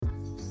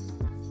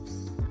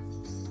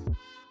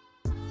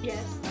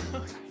Yes.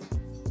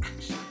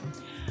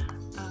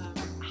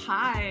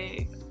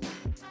 Hi.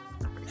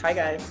 Hi,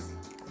 guys.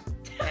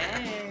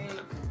 Hey.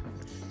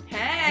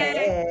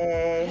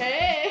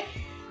 Hey.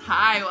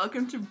 Hi,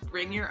 welcome to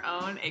Bring Your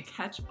Own, a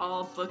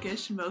catch-all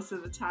bookish most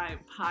of the time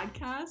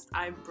podcast.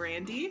 I'm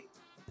Brandy.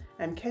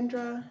 I'm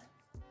Kendra.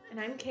 And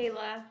I'm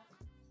Kayla.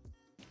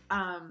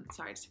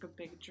 Sorry, I just took a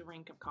big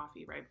drink of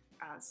coffee right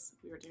as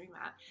we were doing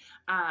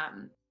that.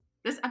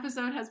 This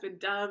episode has been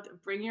dubbed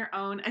Bring Your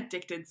Own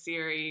Addicted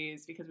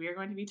Series because we are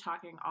going to be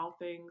talking all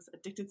things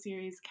Addicted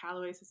series,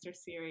 Calloway Sister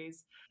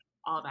series,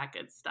 all that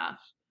good stuff.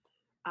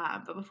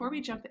 But before we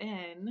jump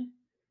in,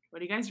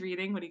 what are you guys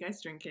reading? What are you guys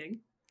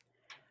drinking?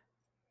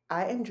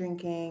 I am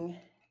drinking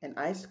an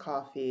iced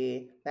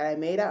coffee that I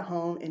made at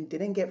home and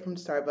didn't get from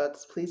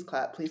Starbucks. Please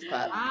clap, please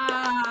clap.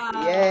 Wow.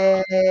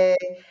 Yay!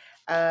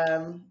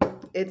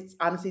 It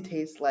honestly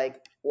tastes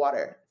like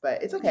water,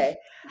 but it's okay.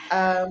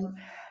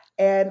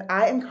 And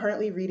I am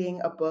currently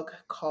reading a book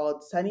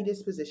called Sunny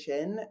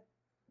Disposition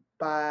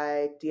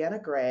by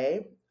Deanna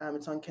Gray.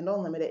 It's on Kindle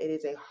Unlimited. It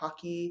is a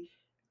hockey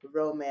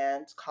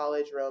romance,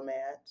 college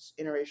romance,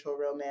 interracial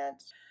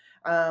romance.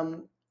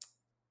 And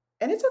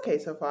it's okay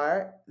so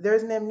far.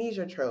 There's an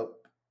amnesia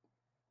trope,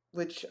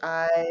 which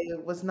I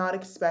was not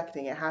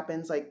expecting. It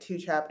happens like 2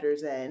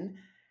 chapters in,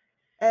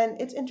 and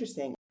it's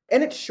interesting.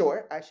 And it's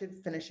short. I should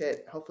finish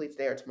it hopefully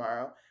today or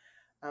tomorrow.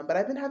 But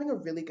I've been having a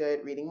really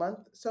good reading month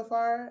so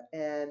far,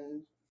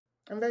 and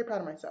I'm very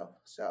proud of myself.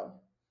 So,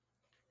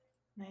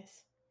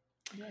 Nice.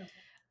 yeah.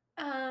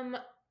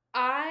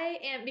 I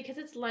am, because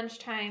it's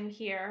lunchtime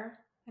here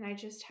and I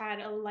just had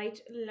a light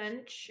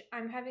lunch.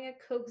 I'm having a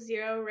Coke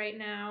Zero right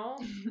now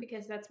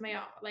because that's my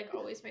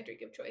always my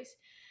drink of choice.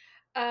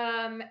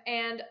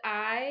 And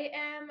I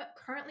am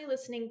currently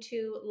listening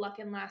to Luck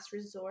and Last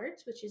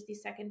Resort, which is the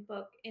second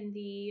book in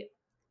the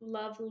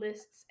Love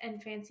Lists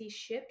and Fancy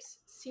Ships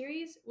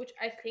series, which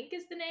I think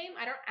is the name.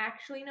 I don't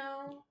actually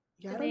know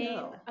Yeah, the I don't name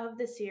know. of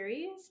the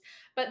series,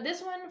 but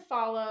this one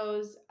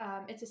follows,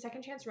 it's a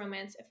second chance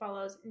romance. It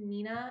follows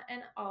Nina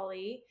and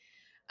Ollie.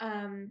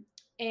 Um,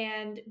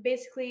 and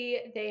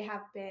basically, they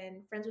have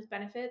been friends with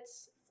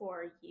benefits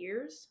for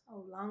years, a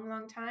long,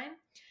 long time.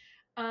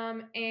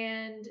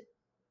 And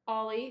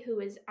Ollie, who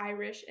is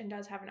Irish and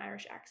does have an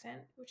Irish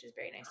accent, which is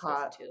very nice to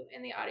listen Hot. to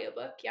in the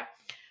audiobook. Yeah.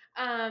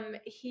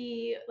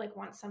 He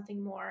wants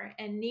something more.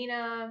 And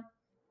Nina,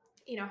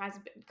 has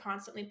been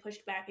constantly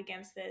pushed back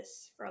against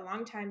this for a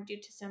long time due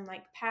to some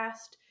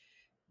past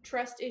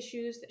trust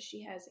issues that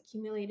she has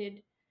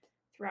accumulated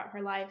throughout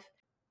her life.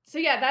 So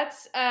yeah,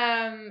 that's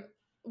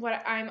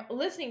what I'm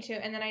listening to.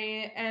 And then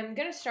I am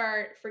going to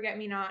start Forget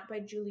Me Not by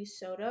Julie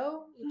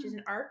Soto, which is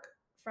an arc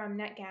from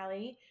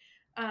NetGalley.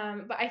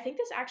 But I think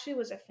this actually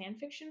was a fan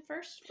fiction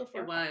first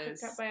before It it got picked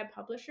was. up by a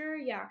publisher.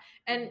 Yeah.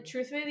 And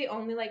truthfully, the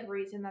only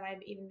reason that I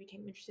even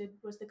became interested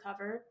was the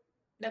cover.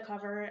 The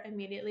cover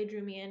immediately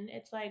drew me in.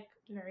 It's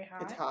very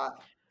hot. It's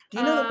hot. Do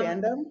you know the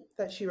fandom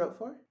that she wrote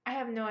for? I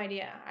have no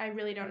idea. I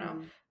really don't know.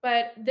 Mm.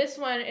 But this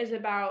one is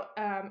about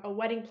a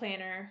wedding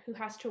planner who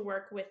has to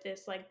work with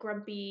this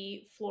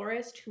grumpy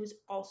florist who's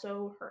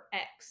also her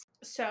ex.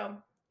 So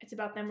it's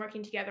about them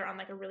working together on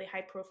a really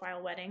high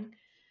profile wedding.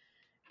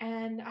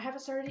 And I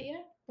haven't started it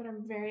yet, but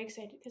I'm very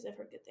excited because I've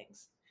heard good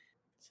things.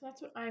 So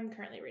that's what I'm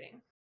currently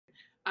reading.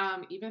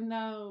 Even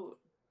though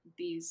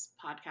these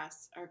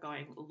podcasts are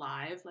going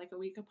live a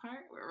week apart,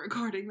 we're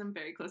recording them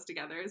very close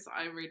together, so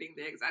I'm reading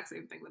the exact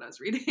same thing that I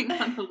was reading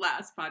on the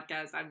last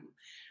podcast. I'm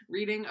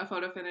reading A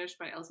Photo Finish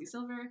by Elsie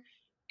Silver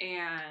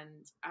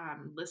and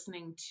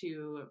listening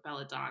to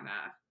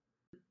Belladonna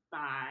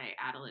by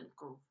Adeline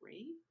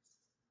Grace.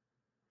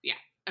 Yeah,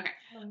 okay.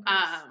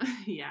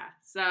 Yeah,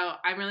 so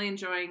I'm really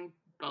enjoying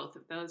both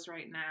of those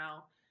right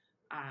now.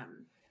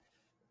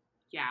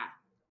 Yeah.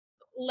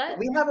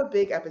 We have a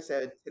big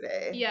episode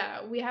today.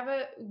 Yeah, we have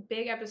a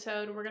big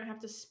episode. We're gonna have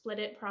to split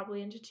it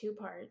probably into 2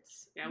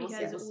 parts. Yeah, we'll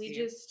because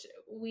see.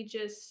 we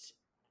just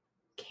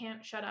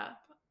can't shut up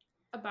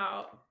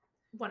about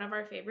one of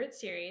our favorite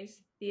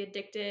series, the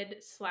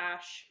Addicted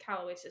 /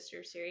 Calloway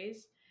Sisters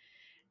series.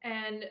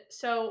 And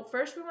so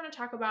first we want to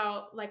talk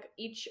about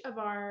each of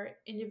our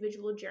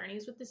individual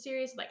journeys with the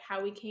series,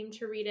 how we came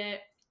to read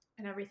it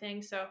and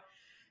everything. So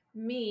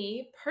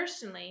me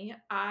personally,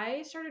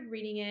 I started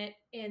reading it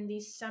in the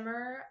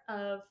summer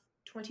of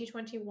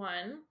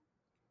 2021.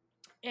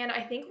 And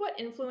I think what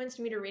influenced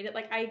me to read it,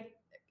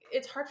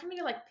 it's hard for me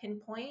to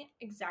pinpoint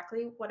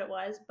exactly what it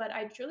was, but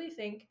I truly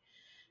think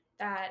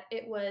that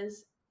it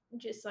was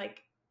just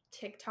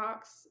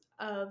TikToks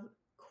of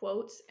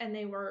quotes, and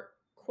they were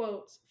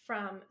quotes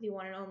from the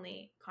one and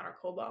only Connor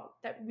Cobalt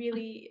that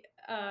really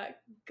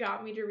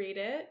got me to read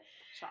it.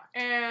 Shocked.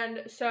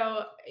 And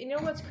so,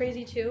 what's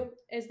crazy too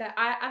is that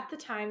at the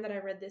time that I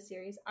read this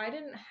series, I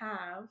didn't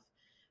have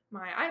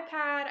my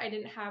iPad, I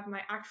didn't have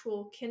my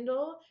actual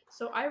Kindle,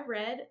 so I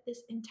read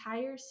this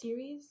entire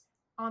series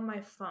on my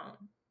phone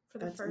for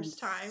the first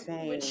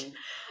time, which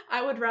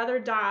I would rather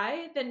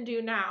die than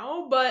do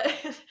now, but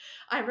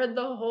I read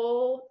the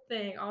whole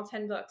thing, all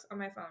 10 books on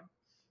my phone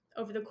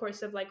over the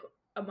course of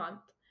a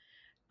month.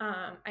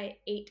 I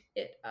ate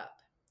it up.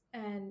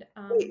 And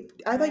Wait,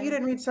 I thought you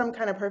didn't read Some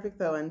Kind of Perfect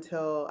though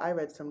until I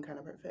read Some Kind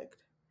of Perfect.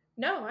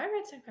 No, I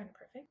read Some Kind of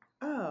Perfect.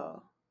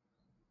 Oh.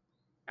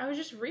 I was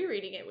just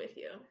rereading it with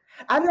you.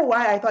 I don't know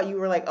why I thought you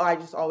were like, oh, I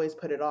just always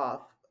put it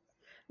off.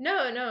 No,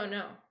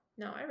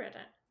 I read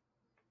it.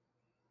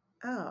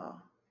 Oh.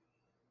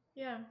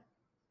 Yeah.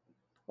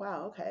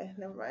 Wow, okay.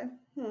 Never mind.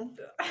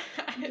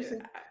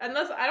 Interesting.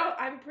 Unless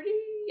I'm pretty,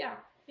 yeah,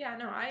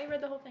 no, I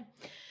read the whole thing.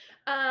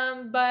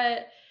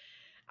 But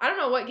I don't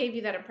know what gave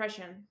you that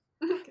impression.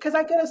 Because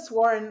I could have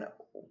sworn,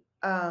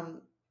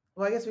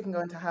 well, I guess we can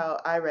go into how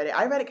I read it.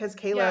 I read it because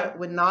Kayla Yeah.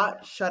 would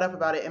not shut up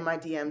about it in my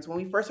DMs. When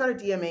we first started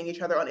DMing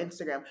each other on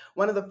Instagram,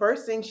 one of the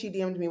first things she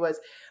DM'd me was,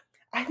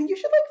 I think you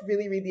should like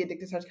really read the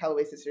Addicted Touch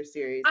Calloway Sisters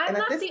series. I'm And at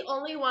not this, the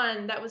only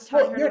one that was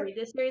well, telling her to read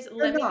this series. you're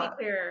Let me be not.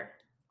 clear.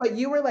 But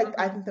you were like,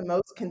 I Mm-hmm. think the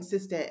most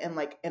consistent and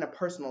like in a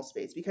personal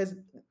space because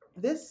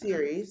this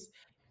series,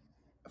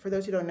 for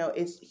those who don't know,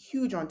 is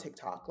huge on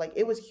TikTok. Like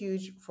it was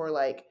huge for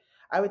like,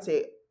 I would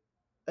say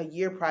a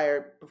year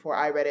prior before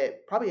I read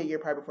it, probably a year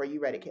prior before you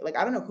read it. Like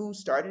I don't know who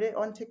started it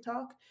on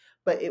TikTok,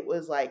 but it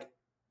was like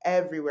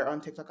everywhere on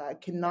TikTok. I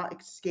cannot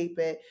escape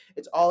it.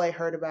 It's all I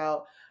heard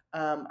about.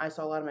 I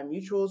saw a lot of my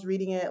mutuals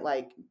reading it,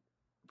 like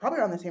probably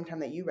around the same time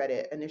that you read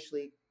it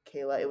initially,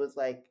 Kayla. It was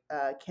like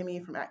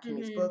Kimmy from At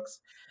Kimmy's Mm-hmm. Books.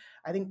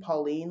 I think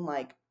Pauline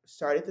like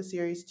started the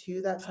series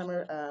too that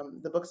summer.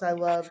 The books I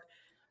loved.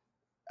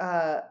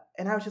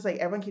 And I was just like,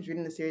 everyone keeps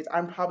reading the series.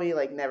 I'm probably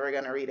like never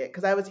gonna read it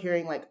because I was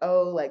hearing like,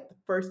 oh, like the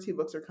first two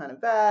books are kind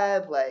of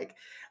bad. Like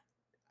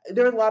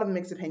there were a lot of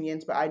mixed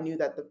opinions, but I knew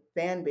that the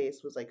fan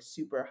base was like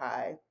super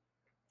high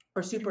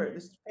or super. Mm-hmm.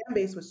 This fan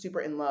base was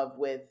super in love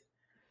with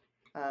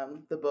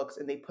the books,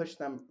 and they pushed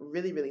them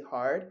really, really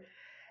hard.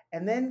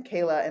 And then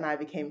Kayla and I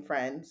became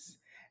friends,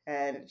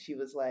 and she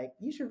was like,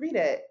 "You should read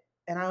it."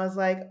 And I was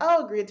like,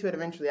 "I'll agree to it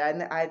eventually."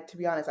 To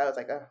be honest, I was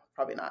like, "Oh,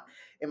 probably not."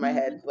 In my Mm-hmm.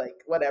 head,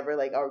 like whatever,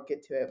 like I'll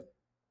get to it.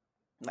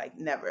 Like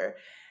never.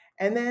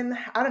 And then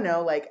I don't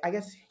know, like I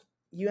guess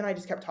you and I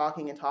just kept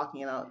talking and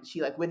talking, and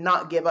she like would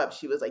not give up.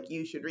 She was like,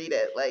 "You should read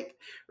it. Like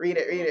read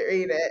it, read it,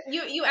 read it."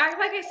 You act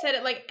like I said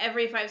it like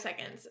every 5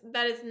 seconds.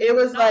 That is It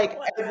was not like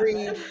what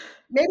every, happened.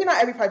 maybe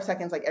not every 5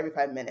 seconds, like every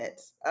 5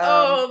 minutes.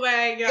 Oh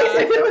my It god.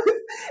 was,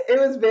 it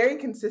was very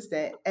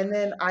consistent. And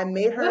then I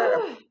made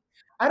her.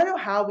 I don't know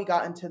how we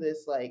got into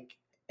this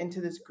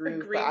into this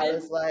groove, but I Agreement.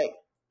 was like,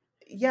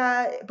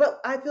 yeah. But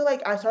I feel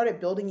like I started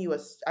building you a.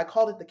 I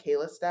called it the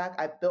Kayla stack.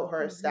 I built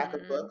her a stack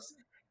of Mm-hmm. books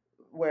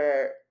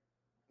where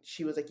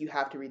she was like, you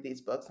have to read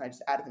these books, and I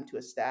just added them to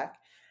a stack.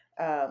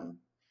 Um,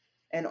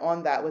 and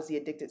on that was the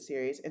Addicted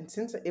series. And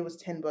since it was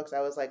 10 books, I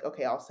was like,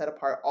 okay, I'll set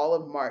apart all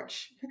of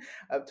March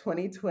of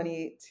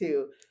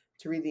 2022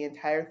 to read the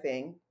entire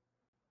thing.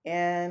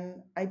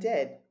 And I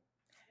did.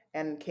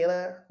 And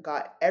Kayla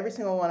got every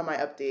single one of my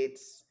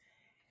updates,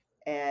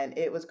 and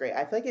it was great.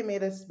 I feel like it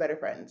made us better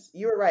friends.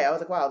 You were right. I was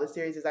like, wow, this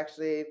series is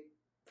actually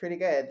pretty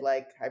good.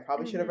 Like, I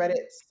probably should have read Mm-hmm.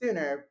 it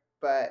sooner,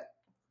 but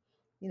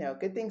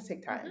good things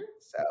take time. Mm-hmm.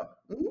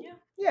 So, mhm,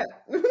 Yeah.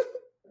 yeah.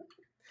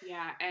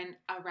 Yeah, and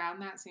around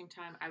that same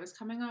time, I was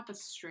coming off a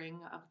string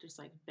of just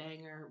like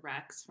banger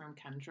recs from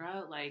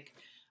Kendra. Like,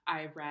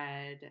 I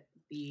read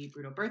the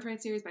Brutal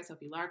Birthright series by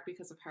Sophie Lark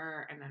because of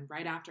her, and then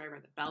right after I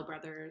read the Bell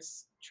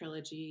Brothers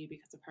trilogy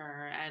because of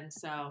her. And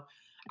so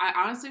I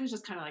honestly was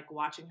just kind of like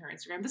watching her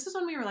Instagram. This is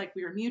when we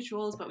were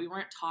mutuals, but we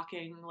weren't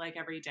talking like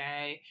every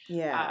day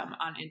Yeah.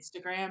 on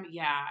Instagram.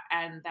 Yeah,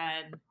 and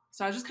then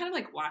so I was just kind of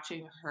like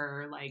watching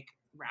her like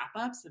wrap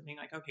ups and being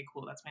like, okay,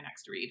 cool, that's my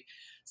next read.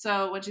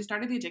 So when she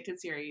started the Addicted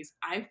series,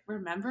 I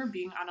remember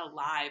being on a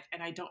live,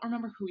 and I don't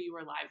remember who you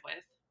were live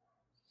with.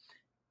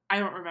 I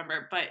don't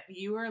remember, but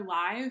you were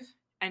live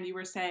and you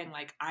were saying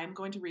like, I'm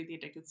going to read the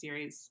Addicted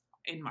series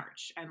in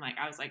March. And like,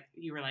 I was like,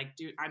 you were like,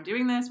 dude, I'm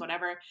doing this,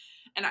 whatever.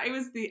 And I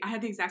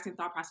had the exact same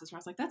thought process where I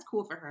was like, that's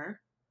cool for her.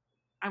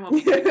 I won't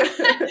be doing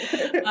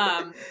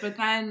that. But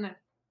then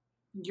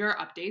your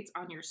updates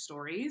on your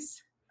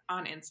stories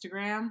on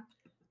Instagram,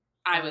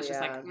 I Oh was just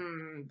like,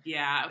 yeah.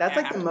 yeah, okay, That's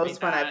I like have the to read most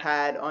fun I've that.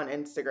 had on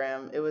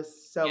Instagram. It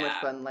was so much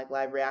Yeah. fun, like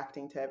live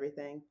reacting to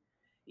everything.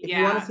 If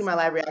you want to Yeah. see my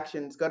live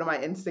reactions, go to my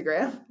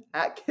Instagram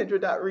at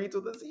Kendra.reads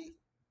with a Z.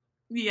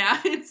 Yeah,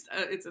 it's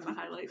in the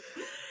highlights.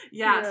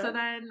 Yeah, Yeah. so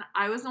then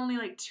I was only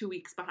like 2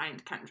 weeks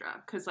behind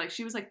Kendra because like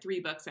she was like 3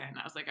 books in.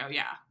 I was like, oh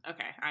yeah,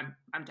 okay,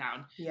 I'm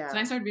down. So I Yeah.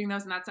 started reading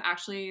those, and that's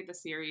actually the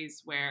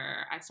series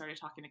where I started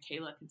talking to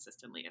Kayla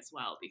consistently as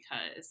well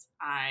because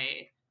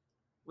I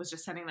was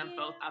just sending them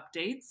both Yeah.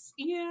 updates.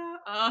 Yeah,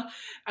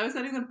 I was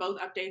sending them both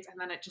updates, and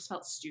then it just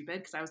felt stupid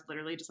because I was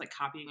literally just like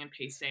copying and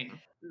pasting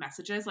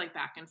messages like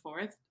back and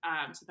forth.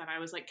 So then I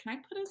was like, "Can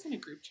I put us in a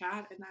group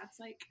chat?" And that's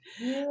like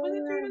when the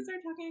three of Yeah. us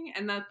started talking.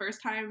 And the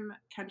first time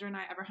Kendra and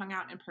I ever hung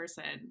out in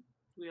person,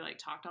 we like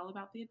talked all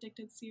about the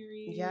Addicted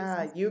series and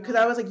Yeah. Because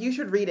stuff. I was like, you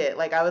should read it.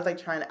 Like, I was like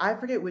trying to, I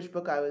forget which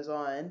book I was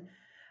on.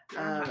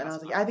 You're on And I was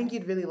How's like, I think Fun.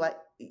 you'd really like.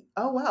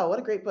 Oh wow, what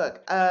a great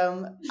book.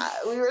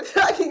 We were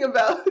talking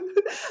about.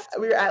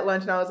 We were at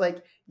lunch, and I was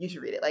like, you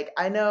should read it. Like,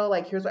 I know,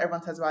 like, here's what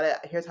everyone says about it.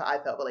 Here's how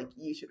I felt, but like,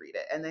 you should read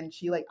it. And then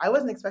she like, I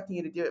wasn't expecting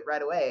you to do it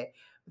right away,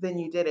 but then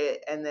you did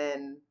it, and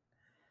then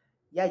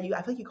yeah, I feel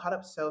like you caught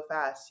up so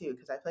fast too,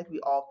 because I feel like we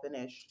all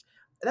finished.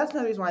 That's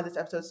another reason why this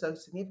episode is so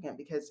significant,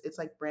 because it's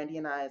like Brandy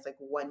and I's like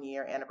 1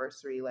 year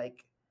anniversary,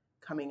 like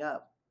coming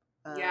up,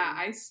 Yeah,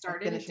 I of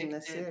started finishing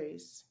this Addicted.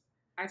 series.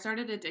 I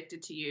started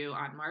Addicted to You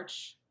on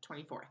March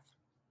 24th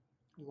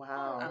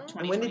Wow. of And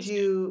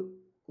 2022.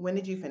 when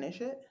did you finish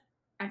it?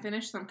 I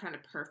finished Some Kind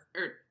of Perfect,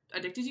 or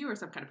Addicted to You, or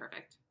Some Kind of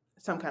Perfect.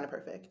 Some Kind of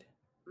Perfect.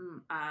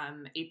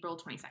 April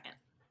 22nd.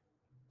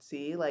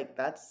 See, like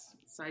that's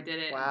So I did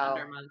it in wow.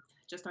 under a month,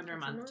 just under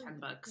That's a a month, month. 10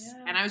 books.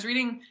 Yeah. And I was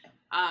reading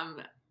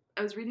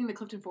the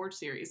Clifton Forge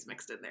series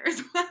mixed in there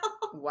as well.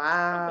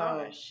 Wow.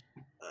 Oh gosh.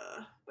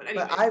 But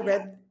anyways, But I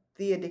read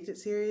the Addicted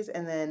series,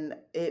 and then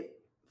it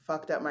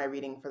fucked up my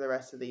reading for the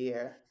rest of the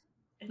year.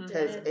 It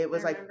Because did. it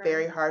was I like remember.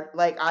 very hard.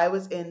 Like, I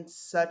was in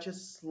such a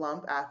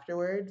slump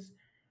afterwards,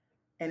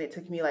 and it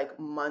took me like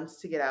months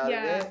to get out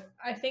of it.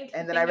 I think.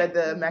 And then I read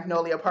the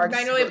Magnolia Parks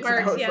Magnolia books, and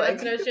I Parks. was Yeah, like,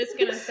 that's what I was just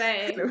gonna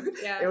say.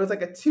 it was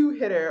like a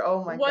 2-hitter.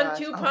 Oh my gosh.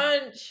 1-2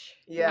 punch.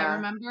 Yeah. I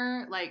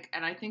remember, like,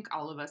 and I think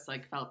all of us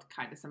like felt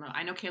kind of similar.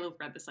 I know Caleb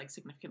read this like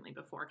significantly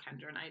before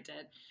Kendra and I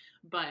did,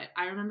 but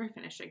I remember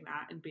finishing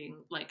that and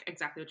being like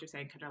exactly what you're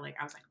saying, Kendra. Like,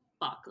 I was like,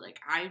 fuck, like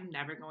I'm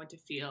never going to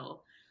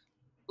feel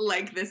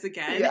like this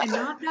again. Yeah. And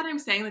not that I'm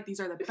saying that these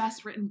are the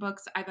best written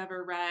books I've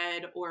ever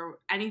read or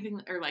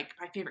anything, or like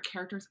my favorite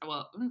characters.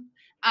 Well,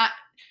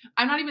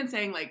 I'm not even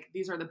saying like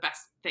these are the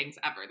best things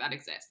ever that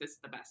exist. This is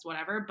the best,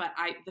 whatever. But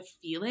the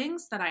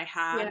feelings that I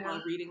had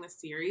while reading the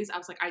series, I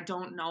was like, I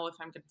don't know if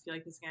I'm going to feel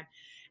like this again.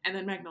 And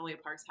then Magnolia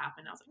Parks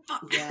happened. I was like,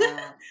 fuck.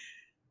 Yeah.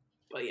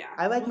 But yeah,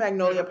 I like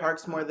Magnolia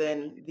Parks more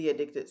than the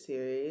Addicted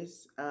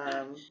series,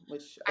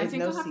 which is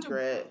no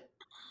secret.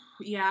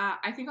 Yeah,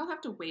 I think I'll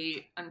have to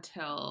wait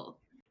until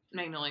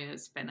Magnolia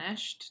is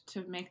finished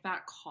to make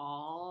that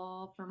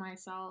call for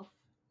myself.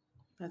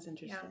 That's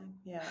interesting.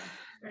 Yeah.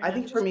 Very I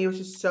think for me, it's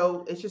just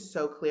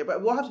so clear.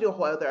 But we'll have to do a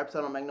whole other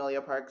episode on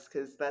Magnolia Parks,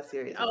 because that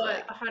series is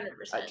like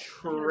 100%. a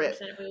trip.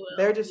 100% we will.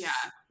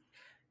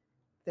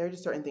 There are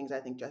just certain things I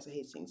think Jessa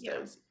Hastings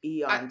does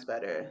eons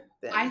better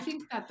than. I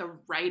think that the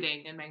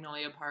writing in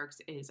Magnolia Parks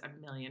is a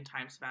million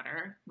times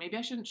better. Maybe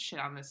I shouldn't shit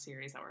on this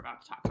series that we're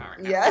about to talk about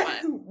right now.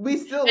 Yeah, we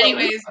still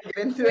anyways,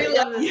 we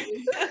love this.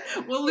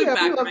 We'll loop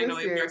back to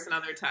Magnolia Parks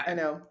another time. I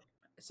know.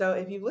 So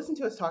if you've listened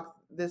to us talk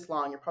this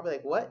long, you're probably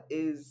like, what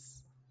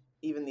is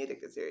even the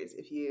Addicted series?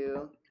 If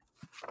you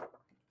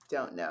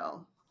don't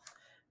know,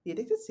 the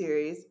Addicted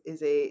series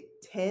is a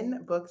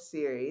 10-book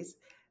series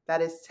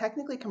that is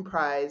technically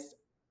comprised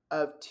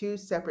of 2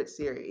 separate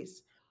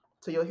series.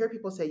 So you'll hear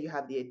people say you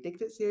have the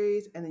Addicted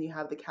series and then you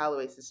have the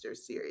Calloway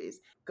Sisters series.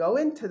 Go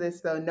into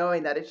this though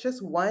knowing that it's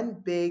just one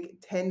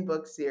big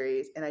 10-book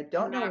series, and I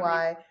don't know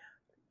why.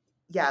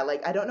 Yeah,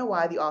 like I don't know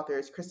why the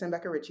authors, Kristen and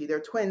Becca Ritchie, they're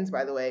twins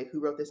by the way, who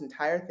wrote this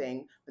entire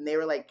thing when they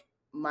were like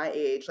my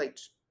age, like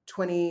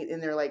 20,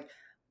 in their like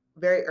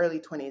very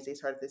early 20s. They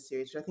started this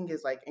series, which I think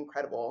is like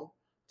incredible,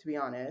 to be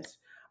honest.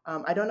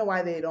 I don't know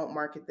why they don't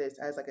market this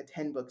as like a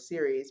 10-book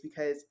series,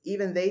 because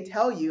even they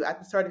tell you at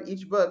the start of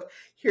each book,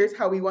 here's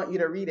how we want you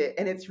to read it.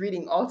 And it's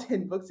reading all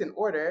 10 books in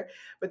order.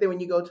 But then when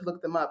you go to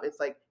look them up,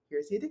 it's like,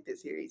 here's the Addicted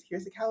series,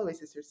 here's the Calloway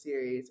Sisters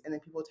series. And then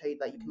people tell you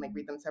that you can like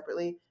read them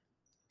separately.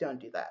 Don't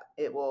do that.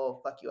 It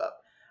will fuck you up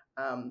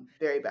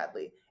very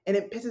badly. And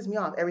it pisses me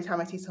off every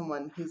time I see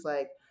someone who's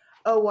like,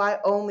 oh, well, I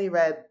only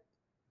read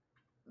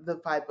the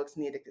 5 books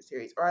in the Addicted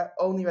series, or I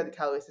only read the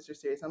Calloway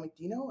Sisters series. I'm like,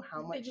 do you know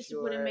how much it just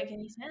wouldn't make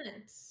any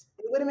sense.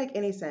 It wouldn't make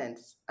any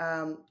sense.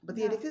 But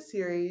the Addicted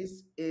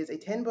series is a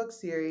 10-book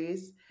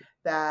series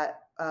that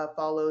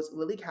follows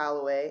Lily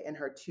Calloway and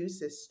her 2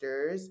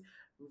 sisters,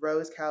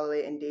 Rose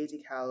Calloway and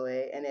Daisy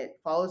Calloway, and it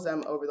follows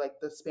them over like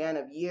the span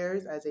of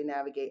years as they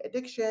navigate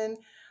addiction,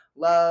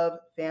 love,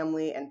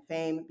 family, and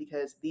fame,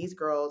 because these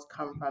girls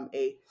come from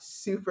a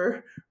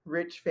super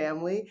rich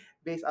family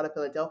based out of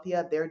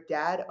Philadelphia. Their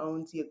dad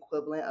owns the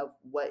equivalent of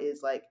what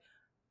is like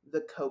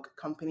the Coke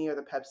company or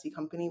the Pepsi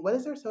company. What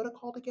is their soda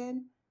called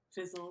again?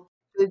 Fizzle,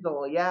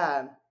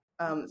 yeah.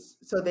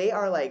 So they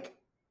are like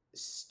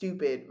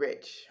stupid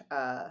rich,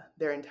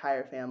 their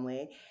entire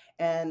family.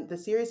 And the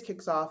series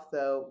kicks off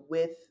though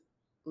with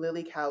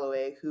Lily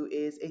Calloway, who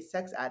is a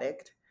sex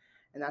addict.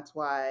 And that's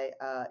why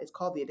it's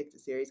called the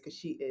Addicted series, because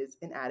she is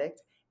an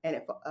addict. And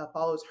it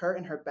follows her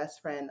and her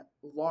best friend,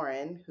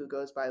 Lauren, who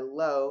goes by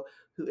Lo,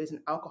 who is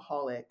an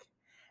alcoholic.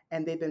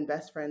 And they've been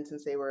best friends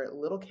since they were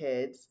little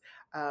kids.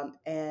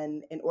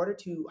 And in order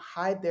to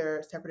hide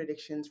their separate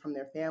addictions from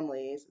their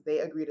families, they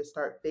agree to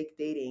start fake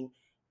dating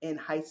in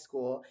high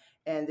school.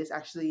 And this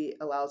actually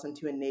allows them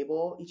to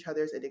enable each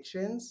other's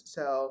addictions.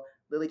 So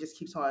Lily just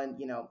keeps on,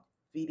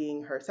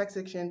 feeding her sex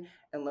addiction,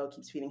 and Lo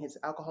keeps feeding his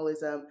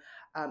alcoholism.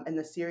 And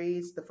the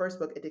series, the first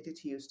book, Addicted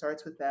to You,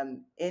 starts with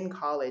them in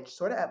college,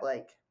 sort of at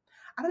like,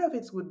 I don't know if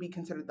it would be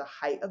considered the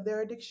height of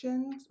their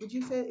addictions. Would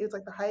you say it was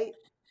like the height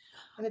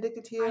in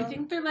Addicted to You? I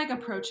think they're like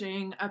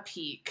approaching a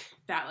peak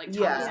that like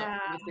comes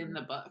up within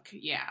the book.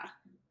 Yeah.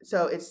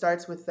 So it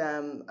starts with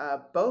them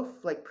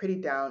both like pretty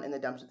down in the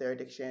dumps with their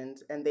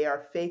addictions, and they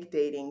are fake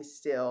dating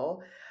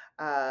still.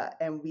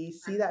 And we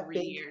see For that 3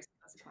 years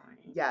at this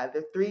point. yeah,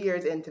 they're 3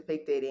 years into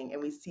fake dating,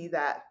 and we see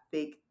that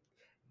fake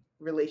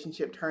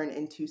relationship turn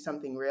into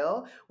something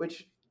real,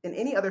 which in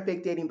any other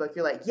fake dating book,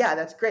 you're like, yeah,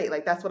 that's great.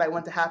 Like, that's what I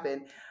want to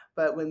happen.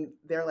 But when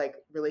their like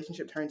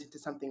relationship turns into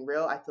something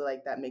real, I feel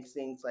like that makes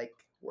things like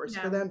worse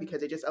for Yeah. them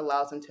because it just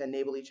allows them to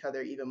enable each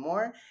other even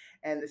more.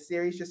 And the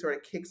series just sort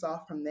of kicks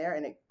off from there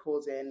and it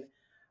pulls in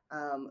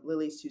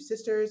Lily's two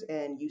sisters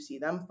and you see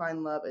them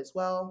find love as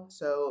well.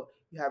 So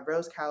you have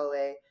Rose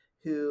Calloway,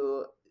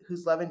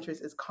 whose love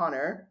interest is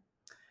Connor,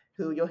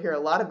 who you'll hear a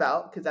lot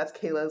about because that's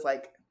Kayla's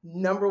like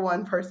number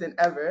one person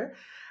ever.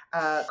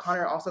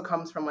 Connor also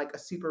comes from like a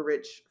super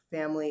rich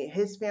family.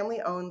 His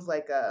family owns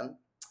like a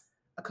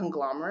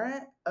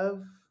conglomerate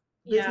of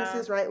Yeah.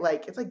 businesses, right?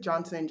 Like it's like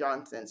Johnson and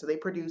Johnson. So they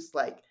produce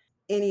like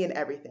any and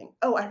everything.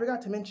 Oh, I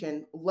forgot to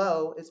mention,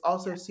 Lo is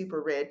also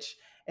super rich,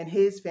 and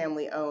his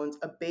family owns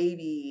a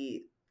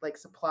baby like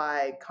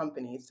supply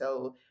company.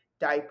 So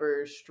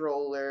diapers,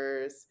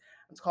 strollers.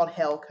 It's called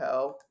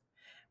Helco,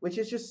 which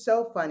is just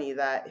so funny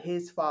that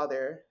his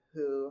father,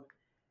 who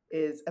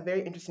is a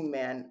very interesting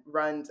man,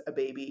 runs a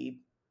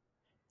baby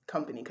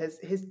company because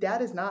his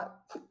dad is not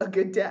a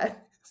good dad.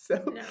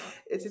 So No,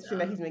 it's he's interesting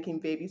that not. he's making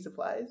baby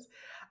supplies.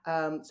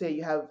 So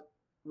you have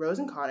Rose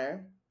and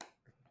Connor,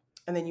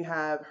 and then you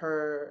have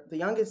the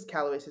youngest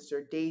Calloway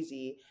sister,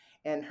 Daisy,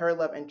 and her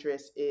love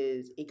interest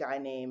is a guy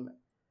named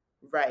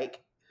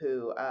Reich,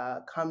 who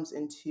comes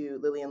into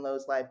Lily and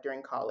Lo's life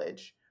during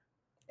college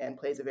and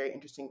plays a very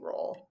interesting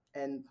role.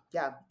 And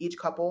yeah, each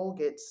couple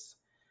gets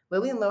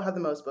Lily and Lo have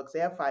the most books. They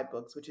have 5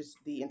 books, which is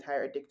the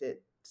entire Addicted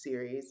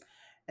series.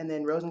 And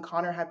then Rose and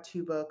Connor have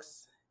 2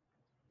 books,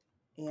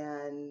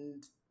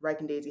 and Reich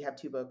and Daisy have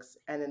 2 books.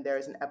 And then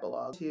there's an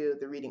epilogue to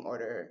the reading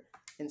order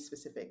in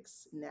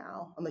specifics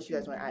now, unless you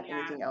guys want to add Yeah.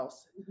 anything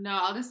else. No,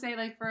 I'll just say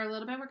like for a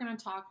little bit we're gonna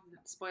talk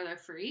spoiler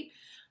free.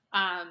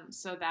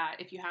 So that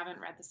if you haven't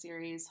read the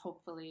series,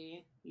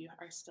 hopefully you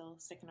are still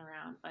sticking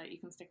around, but you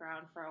can stick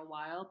around for a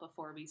while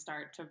before we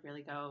start to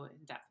really go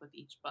in depth with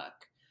each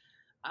book.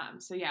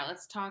 So yeah,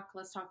 let's talk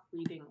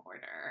reading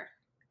order.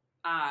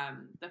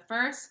 The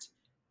first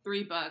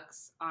 3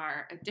 books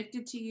are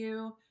Addicted to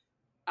You,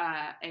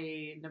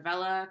 a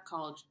novella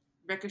called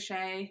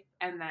Ricochet,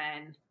 and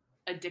then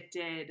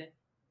Addicted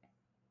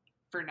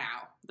for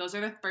Now. Those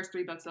are the first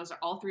 3 books. Those are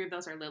all 3 of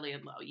those are Lily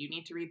and Lo. You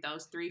need to read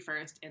those 3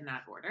 first in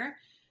that order.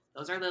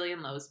 Those are Lily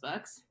and Lo's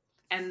books.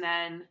 And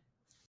then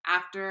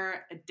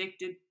after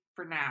Addicted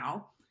for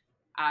Now,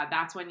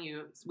 that's when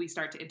we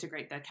start to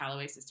integrate the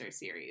Calloway Sisters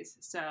series.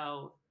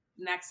 So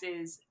next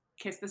is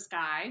Kiss the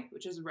Sky,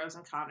 which is Rose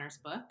and Connor's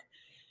book,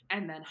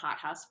 and then Hot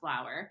House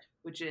Flower,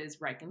 which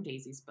is Reich and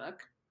Daisy's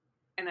book.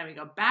 And then we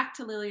go back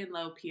to Lily and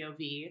Lo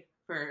POV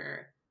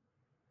for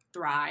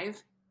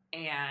Thrive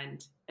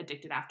and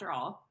Addicted After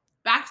All.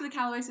 Back to the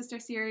Calloway Sister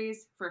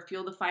series for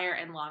Fuel the Fire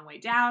and Long Way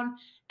Down,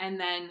 and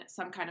then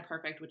Some Kind of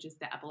Perfect, which is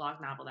the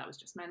epilogue novel that was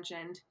just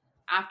mentioned.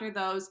 After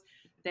those,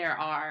 there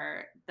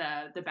are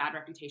the Bad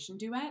Reputation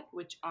duet,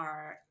 which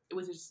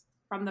is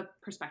from the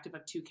perspective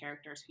of 2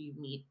 characters who you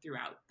meet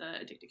throughout the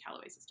Addicted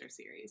Calloway Sister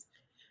series,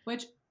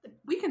 which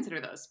we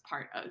consider those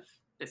part of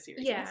the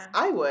series. Yeah.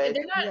 I would,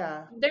 They're not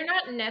yeah. they're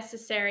not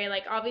necessary.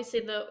 Like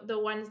obviously the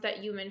ones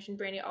that you mentioned,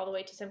 Brandy, all the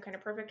way to Some Kind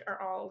of Perfect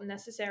are all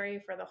necessary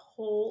for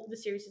the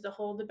series as a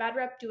whole. The Bad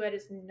Rep duet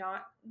is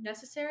not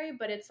necessary,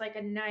 but it's like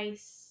a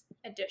nice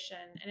addition.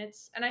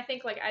 And I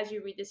think like as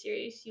you read the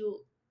series,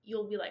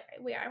 you'll be like,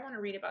 wait, I want to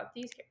read about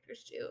these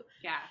characters too.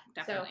 Yeah,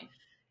 definitely. So,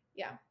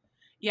 yeah.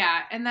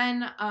 Yeah, and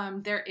then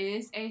there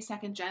is a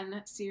second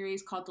gen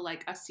series called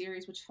a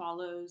series which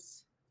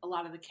follows a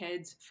lot of the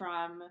kids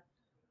from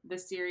the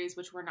series,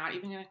 which we're not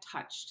even going to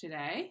touch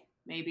today.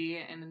 Maybe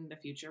in the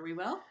future we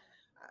will.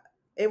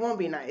 It won't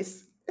be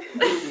nice.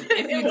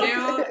 If you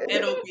do,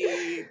 it'll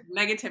be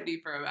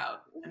negativity for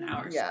about an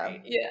hour Yeah.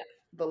 straight. Yeah.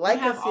 The I Leica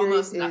have series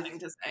almost is nothing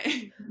to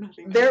say.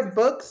 they're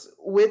books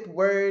with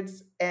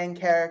words and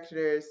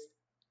characters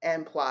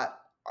and plot.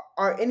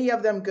 Are any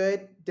of them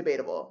good?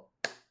 Debatable.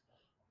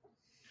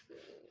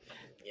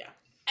 Yeah.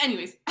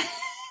 Anyways.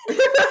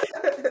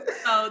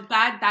 So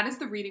that is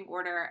the reading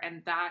order,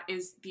 and that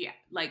is the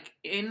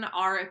in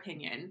our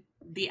opinion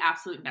the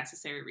absolute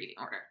necessary reading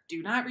order.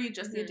 Do not read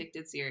just the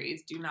Addicted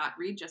series. Do not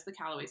read just the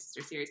Calloway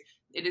Sister series.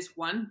 It is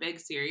one big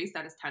series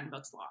that is 10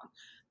 books long.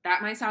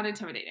 That might sound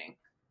intimidating.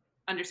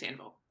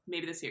 Understandable.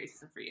 Maybe the series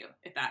isn't for you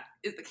if that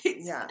is the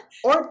case. Yeah.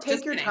 Or take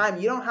Just your kidding. time.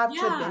 You don't have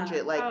to binge Yeah.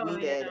 it like Oh,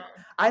 we did. yeah.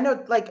 I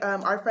know like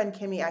our friend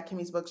Kimmy at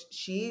Kimmy's Books,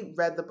 she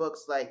read the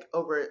books like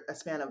over a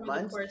span of Over the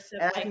months. course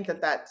of And I like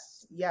think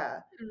that's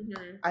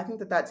mhm. I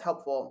think that's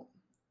helpful.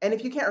 And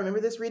if you can't remember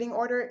this reading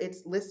order,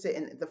 it's listed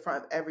in the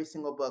front of every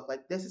single book.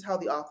 Like this is how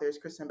the authors,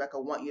 Kristen and Becca,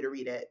 want you to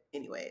read it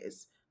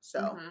anyways.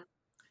 So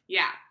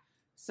Yeah.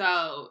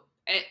 So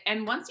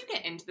and once you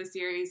get into the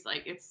series,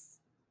 like it's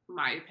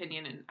my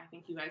opinion, and I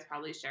think you guys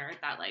probably share it,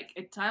 that like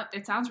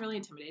it sounds really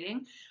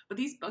intimidating, but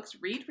these books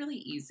read really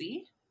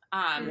easy.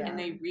 And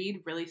they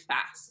read really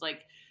fast.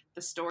 Like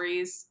the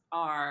stories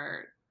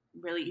are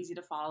really easy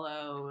to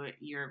follow.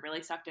 You're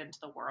really sucked into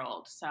the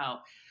world. So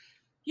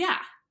yeah,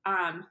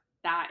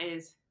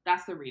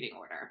 that's the reading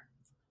order.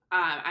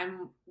 I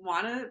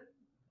want to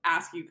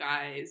ask you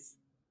guys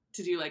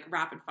to do like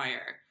rapid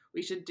fire.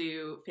 We should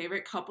do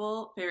favorite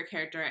couple, favorite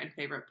character, and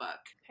favorite book.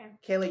 Okay.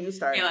 Kayla, you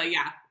start. Kayla,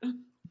 yeah.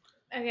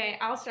 Okay,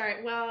 I'll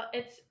start. Well,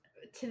 it's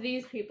to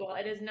these people,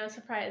 it is no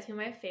surprise who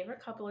my favorite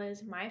couple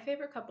is. My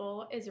favorite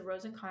couple is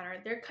Rose and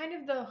Connor. They're kind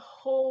of the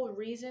whole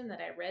reason that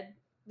I read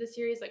the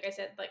series. Like I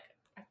said, like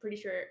I'm pretty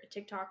sure a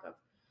TikTok of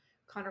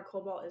Connor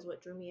Cobalt is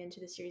what drew me into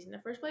the series in the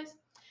first place.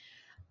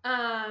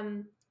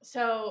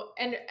 So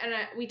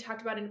we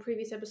talked about in a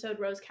previous episode,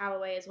 Rose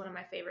Calloway is one of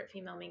my favorite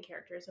female main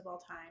characters of all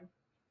time.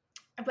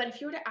 But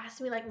if you were to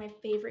ask me like my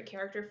favorite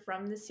character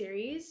from the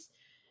series,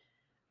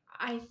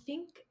 I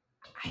think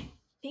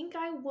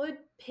I would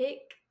pick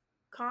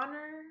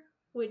Connor,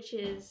 which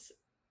is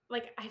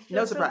like I feel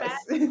No so bad surprise.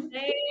 saying.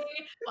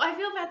 Well, I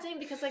feel bad saying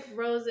because like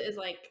Rose is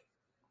like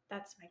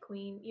that's my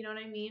queen, you know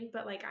what I mean?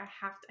 But like I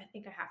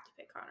think I have to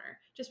pick Connor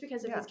just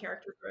because of his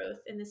character growth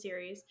in the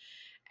series.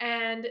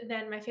 And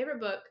then my favorite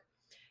book,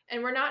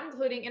 and we're not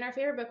including in our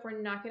favorite book, we're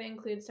not going to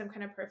include Some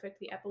Kind of Perfect,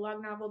 the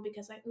epilogue novel,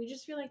 because we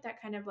just feel like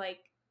that kind of like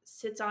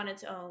sits on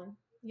its own,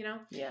 you know?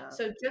 Yeah.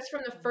 So just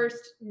from the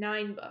first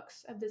 9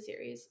 books of the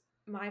series,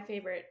 my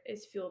favorite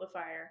is Fuel the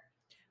Fire,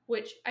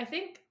 which I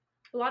think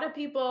a lot of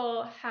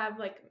people have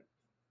like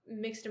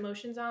mixed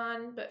emotions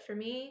on, but for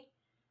me,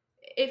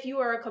 if you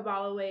are a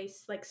Kabbalah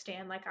Waste like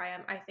stan like I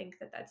am, I think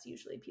that that's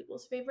usually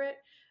people's favorite,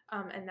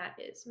 and that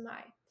is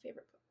my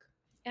favorite book.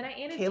 And I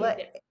annotated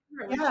it.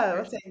 I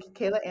was saying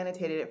Kayla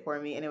annotated it for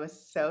me, and it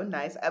was so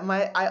nice.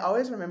 I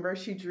always remember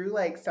she drew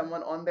like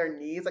someone on their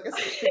knees, like a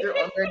stick figure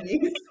on their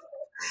knees.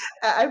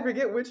 I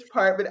forget which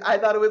part, but I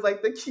thought it was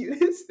like the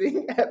cutest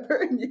thing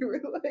ever. And you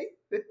were like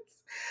this,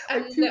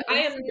 like I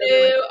am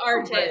no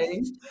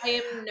artist. I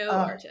am no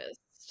artist.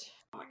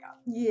 Oh my god.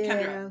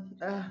 Yeah.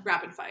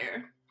 Rapid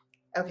fire.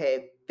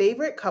 Okay,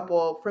 favorite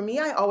couple for me.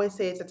 I always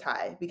say it's a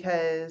tie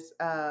because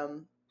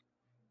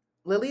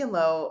Lily and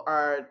Lo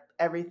are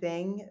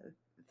everything.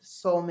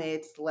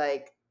 Soulmates,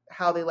 like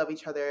how they love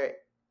each other.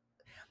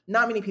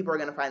 Not many people are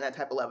going to find that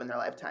type of love in their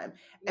lifetime.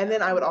 And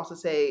then I would also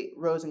say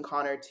Rose and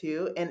Connor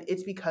too. And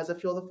it's because of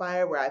Fuel the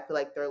Fire where I feel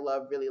like their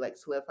love really like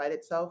solidified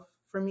itself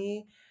for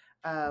me.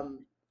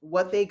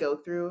 What they go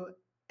through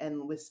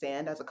and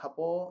withstand as a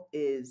couple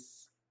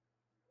is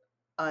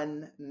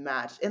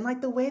unmatched. And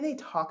like the way they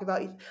talk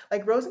about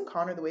like Rose and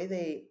Connor, the way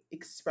they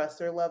express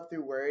their love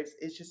through words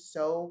is just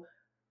so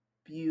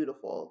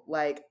beautiful.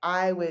 Like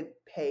I would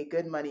pay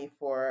good money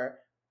for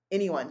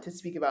anyone to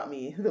speak about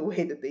me the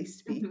way that they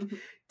speak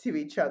to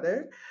each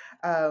other.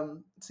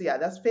 So yeah,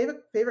 that's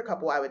favorite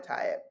couple. I would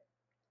tie it.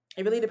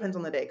 It really depends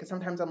on the day because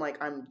sometimes I'm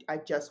like I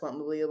just want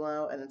Lily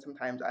Lowe, and then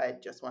sometimes I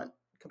just want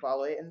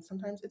Kabbalah, and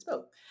sometimes it's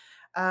both.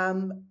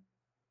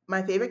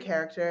 My favorite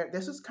character.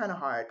 This was kind of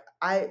hard.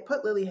 I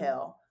put Lily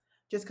Hale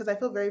just because I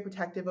feel very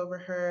protective over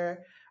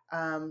her.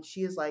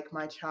 She is like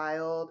my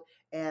child,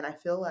 and I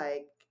feel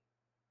like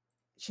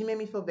she made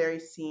me feel very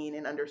seen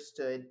and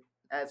understood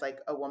as like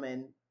a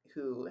woman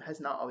who has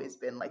not always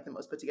been like the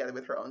most put together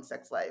with her own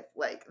sex life.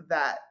 Like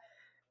that,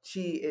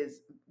 she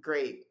is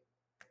great.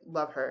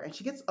 Love her, and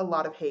she gets a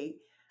lot of hate,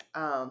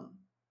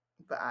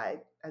 but I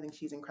think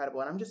she's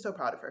incredible, and I'm just so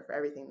proud of her for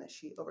everything that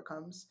she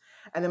overcomes.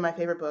 And then my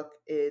favorite book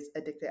is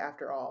Addicted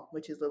After All,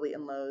 which is Lily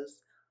and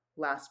Lo's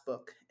last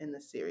book in the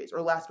series,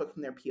 or last book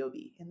from their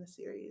POV in the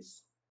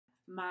series.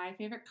 My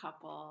favorite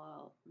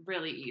couple,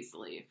 really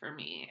easily for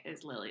me,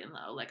 is Lily and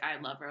Lo. Like, I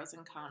love Rose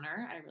and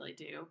Connor. I really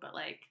do. But,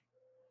 like,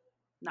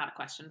 not a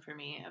question for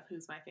me of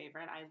who's my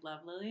favorite. I love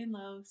Lily and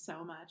Lo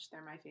so much.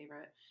 They're my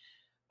favorite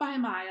by a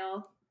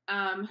mile.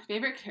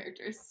 Favorite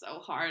character is so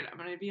hard. I'm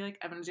gonna do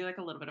like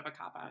a little bit of a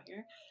cop out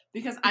here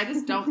because I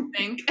just don't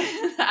think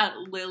that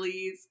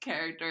Lily's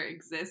character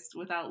exists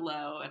without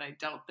Lo, and I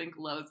don't think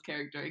Lo's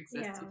character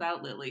exists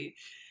without Lily.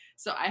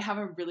 So I have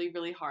a really,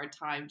 really hard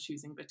time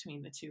choosing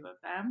between the two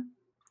of them.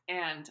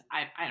 And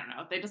I don't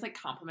know, they just like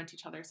complement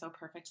each other so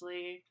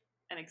perfectly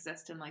and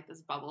exist in like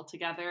this bubble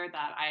together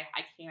that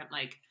I can't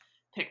like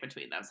pick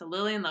between them. So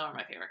Lily and Lo are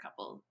my favorite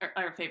couple,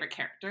 or favorite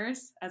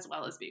characters, as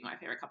well as being my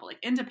favorite couple, like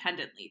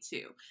independently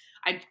too.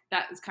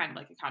 That is kind of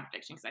like a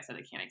contradiction because I said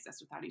they can't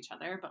exist without each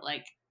other, but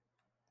like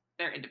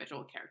their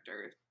individual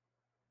character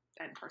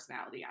and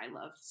personality I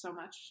love so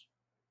much.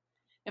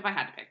 If I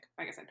had to pick,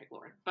 I guess I'd pick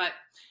Lauren.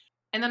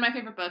 And then my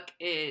favorite book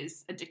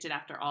is Addicted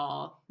After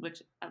All,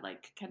 which,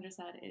 like Kendra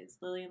said, is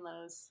Lily and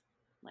Lo's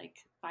like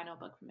final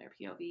book from their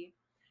POV.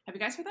 Have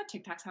you guys heard that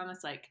TikTok sound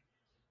that's like,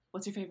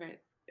 what's your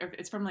favorite? Or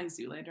it's from like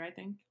Zoolander, I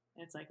think.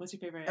 And it's like, what's your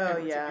favorite? Oh,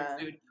 what's your favorite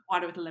food?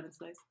 Water with a lemon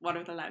slice. Water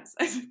with a lemon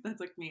slice. That's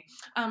like me.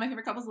 My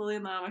favorite couple is Lily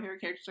and Lo. My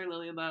favorite characters are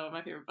Lily and Lo.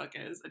 My favorite book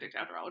is Addicted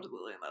After All, which is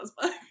Lily and Lo's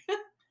book.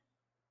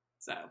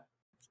 So,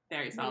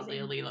 very solidly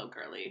a Lilo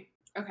girly.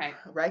 Okay.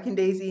 Reich and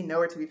Daisy,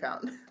 nowhere to be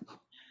found.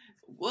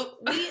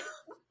 Whoop.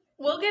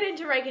 We'll get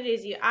into Reich and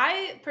Daisy.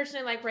 I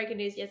personally like Reich and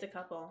Daisy as a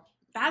couple.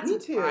 That's me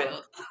too.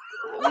 wild.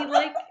 we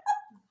like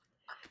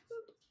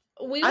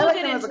we I will like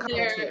get them as a into couple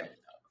their too.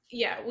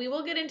 yeah, we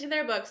will get into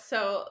their books.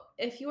 So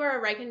if you are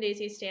a Reich and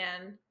Daisy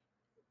stan,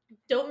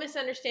 don't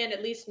misunderstand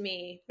at least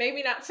me.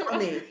 Maybe not some Or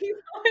other me. people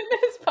in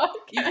this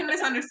You can podcast.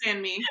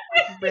 misunderstand me.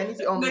 Brandy's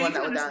the No, only you one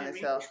can that would die on understand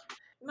this me. hill.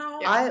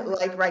 No. Yeah. I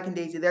like Reich and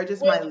Daisy. They're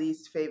just Well, my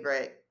least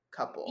favorite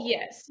couple.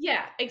 yes,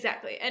 yeah,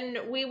 exactly.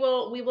 And we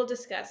will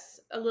discuss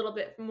a little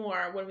bit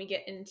more when we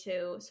get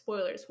into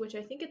spoilers, which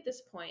I think at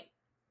this point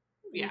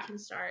we Yeah. can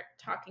start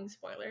talking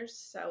spoilers.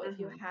 So if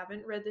you Mhm.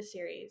 haven't read the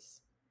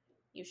series,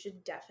 you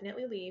should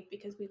definitely leave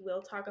because we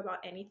will talk about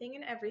anything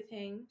and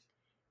everything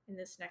in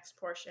this next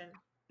portion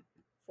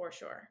for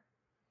sure.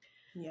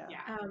 Yeah.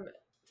 Yeah.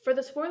 For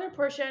the spoiler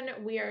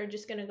portion, we are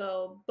just going to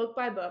go book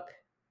by book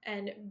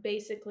and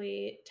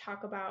basically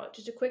talk about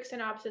just a quick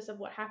synopsis of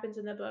what happens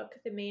in the book,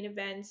 the main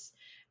events,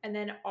 and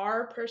then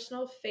our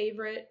personal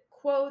favorite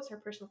quotes, our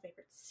personal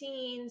favorite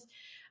scenes,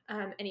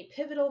 any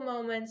pivotal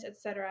moments,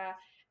 etc.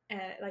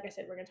 And like I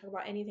said, we're going to talk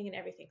about anything and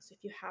everything. So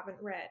if you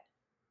haven't read,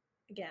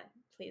 again,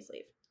 please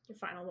leave. Your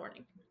final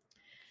warning.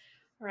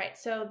 All right,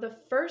 so the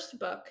first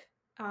book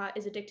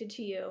is Addicted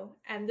to You,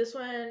 and this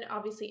one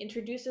obviously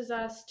introduces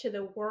us to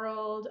the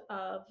world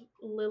of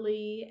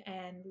Lily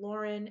and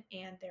Lauren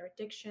and their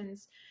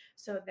addictions.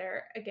 So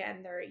they're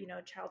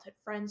childhood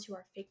friends who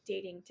are fake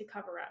dating to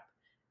cover up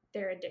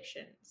their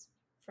addictions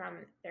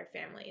from their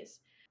families.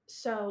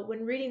 So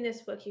when reading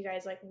this book, you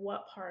guys, like,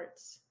 what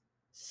parts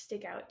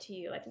stick out to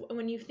you? Like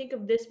when you think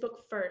of this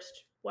book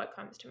first, what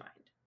comes to mind?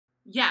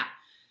 Yeah.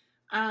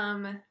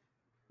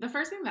 The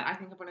first thing that I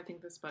think of when I think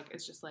of this book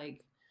is just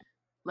like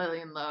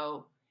Lily and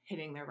Lo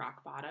hitting their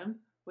rock bottom,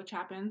 which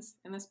happens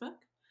in this book.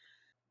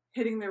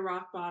 Hitting their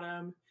rock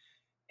bottom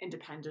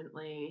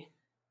independently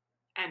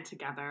and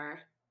together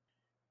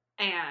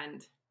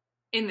and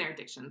in their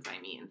addictions,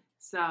 I mean.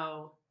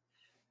 So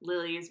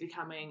Lily is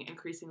becoming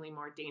increasingly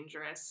more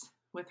dangerous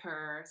with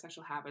her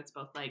sexual habits,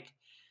 both like,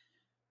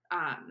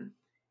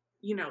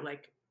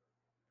 like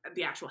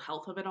the actual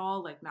health of it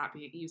all, like not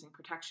be using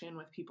protection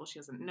with people she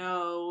doesn't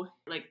know,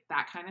 like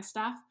that kind of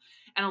stuff.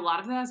 And a lot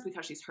of that is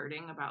because she's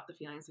hurting about the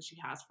feelings that she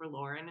has for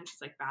Lauren, and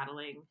she's like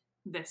battling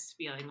this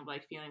feeling of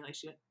like feeling like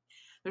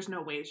there's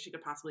no way she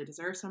could possibly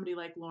deserve somebody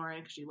like Lauren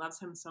because she loves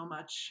him so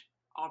much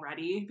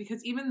already.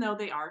 Because even though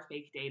they are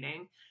fake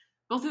dating,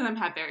 both of them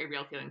have very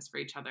real feelings for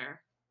each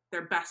other.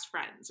 They're best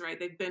friends, right?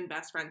 They've been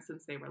best friends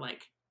since they were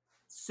like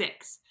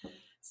 6.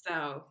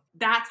 So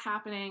that's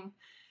happening.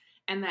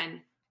 And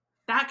then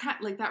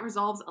that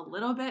resolves a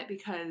little bit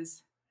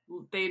because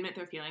they admit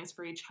their feelings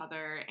for each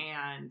other,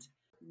 and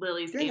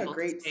Lily's During a able to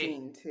great stay.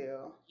 scene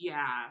too.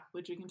 Yeah,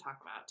 which we can talk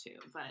about too.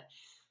 But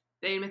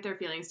they admit their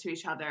feelings to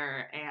each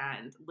other,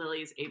 and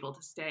Lily's able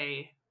to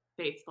stay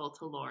faithful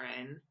to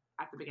Lauren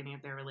at the beginning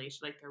of their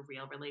their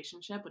real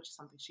relationship, which is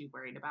something she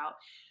worried about.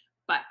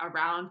 But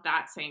around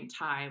that same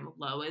time,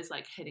 Lo is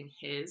like hitting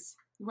his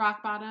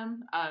rock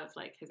bottom of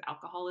like his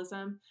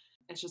alcoholism.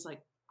 It's just like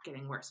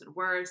getting worse and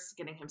worse,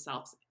 getting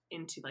himself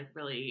into like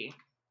really,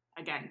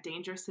 again,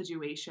 dangerous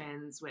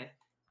situations with,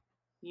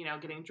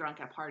 getting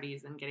drunk at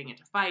parties and getting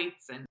into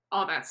fights and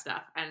all that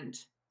stuff. And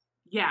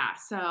yeah,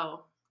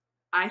 so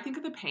I think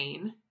of the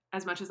pain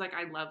as much as like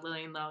I love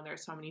Lily and Lo.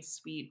 There's so many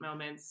sweet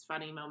moments,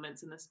 funny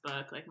moments in this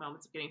book, like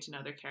moments of getting to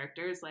know their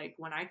characters. Like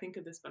when I think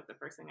of this book, the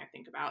first thing I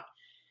think about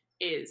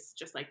is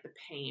just like the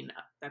pain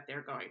that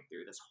they're going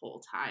through this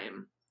whole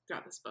time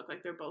throughout this book.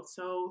 Like they're both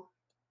so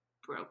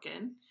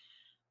broken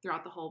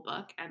throughout the whole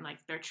book, and like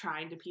they're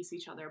trying to piece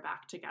each other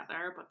back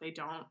together, but they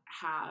don't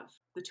have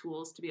the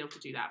tools to be able to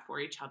do that for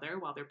each other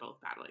while they're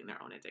both battling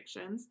their own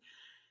addictions.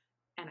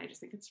 And I just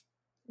think it's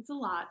a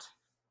lot.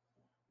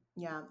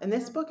 Yeah, and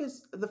this book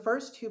is the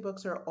first 2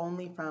 books are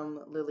only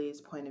from Lily's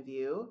point of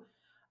view,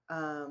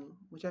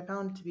 which I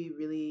found to be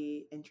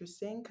really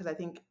interesting because I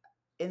think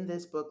in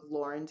this book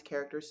Lauren's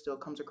character still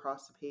comes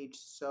across the page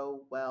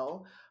so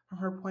well from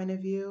her point of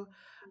view.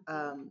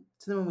 So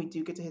then when we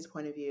do get to his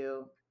point of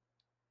view,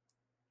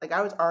 like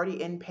I was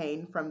already in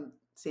pain from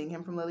seeing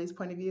him from Lily's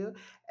point of view,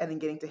 and then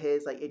getting to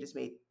his, like it just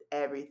made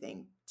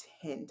everything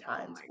 10 Oh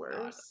times my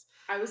god. worse.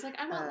 I was like,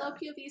 I want Uh, low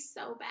POV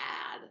so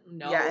bad.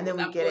 yeah, and No, then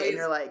we that get it, and boy's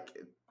you're like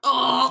in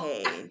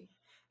oh pain.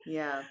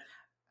 Yeah.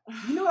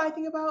 You know what I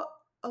think about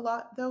a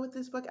lot though with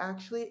this book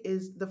actually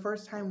is the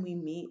first time we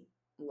meet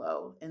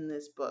Lo in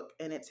this book,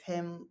 and it's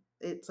him.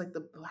 It's like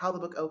the how the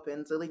book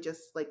opens. Lily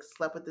just like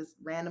slept with this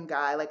random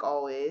guy like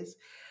always,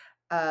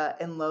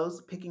 and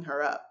Lo's picking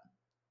her up,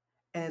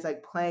 and it's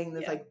like playing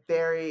this Yeah. like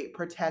very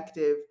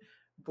protective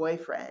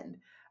boyfriend,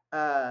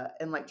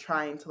 and like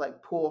trying to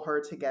like pull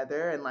her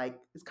together, and like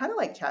it's kind of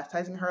like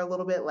chastising her a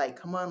little bit, like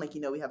come on, like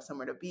we have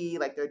somewhere to be,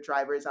 like their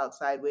drivers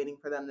outside waiting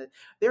for them to.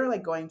 They were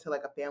like going to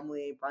like a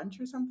family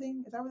brunch or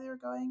something. Is that where they were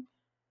going?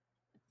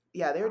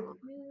 Yeah, they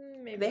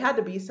Maybe. had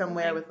to be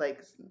somewhere something. with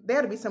like they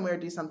had to be somewhere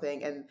to do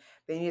something, and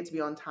they needed to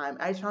be on time.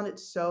 I just found it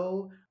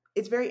so.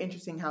 It's very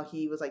interesting how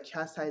he was like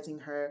chastising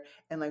her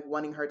and like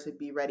wanting her to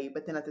be ready,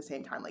 but then at the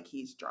same time like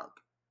he's drunk.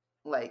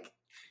 like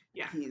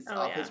Yeah. he's Oh,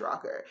 off yeah. his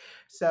rocker.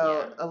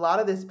 So Yeah. a lot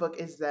of this book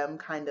is them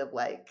kind of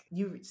like,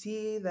 you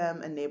see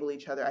them enable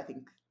each other. I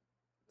think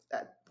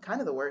at kind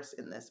of the worst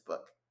in this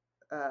book.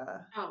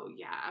 Oh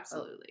yeah,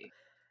 absolutely.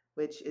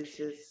 Which is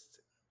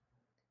just,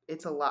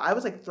 it's a lot. I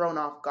was like thrown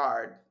off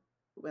guard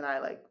when I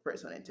like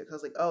first went into it. 'Cause I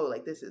was like, oh,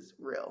 like this is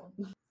real.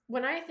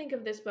 When I think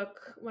of this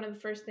book, one of the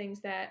first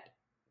things that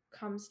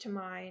comes to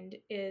mind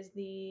is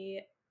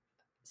the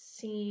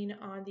scene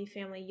on the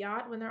family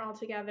yacht when they're all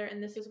together,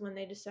 and this is when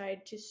they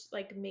decide to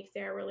like make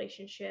their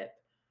relationship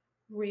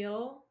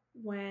real,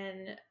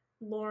 when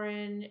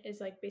Lauren is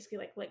like basically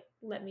like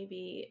let me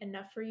be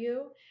enough for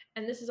you.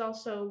 And this is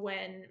also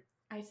when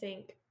I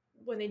think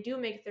when they do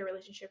make their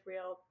relationship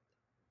real,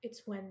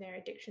 it's when their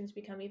addictions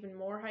become even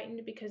more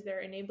heightened because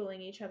they're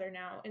enabling each other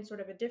now in sort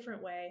of a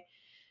different way,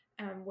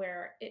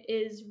 where it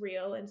is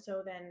real. And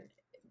so then,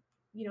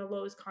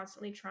 Lo is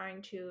constantly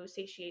trying to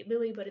satiate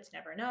Lily, but it's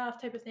never enough,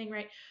 type of thing,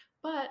 right?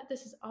 But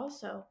this is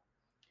also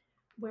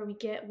where we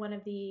get one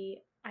of the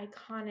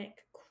iconic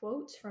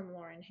quotes from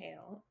Lauren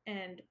Hale.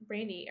 And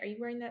Brandy, are you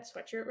wearing that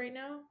sweatshirt right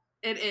now?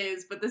 It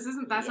is, but that's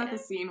not the Yeah.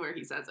 scene where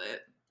he says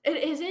it. It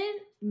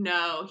isn't?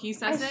 No, he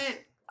says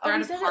it. They're Oh, at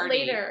he a says party. it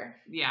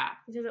later. Yeah.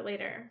 He says it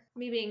later.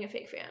 Me being a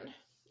fake fan.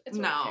 It's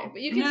No. okay.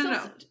 But you can No,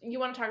 still. no. You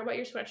want to talk about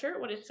your sweatshirt?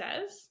 What it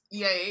says?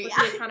 Yeah.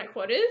 What the iconic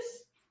quote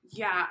is?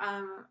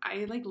 Yeah,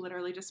 I like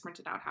literally just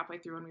sprinted out halfway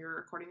through when we were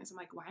recording this. I'm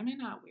like, why am I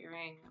not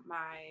wearing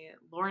my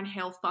Lauren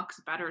Hale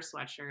fucks better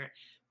sweatshirt?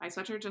 My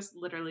sweatshirt just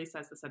literally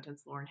says the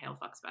sentence Lauren Hale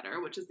fucks better,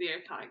 which is the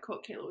iconic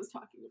quote Kayla was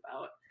talking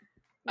about.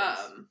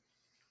 Yes.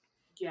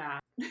 Yeah.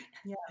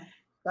 Yeah.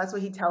 That's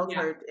what he tells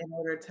Yeah. her in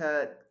order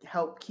to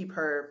help keep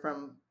her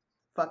from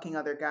fucking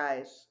other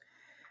guys.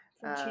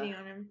 From cheating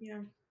on him.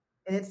 Yeah.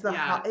 And it's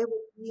Yeah. it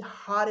was the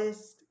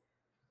hottest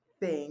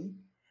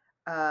thing.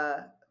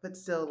 But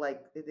still,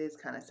 like, it is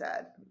kind of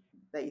sad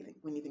that you think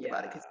when you think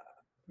about it, because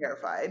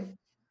terrified.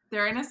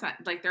 They're in a sense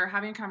like they're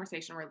having a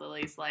conversation where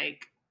Lily's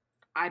like,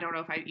 I don't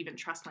know if I even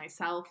trust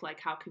myself. Like,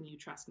 how can you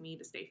trust me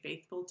to stay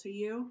faithful to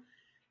you?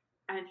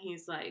 And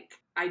he's like,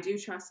 I do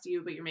trust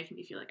you, but you're making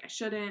me feel like I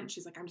shouldn't. And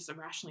she's like, I'm just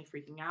irrationally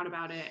freaking out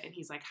about it. And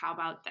he's like, how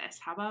about this?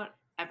 How about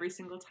every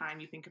single time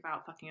you think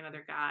about fucking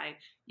another guy,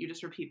 you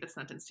just repeat this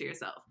sentence to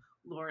yourself.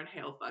 Lauren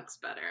Hale fucks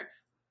better.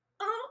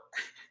 Oh.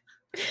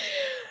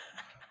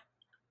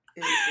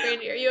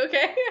 Brandy, are you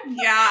okay?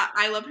 Yeah,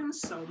 I love him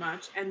so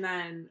much. And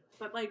then,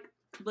 but like,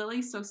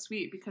 Lily's so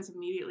sweet because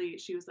immediately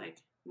she was like,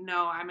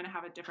 no, I'm going to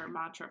have a different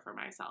mantra for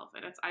myself.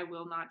 And it's, I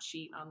will not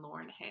cheat on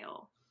Lauren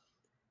Hale.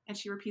 And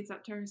she repeats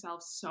that to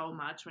herself so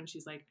much when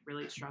she's like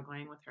really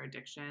struggling with her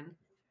addiction.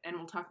 And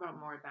we'll talk about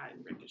more of that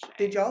in Ricochet.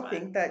 Did y'all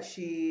think that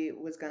she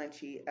was gonna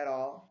cheat at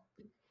all?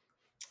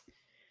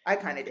 I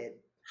kind of did.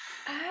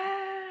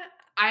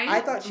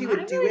 I thought she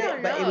would do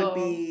it, but it would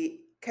be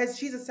because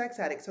she's a sex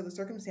addict, so the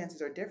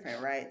circumstances are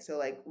different, right? So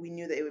like we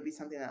knew that it would be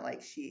something that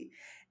like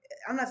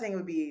I'm not saying it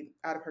would be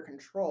out of her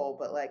control,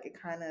 but like it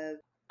kind of,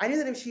 I knew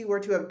that if she were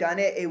to have done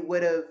it, it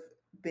would have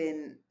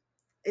been,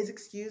 is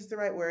excused the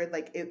right word?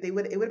 Like it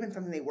would have been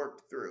something they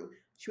worked through.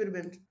 She would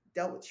have been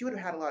dealt with, she would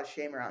have had a lot of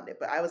shame around it,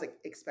 but I was like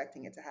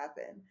expecting it to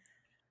happen.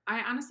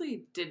 I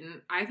honestly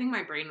didn't. I think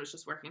my brain was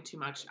just working too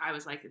much. I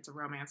was like, it's a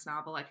romance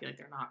novel. I feel like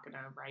they're not going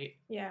to write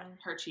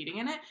her cheating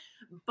in it.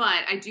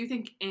 But I do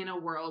think in a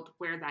world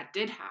where that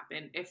did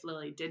happen, if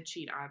Lily did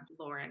cheat on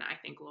Lauren, I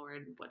think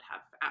Lauren would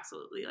have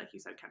absolutely, like you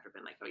said, kind of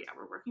been like, oh yeah,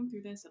 we're working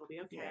through this. It'll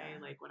be okay.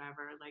 Yeah. Like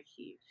whatever. Like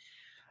he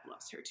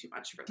loves her too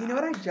much for that. Do you know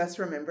what I just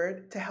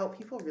remembered? To help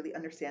people really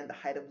understand the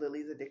height of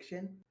Lily's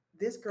addiction,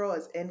 this girl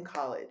is in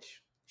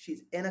college.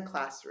 She's in a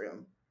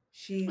classroom.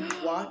 She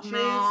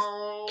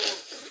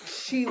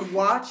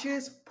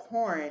watches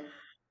porn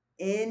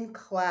in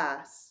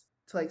class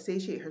to like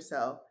satiate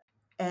herself,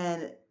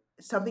 and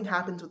something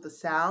happens with the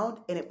sound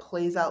and it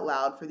plays out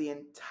loud for the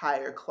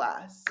entire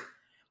class.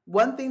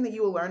 One thing that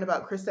you will learn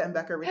about Krista and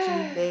Becca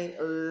Ritchie, they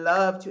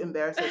love to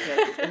embarrass their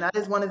characters. And that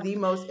is one of the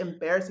most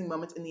embarrassing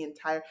moments in the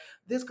entire,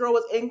 this girl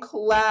was in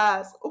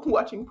class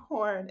watching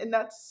porn. And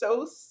that's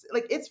so,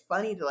 like, it's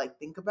funny to like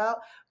think about,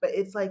 but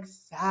it's like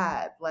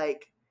sad.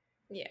 Like,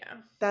 yeah,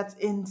 that's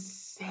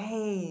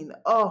insane.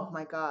 Oh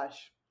my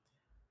gosh.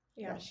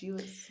 Yeah, she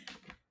was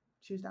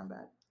down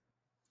bad.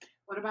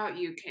 What about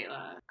you,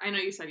 Kayla? I know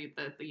you said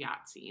the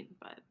yacht scene,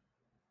 but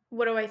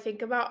what do I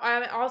think about?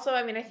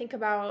 I think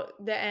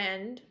about the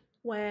end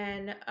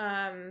when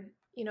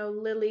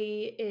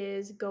Lily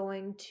is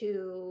going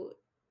to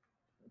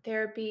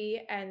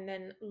therapy and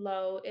then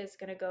Lo is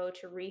going to go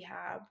to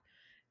rehab,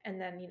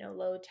 and then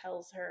Lo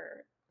tells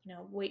her,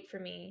 wait for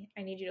me.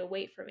 I need you to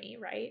wait for me,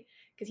 right?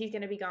 Because he's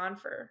going to be gone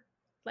for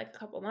like a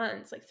couple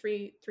months, like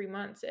three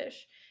months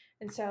ish.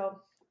 And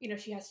so,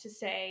 she has to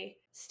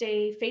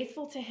stay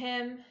faithful to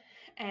him,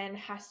 and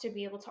has to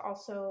be able to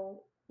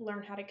also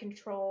learn how to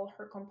control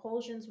her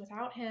compulsions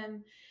without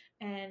him.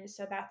 And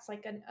so that's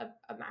like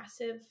a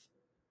massive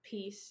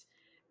piece.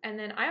 And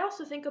then I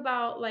also think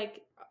about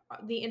like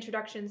the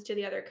introductions to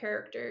the other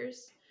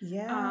characters.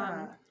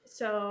 Yeah.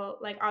 So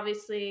like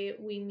obviously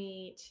we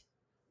meet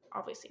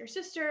obviously are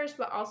sisters,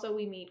 but also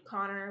we meet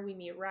Connor, we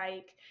meet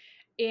Reich.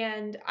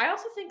 And I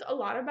also think a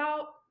lot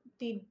about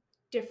the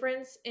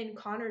difference in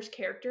Connor's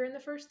character in the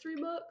first 3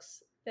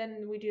 books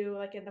than we do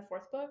like in the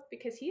 4th book,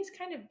 because he's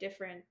kind of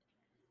different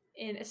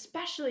in,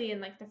 especially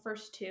in like the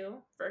first 2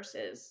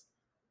 versus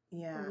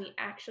when Yeah. we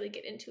actually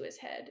get into his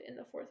head in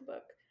the 4th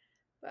book.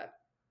 But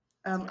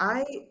Um,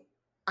 I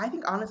I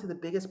think honestly the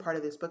biggest part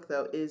of this book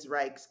though is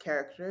Reich's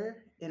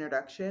character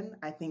introduction.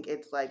 I think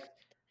it's like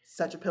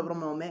such a pivotal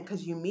moment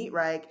because you meet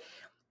Reich.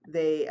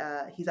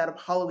 He's at a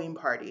Halloween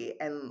party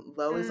and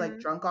Lo is like mm,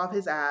 drunk off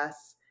his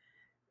ass.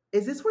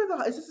 Is this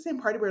the same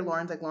party where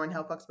Lauren's like Lauren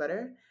Hell fucks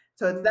better?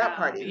 So it's that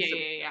party. Yeah,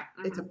 yeah,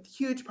 yeah. It's a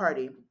huge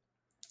party.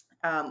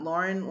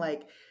 Lauren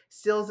like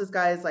steals this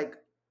guy's like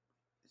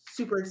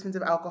super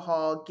expensive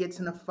alcohol, gets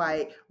in a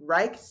fight.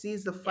 Reich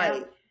sees the yeah.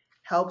 fight,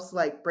 helps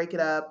like break it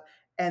up,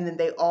 and then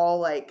they all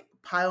like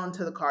pile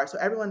into the car. So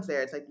everyone's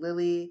there. It's like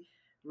Lily,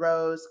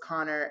 Rose,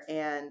 Connor,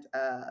 and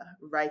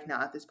Reich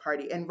now at this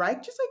party. And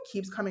Reich just like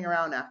keeps coming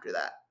around after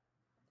that.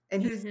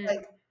 And he's Mm-hmm.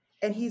 like,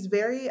 and he's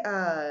very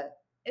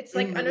It's in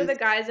like under the Lily's.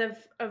 guise of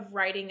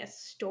writing a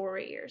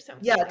story or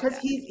something Yeah, like because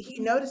that. he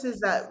notices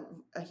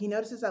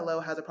that Lo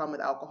has a problem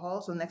with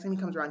alcohol. So the next time he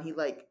comes around, he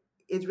like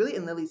is really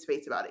in Lily's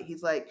face about it.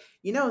 He's like,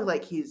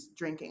 like he's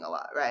drinking a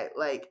lot, right?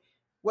 Like,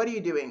 what are you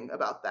doing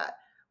about that?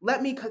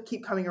 Let me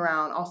keep coming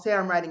around. I'll say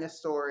I'm writing a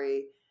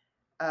story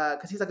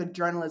because he's like a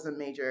journalism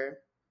major.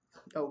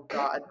 Oh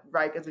God,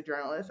 Reich is a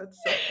journalist. That's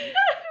so funny.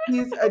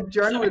 He's a Sorry.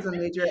 journalism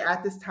major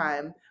at this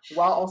time,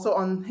 while also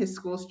on his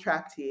school's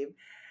track team,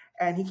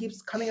 and he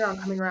keeps coming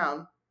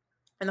around.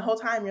 And the whole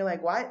time you're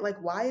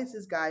why is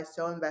this guy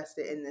so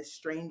invested in this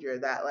stranger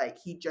that like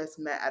he just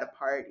met at a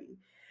party?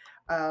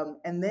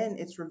 And then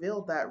it's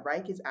revealed that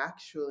Reich is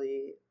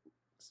actually,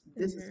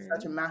 this is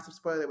such a Mm-hmm. massive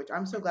spoiler, which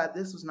I'm so glad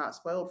this was not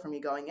spoiled for me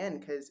going in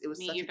because it was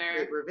Me such a either.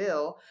 great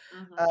reveal.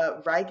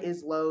 Reich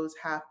is Lo's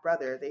half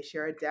brother. They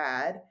share a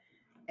dad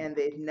and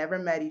they've never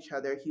met each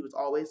other. He was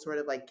always sort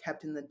of like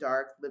kept in the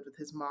dark, lived with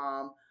his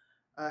mom,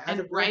 has a And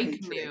real Reich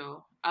hatred.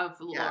 knew of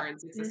Yeah.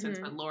 Lauren's existence,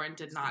 Mm-hmm. but Lauren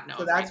did not know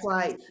So of Reich's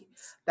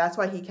existence. that's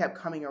why he kept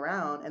coming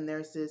around. And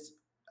there's this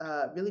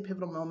really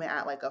pivotal moment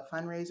at like a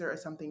fundraiser or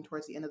something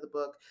towards the end of the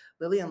book.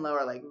 Lily and Lo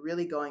are like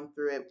really going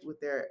through it with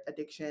their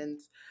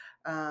addictions.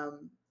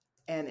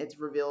 And it's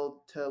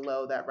revealed to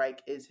Lo that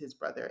Reich is his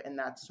brother. And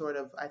that's sort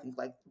of, I think,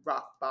 like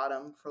rock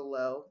bottom for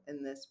Lo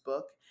in this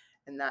book.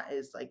 And that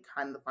is like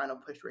kind of the final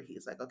push where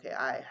he's like, okay,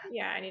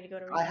 Yeah, I need to go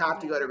to I rehab. have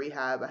to go to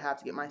rehab. I have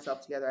to get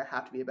myself together. I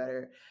have to be a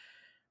better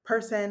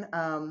person.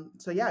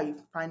 So yeah, you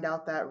find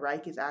out that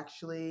Reich is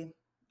actually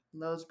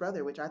Lo's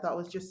brother, which I thought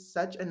was just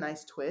such a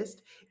nice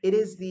twist. It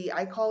is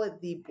I call it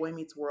the Boy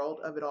Meets World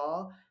of it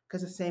all,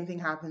 because the same thing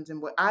happens in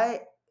Boy.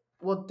 I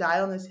will die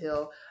on this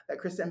hill that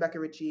Krista and Becca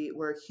Ritchie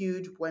were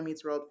huge Boy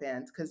Meets World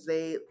fans because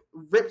they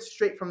ripped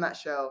straight from that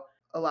show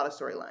a lot of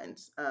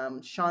storylines.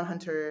 Sean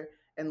Hunter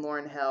and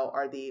Lauren Hell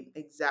are the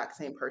exact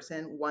same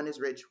person. One is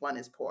rich, one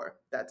is poor.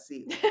 That's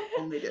the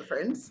only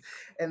difference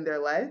in their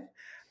life.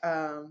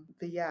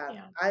 But yeah,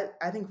 Yeah.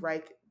 I think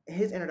Reich,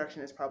 his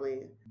introduction is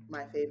probably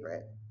my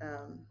favorite.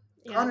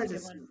 Yeah, that's a Connor's good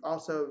is one.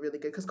 also really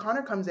good because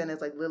Connor comes in as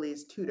like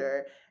Lily's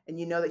tutor, and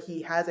you know that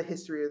he has a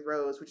history with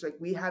Rose, which like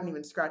we haven't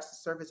even scratched the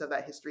surface of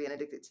that history in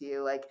Addicted to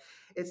You. Like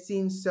it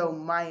seems so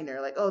minor,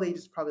 like oh they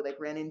just probably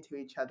like ran into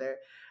each other,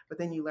 but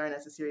then you learn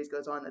as the series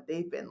goes on that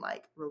they've been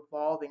like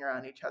revolving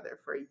around each other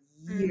for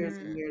years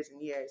and Mm-hmm. years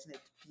and years, and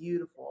it's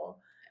beautiful.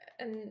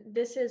 And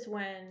this is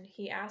when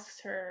he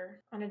asks her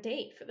on a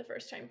date for the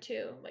first time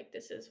too. Like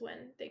this is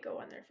when they go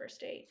on their first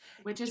date.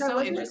 Which Which is I so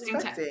wasn't interesting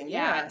expecting.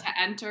 Yeah, to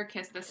enter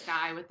Kiss the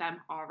Sky with them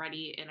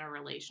already in a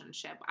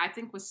relationship, I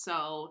think was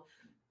so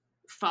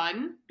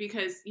fun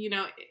because, you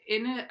know,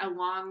 in a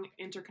long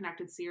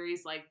interconnected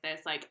series like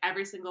this, like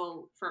every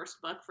single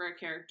first book for a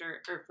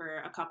character or for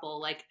a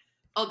couple, like,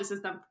 oh, this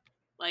is them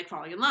like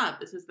falling in love.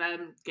 This is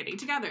them getting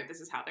together.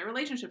 This is how their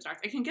relationship starts.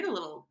 It can get a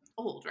little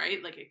old,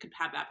 right? Like it could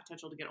have that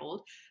potential to get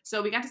old.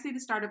 So we got to see the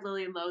start of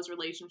Lily and Lo's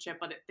relationship,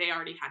 but they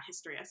already had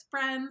history as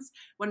friends.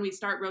 When we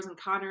start Rose and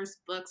Connor's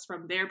books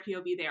from their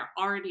POV, they are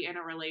already in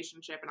a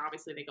relationship, and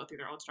obviously they go through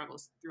their own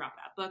struggles throughout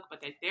that book,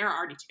 but they're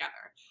already together.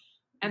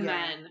 And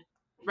yeah, then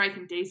Reich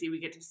and Daisy, we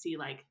get to see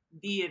like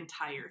the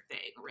entire thing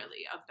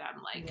really of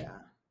them, like yeah.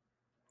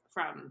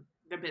 from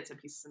the bits and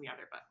pieces in the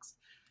other books.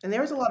 And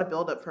there was a lot of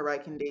buildup for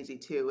Reich and Daisy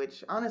too,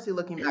 which honestly,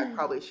 looking back,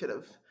 probably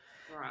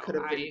Bro, could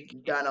have been I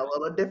done a can't.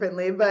 little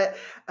differently. But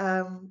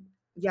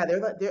yeah,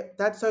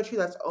 that's so true.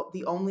 That's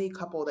the only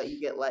couple that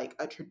you get like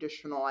a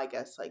traditional, I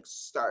guess, like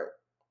start,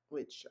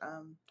 which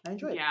I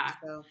enjoyed. Yeah.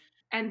 So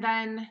And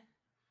then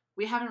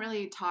we haven't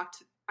really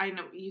talked. I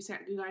know you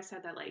guys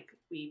said that like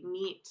we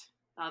meet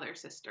the other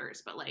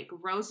sisters, but like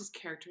Rose's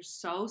character is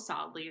so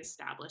solidly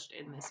established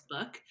in this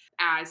book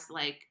as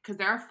like, because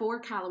there are 4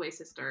 Calloway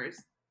sisters.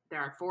 There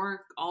are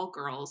 4 all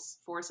girls,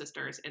 4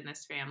 sisters in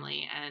this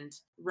family, and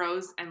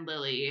Rose and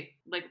Lily,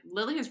 like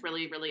Lily has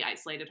really, really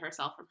isolated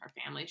herself from her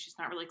family. She's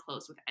not really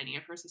close with any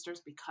of her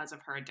sisters because of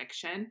her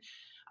addiction.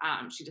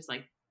 She just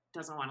like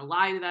doesn't want to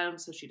lie to them,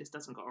 so she just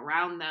doesn't go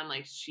around them.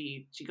 Like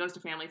she goes to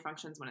family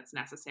functions when it's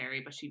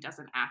necessary, but she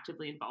doesn't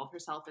actively involve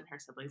herself in her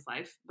siblings'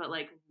 life. But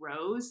like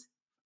Rose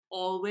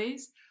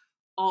always,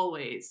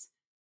 always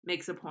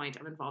makes a point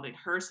of involving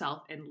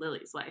herself in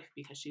Lily's life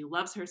because she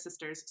loves her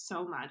sisters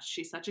so much.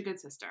 She's such a good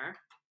sister.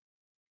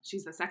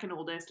 She's the second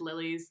oldest,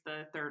 Lily's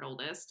the third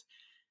oldest,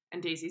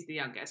 and Daisy's the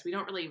youngest. We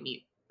don't really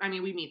meet, I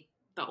mean, we meet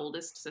the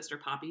oldest sister,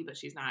 Poppy, but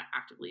she's not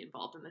actively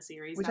involved in the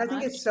series Which I that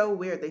think much. is so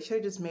weird. They should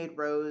have just made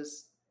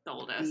Rose The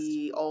oldest.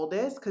 the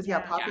oldest because yeah,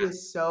 Yeah. Poppy Yeah.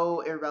 is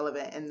so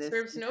irrelevant in this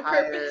Serves no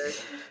entire.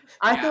 purpose.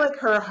 I feel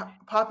Yeah.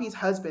 like Poppy's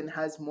husband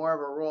has more of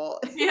a role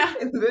Yeah.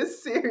 in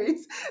this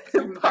series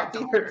than From their Poppy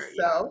daughter. Yeah.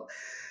 herself.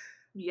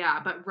 Yeah,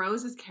 but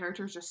Rose's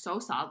character is just so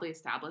solidly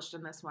established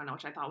in this one,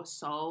 which I thought was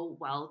so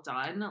well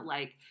done.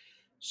 Like,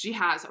 she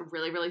has a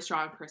really, really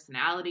strong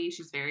personality.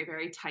 She's very,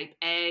 very type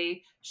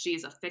A.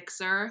 She's a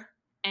fixer.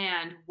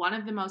 And one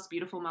of the most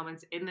beautiful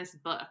moments in this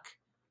book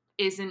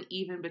isn't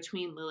even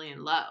between Lily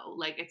and Lo.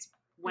 Like, it's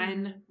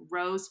when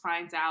Rose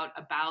finds out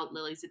about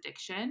Lily's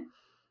addiction.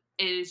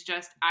 It is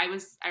just, I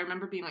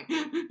remember being like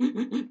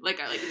like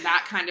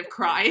that kind of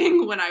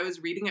crying when I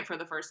was reading it for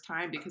the first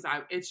time because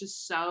it's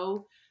just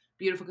so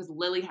beautiful because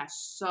Lily has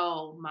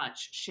so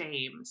much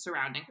shame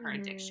surrounding her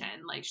addiction.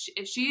 Like she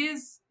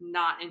is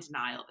not in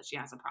denial that she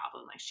has a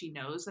problem. Like she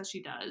knows that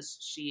she does.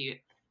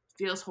 She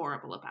feels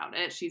horrible about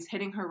it. She's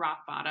hitting her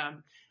rock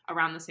bottom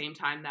around the same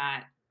time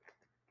that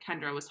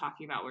Kendra was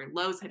talking about where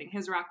Lo's hitting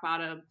his rock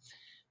bottom.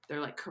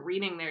 They're like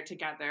careening there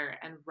together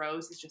and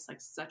Rose is just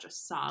like such a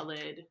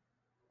solid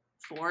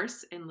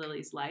force in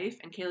Lily's life.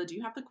 And Kayla, do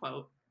you have the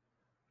quote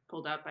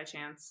pulled up by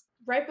chance?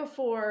 Right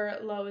before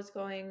Lo is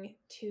going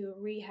to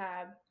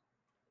rehab,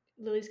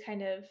 Lily's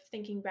kind of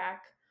thinking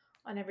back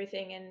on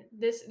everything, and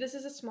this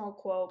is a small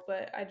quote,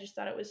 but I just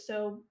thought it was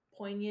so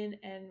poignant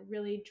and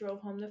really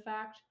drove home the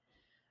fact.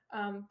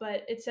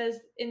 But it says,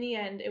 "In the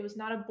end, it was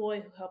not a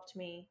boy who helped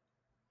me;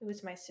 it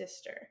was my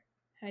sister."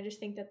 And I just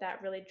think that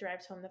that really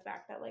drives home the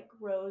fact that like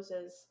Rose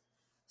is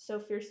so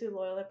fiercely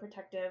loyal and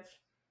protective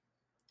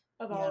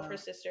of all of her Yeah.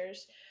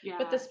 sisters. Yeah.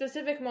 But the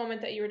specific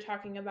moment that you were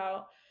talking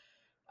about,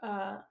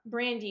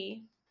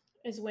 Brandy,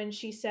 is when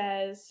she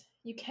says,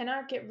 "You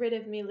cannot get rid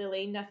of me,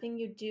 Lily. Nothing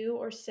you do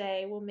or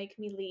say will make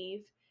me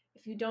leave.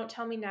 If you don't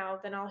tell me now,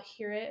 then I'll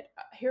hear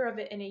of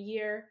it in a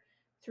year,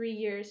 3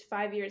 years,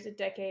 5 years, a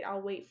decade.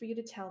 I'll wait for you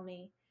to tell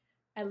me.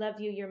 I love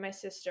you. You're my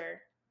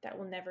sister. That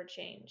will never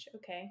change."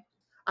 Okay.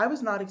 I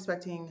was not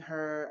expecting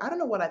her. I don't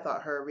know what I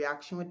thought her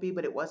reaction would be,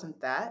 but it wasn't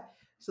that.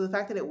 So the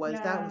fact that it was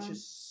that was Yeah.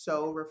 just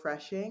so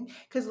refreshing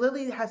because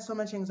Lily had so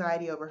much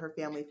anxiety over her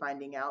family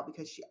finding out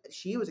because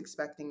she was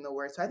expecting the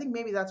worst. So I think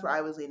maybe that's where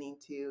I was leaning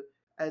to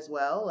as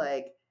well.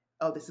 Like,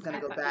 oh, this is gonna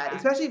I go thought, bad, yeah.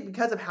 especially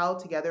because of how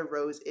together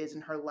Rose is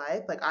in her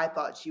life. Like I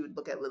thought she would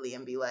look at Lily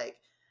and be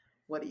like,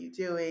 "What are you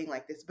doing?"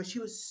 Like this, but she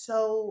was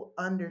so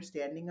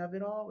understanding of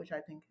it all, which I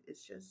think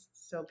is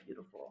just so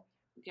beautiful.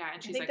 Yeah, and I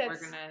she's think like,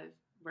 that's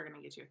we're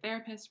gonna get you a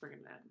therapist. We're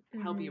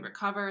gonna help you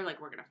recover.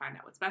 Like, we're gonna find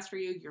out what's best for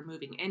you. You're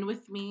moving in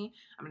with me.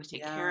 I'm gonna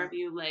take care Yeah. of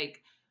you.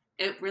 Like,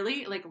 it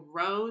really, like,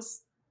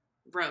 Rose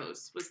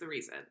was the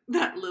reason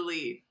that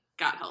Lily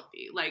got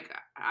healthy. Like,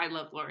 I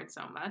love Lauren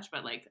so much,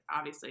 but like,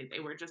 obviously, they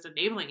were just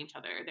enabling each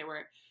other. They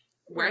were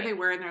where right. they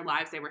were in their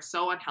lives. They were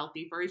so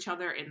unhealthy for each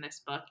other in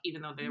this book,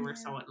 even though they were Yeah.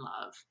 so in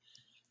love.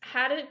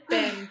 Had it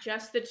been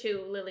just the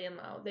two, Lily and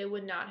Lo, they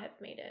would not have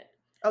made it.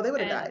 Oh, they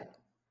would have And died.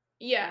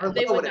 yeah, Or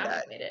they Lo would would have not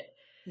have died. made it.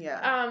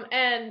 Yeah.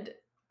 And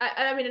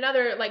I mean,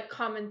 another like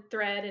common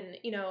thread, and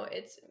you know,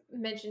 it's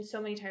mentioned so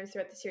many times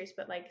throughout the series,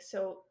 but like,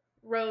 so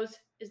Rose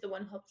is the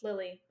one who helped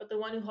Lily, but the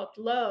one who helped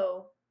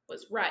Lo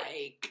was Reich,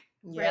 right?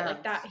 Yeah.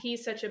 Like that,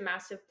 he's such a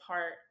massive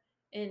part,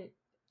 and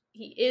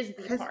he is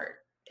the Because part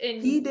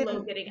in he Lo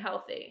didn't getting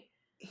healthy.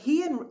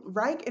 he and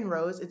Reich and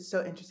Rose, it's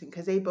so interesting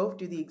because they both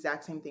do the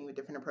exact same thing with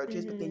different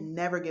approaches, but they Mm-hmm.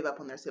 never give up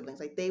on their siblings.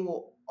 Like they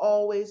will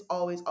always,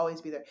 always,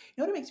 always be there.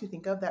 You know what it makes me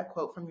think of? That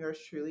quote from yours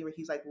truly where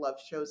he's like, "Love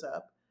shows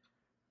up."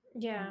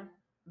 Yeah,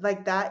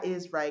 Like that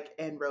is Reich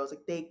and Rose.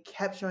 Like they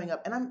kept showing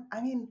up. And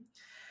I mean,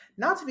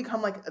 not to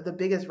become like the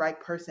biggest Reich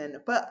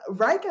person, but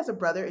Reich as a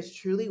brother is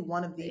truly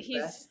one of the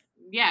he's best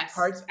Yes,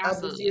 parts of the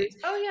absolutely. series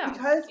oh yeah,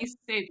 because He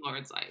saved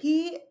Lauren's life.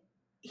 he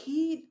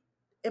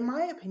in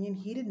my opinion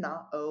he did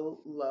not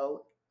owe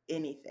Lo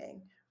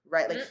anything,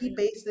 right? Like he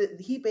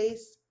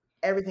based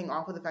everything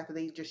off of the fact that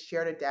they just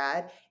shared a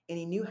dad and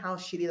he knew how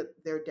shitty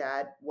their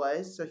dad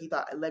was, so he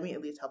thought, let me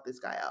at least help this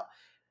guy out.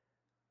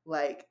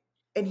 Like,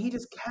 and he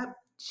just kept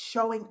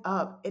showing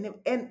up.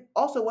 And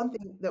also one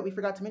thing that we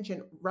forgot to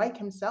mention, Reich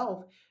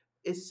himself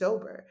is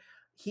sober.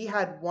 He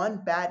had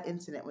one bad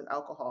incident with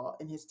alcohol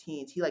in his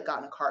teens. He like got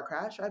in a car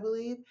crash, I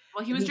believe,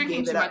 Well, he and was he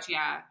drinking gave it too up. much.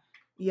 Yeah.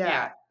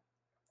 Yeah.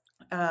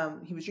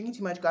 He was drinking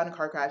too much, got in a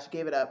car crash,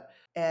 gave it up.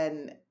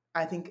 And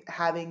I think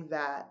having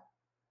that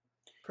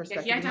Yeah, he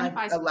perspective in life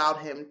identifies. allowed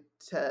him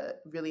to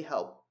really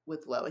help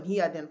with Lo. And he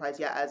identifies,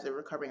 yeah, as a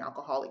recovering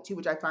alcoholic too,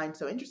 which I find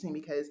so interesting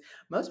because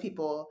most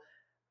people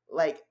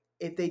like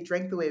if they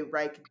drank the way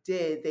Reich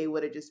did, they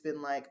would have just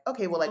been like,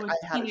 okay, well, like Oh, a I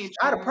had a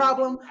teenager.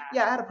 problem.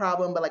 Yeah, I had a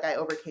problem, but like I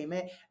overcame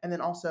it. And then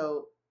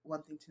also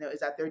one thing to note is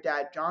that their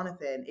dad,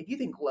 Jonathan, if you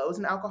think Lowe's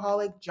an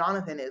alcoholic,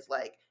 Jonathan is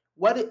like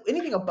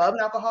anything above an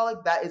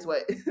alcoholic, that is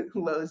what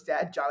Lowe's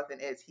dad, Jonathan,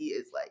 is. He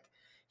is like,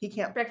 he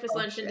can't Breakfast,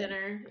 lunch, and function,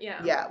 dinner.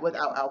 Yeah. yeah,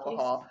 without He's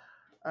alcohol.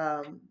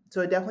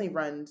 So it definitely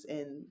runs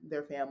in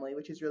their family,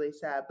 which is really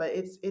sad. But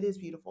it is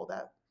beautiful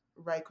that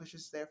Reich was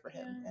just there for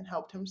him yeah. and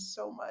helped him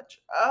so much.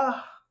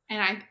 Ah,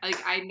 And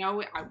I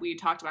know we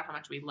talked about how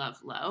much we love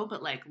Lo,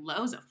 but like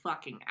Lo's a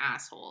fucking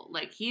asshole.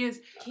 Like he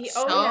is Oh yeah.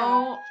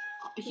 so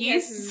He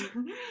has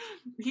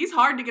he's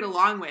hard to get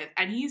along with,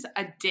 and he's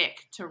a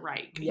dick to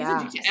Reich. He's a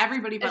dick yeah. to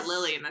everybody but Es-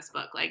 Lily in this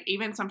book. Like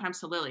even sometimes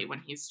to Lily when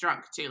he's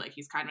drunk too. Like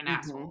he's kind of an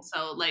asshole. Mhm.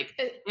 So like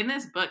eh, in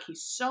this book,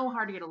 he's so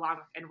hard to get along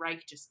with, and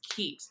Reich just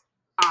keeps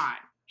on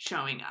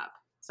showing up.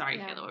 Sorry,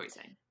 Yeah. Kayla, what were you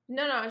saying?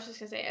 No, I was just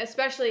gonna say,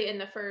 especially in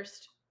the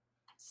first,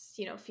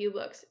 few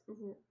books,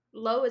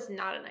 Lo is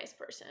not a nice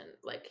person.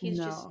 Like he's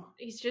No.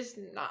 just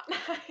not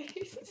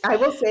nice. I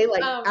will say,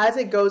 like, Um, as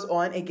it goes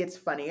on, it gets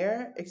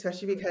funnier,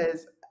 especially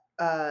because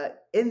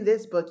in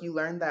this book, you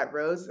learn that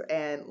Rose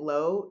and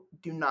Lo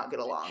do not get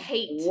along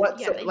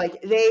whatsoever. they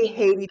Like, they hate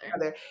hate each each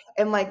other.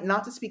 And, like,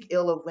 not to speak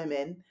ill of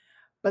women,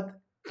 but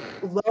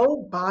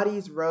Lo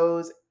bodies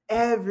Rose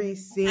every Every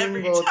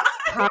single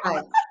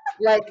time.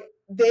 Like,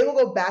 they will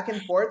go back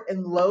and forth,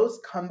 and Lo's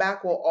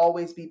comeback will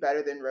always be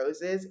better than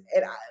Rose's.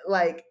 And,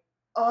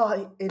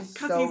 oh, it's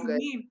because so he's good.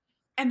 mean.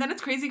 And then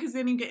it's crazy because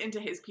then you get into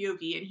his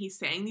POV and he's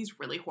saying these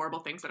really horrible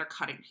things that are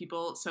cutting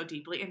people so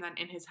deeply. And then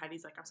in his head,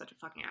 he's like, I'm such a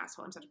fucking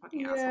asshole. I'm such a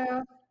fucking asshole.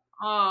 Yeah.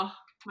 Oh,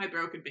 my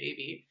broken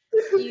baby.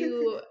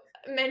 You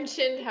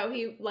mentioned how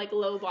he like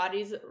low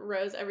bodies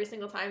Rose every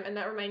single time, and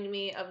that reminded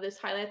me of this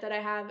highlight that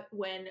I have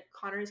when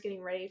Connor is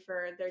getting ready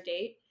for their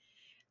date,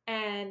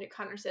 and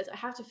Connor says, "I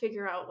have to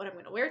figure out what I'm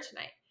going to wear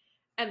tonight."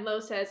 And Lo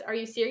says, "Are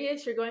you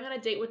serious? You're going on a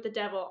date with the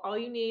devil. All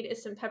you need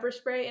is some pepper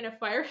spray and a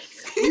fire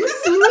You extinguisher."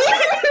 see?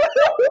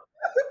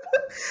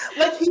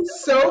 Like he's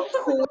so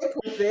quick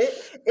with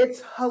it.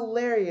 It's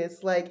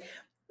hilarious. Like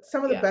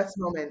some of the Yeah, best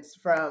moments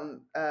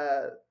from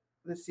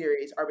the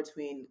series are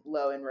between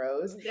Lo and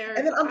Rose. And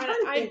then they're. I'm trying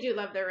to I think, do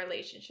love their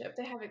relationship.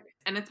 They have a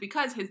And it's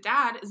because his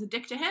dad is a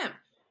dick to him.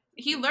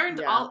 He learned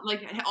yeah.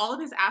 all of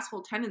his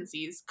asshole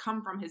tendencies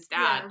come from his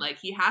dad. Yeah. Like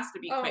he has to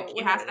be quick. Oh,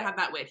 He has without a to have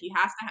doubt. that wit. He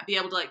has to be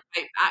able to like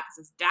fight back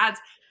because his dad's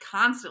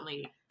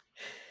constantly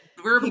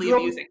He verbally grew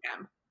up abusing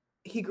him.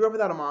 he grew up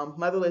without a mom,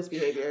 motherless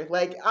behavior.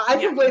 Like I Yeah,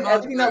 can blame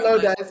everything that Lo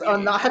motherless does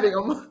on behavior. not having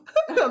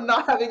a on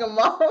not having a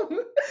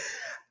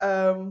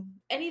mom.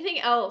 Anything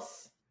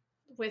else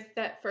with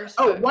that first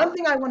Oh, book? one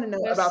thing I want to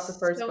know about the There's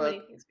first so book,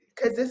 many things.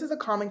 because this is a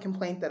common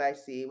complaint that I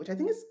see, which I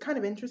think is kind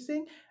of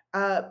interesting.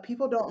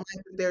 People don't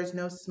like that there's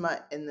no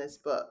smut in this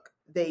book.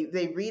 They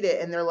read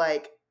it and they're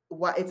like,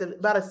 "Why?" It's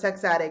about a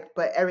sex addict,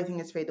 but everything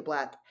is fade to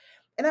black.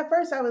 And at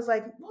first, I was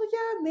like, "Well,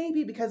 yeah,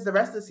 maybe," because the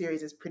rest of the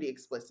series is pretty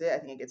explicit. I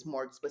think it gets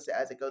more explicit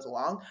as it goes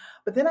along.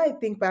 But then I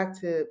think back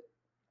to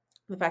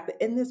the fact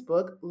that in this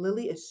book,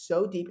 Lily is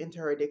so deep into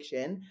her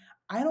addiction.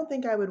 I don't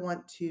think I would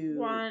want to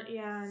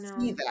Yeah,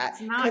 see no. that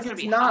It's not because gonna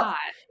be hot.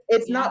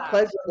 it's not Yeah.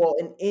 pleasurable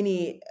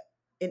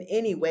in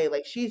any way.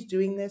 Like she's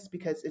doing this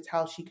because it's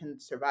how she can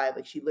survive.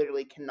 Like she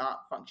literally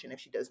cannot function if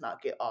she does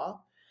not get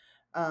off.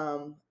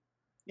 Um,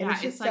 and Yeah,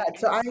 it's it's just like sad.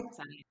 So it's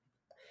upsetting.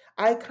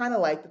 I kind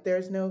of like that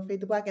there's no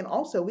fade to black. And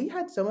also, we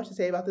had so much to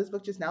say about this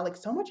book just now. Like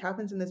so much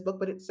happens in this book,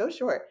 but it's so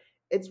short.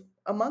 It's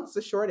amongst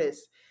the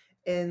shortest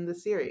in the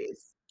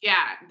series.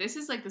 Yeah, this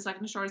is like the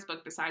second shortest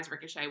book besides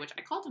Ricochet, which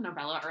I called a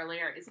novella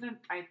earlier. Isn't it?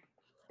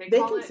 They They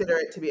call it consider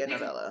it to be a a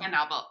novella,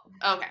 novel.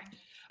 Okay,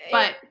 It,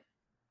 but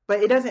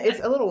but it doesn't. It's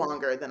a little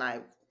longer than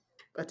a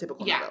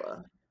typical yeah,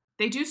 novella.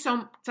 they do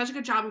such a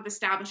good job of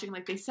establishing.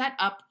 Like they set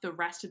up the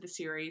rest of the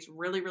series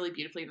really, really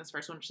beautifully in this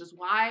first one, which is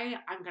why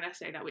I'm gonna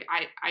say that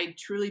I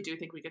truly do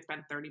think we could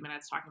spend 30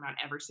 minutes talking about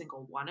every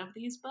single one of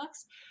these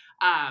books.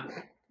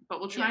 But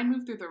we'll try and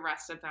move through the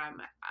rest of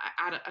them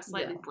at a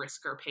slightly Yeah.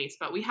 brisker pace.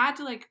 But we had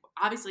to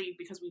obviously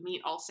because we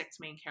meet all 6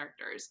 main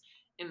characters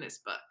in this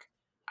book.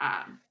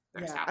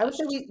 They're Yeah, I would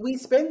say established we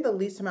spend the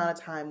least amount of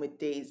time with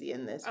Daisy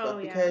in this oh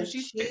book yeah. because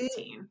because she's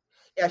 15.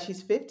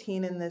 she's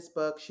 15 in this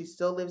book. She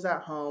still lives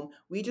at home.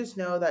 We just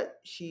know that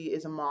she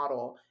is a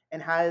model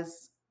and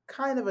has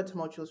kind of a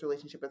tumultuous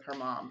relationship with her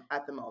mom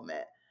at the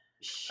moment.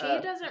 She Uh,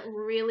 doesn't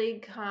really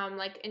come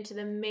like into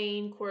the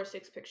main core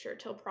 6 picture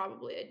till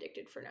probably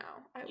Addicted for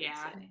Now, I would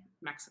Yeah, say.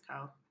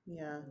 Mexico.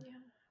 yeah. Yeah.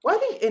 Well, I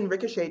think in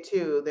Ricochet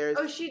too, there's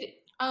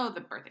Oh,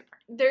 The birthday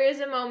party. there is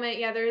a moment,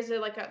 there is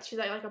she's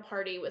at like a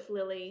party with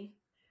Lily,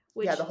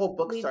 yeah, which the whole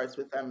book leads starts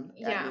with them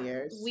at New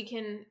Year's. we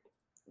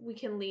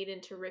can lead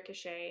into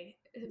Ricochet.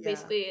 Yeah,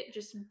 Basically, it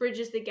just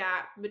bridges the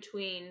gap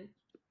between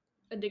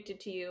Addicted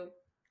to You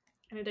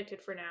and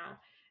Addicted for Now.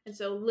 And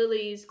so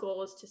Lily's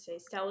goal is to stay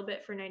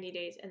celibate for 90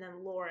 days, and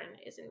then Lauren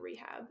is in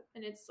rehab.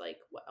 And it's like,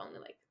 what, only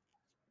like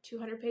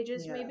 200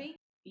 pages yeah. maybe?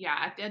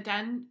 yeah, at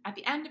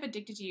the end of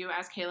Addicted to You,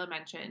 as Kayla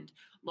mentioned,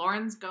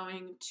 Lauren's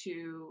going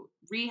to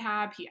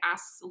rehab. He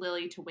asks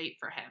Lily to wait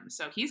for him.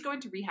 So he's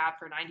going to rehab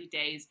for 90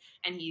 days,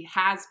 and he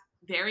has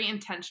very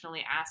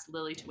intentionally asked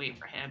Lily to wait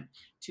for him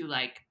to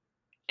like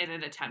in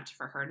an attempt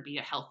for her to be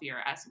healthier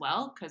as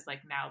well. Cause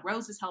like now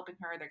Rose is helping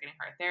her. They're getting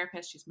her a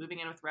therapist. She's moving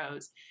in with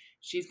Rose.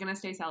 She's gonna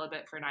stay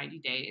celibate for 90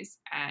 days.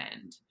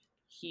 And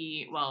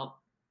he, well,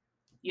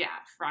 yeah,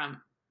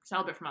 from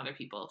celibate from other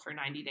people for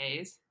 90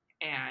 days.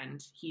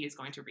 And he is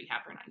going to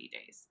rehab for 90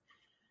 days.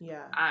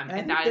 Yeah. And I And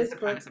think that is the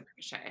premise of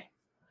Ricochet.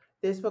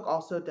 this book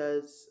also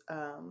does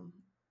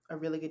a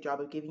really good job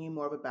of giving you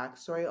more of a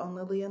backstory on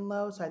Lily and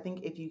Lo. So I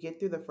think if you get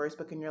through the first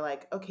book and you're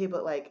like, okay,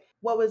 but like,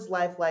 what was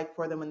life like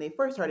for them when they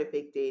first started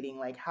fake dating?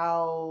 Like,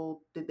 how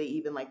did they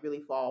even like really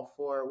fall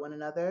for one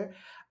another?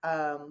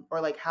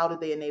 Or like, how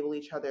did they enable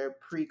each other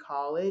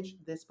pre-college?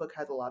 This book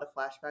has a lot of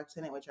flashbacks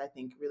in it, which I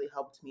think really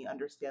helped me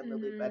understand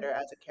Lily Mm-hmm. better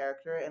as a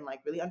character and like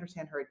really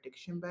understand her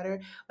addiction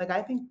better. Like,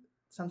 I think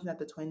something that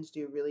the twins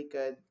do really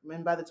good,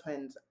 and by the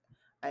twins,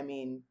 I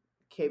mean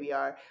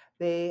KBR.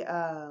 They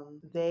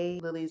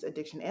Lily's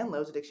addiction and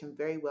Lo's addiction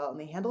very well, and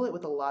they handle it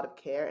with a lot of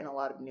care and a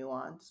lot of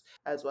nuance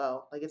as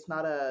well. Like it's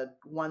not a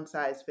one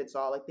size fits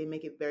all. Like they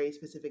make it very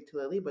specific to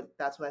Lily, but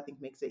that's what I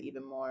think makes it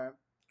even more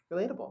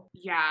relatable.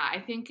 Yeah, I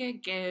think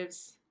it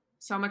gives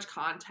so much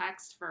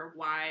context for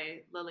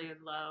why Lily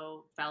and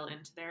Lo fell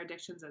into their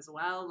addictions as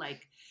well.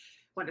 Like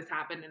what has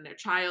happened in their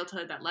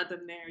childhood that led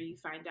them there. You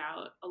find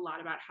out a lot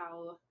about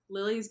how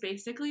Lily's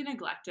basically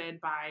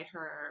neglected by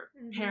her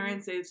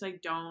parents. It's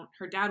like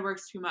her dad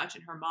works too much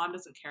and her mom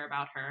doesn't care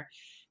about her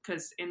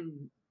because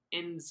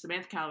in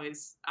Samantha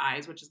Calloway's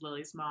eyes, which is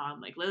Lily's mom,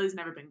 like Lily's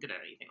never been good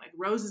at anything. Like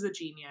Rose is a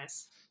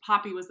genius,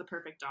 Poppy was the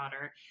perfect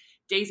daughter,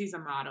 Daisy's a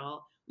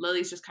model,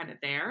 Lily's just kind of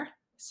there.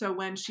 So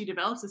when she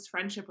develops this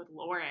friendship with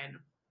Lauren,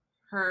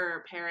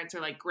 her parents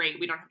are like, great,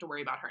 we don't have to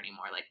worry about her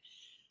anymore. Like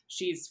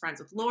she's friends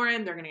with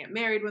Lauren. They're gonna get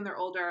married when they're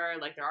older.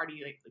 Like they're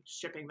already like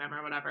shipping them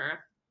or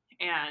whatever.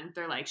 And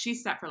they're like,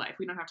 she's set for life.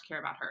 We don't have to care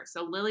about her.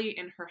 So Lily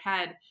in her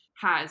head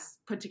has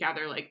put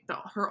together like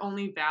her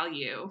only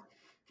value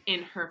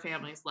in her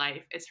family's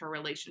life is her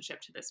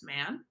relationship to this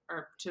man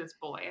or to this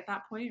boy at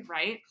that point,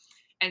 right?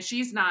 And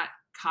she's not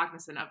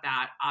cognizant of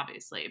that,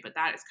 obviously, but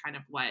that is kind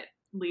of what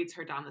leads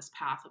her down this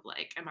path of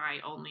like, am I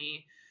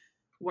only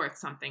worth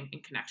something in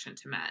connection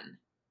to men?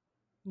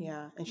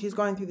 Yeah, and she's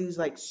going through these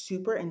like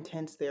super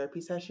intense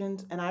therapy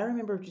sessions, and I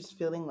remember just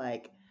feeling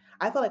like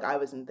I felt like I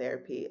was in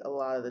therapy a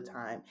lot of the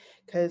time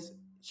because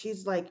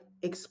she's like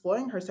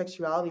exploring her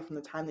sexuality from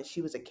the time that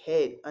she was a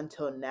kid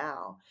until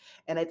now,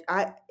 and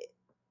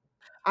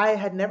I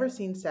had never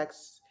seen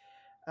sex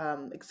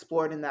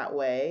explored in that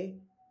way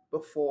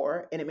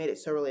before, and it made it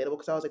so relatable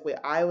because I was like, wait,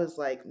 I was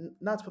like,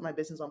 not to put my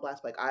business on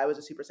blast, but like I was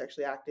a super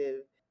sexually active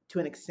to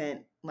an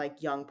extent,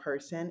 like young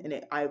person,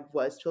 and I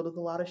was filled with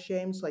a lot of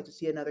shame. So like to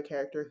see another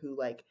character who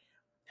like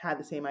had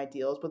the same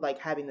ideals, but like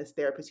having this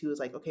therapist who was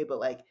like, okay, but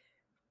like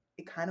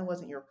it kind of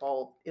wasn't your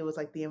fault. It was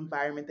like the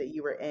environment that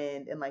you were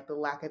in and like the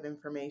lack of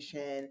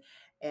information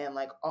and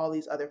like all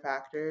these other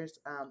factors.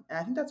 And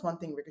I think that's one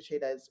thing Ricochet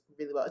does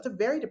really well. It's a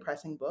very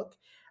depressing book.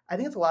 I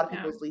think it's a lot of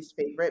Yeah. people's least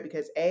favorite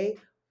because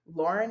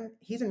Lauren,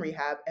 he's in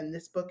rehab, and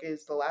this book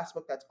is the last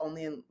book that's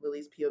only in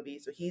Lily's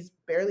POV, so he's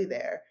barely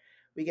there.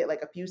 We get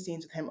like a few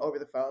scenes with him over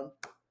the phone,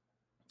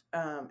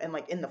 and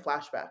like in the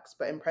flashbacks,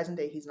 but in present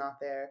day he's not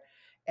there,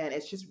 and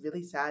it's just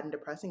really sad and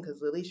depressing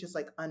because Lily's just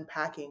like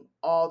unpacking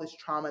all this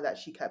trauma that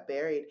she kept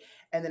buried,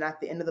 and then at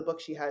the end of the book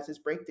she has this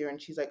breakthrough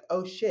and she's like,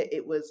 oh shit,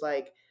 it was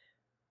like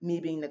me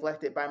being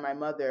neglected by my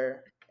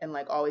mother and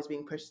like always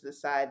being pushed to the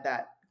side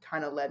that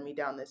kind of led me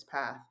down this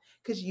path,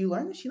 because you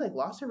learn that she like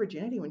lost her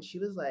virginity when she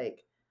was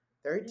like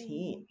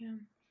 13. Yeah.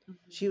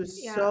 She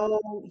was Yeah. so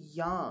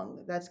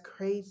young. That's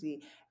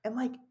crazy. And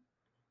like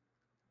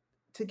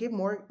to give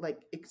more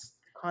like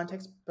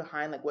context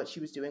behind like what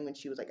she was doing when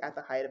she was like at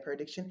the height of her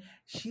addiction,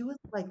 she would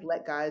like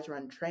let guys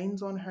run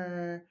trains on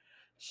her.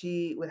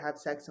 She would have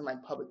sex in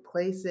like public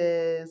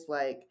places.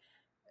 Like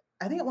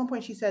I think at one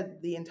point she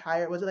said the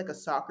entire, was it like a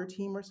soccer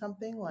team or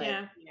something? Like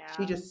Yeah.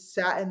 she Yeah. just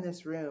sat in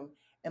this room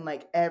and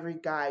like every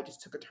guy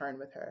just took a turn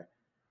with her.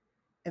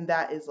 And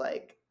that is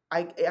like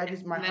I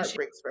just, my And then heart she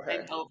breaks for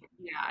went her. over,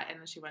 yeah, and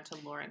then she went to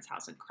Lauren's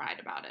house and cried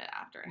about it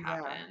after it Yeah.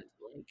 happened.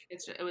 Like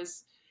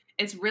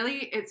it's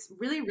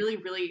really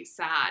really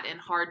sad and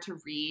hard to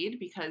read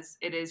because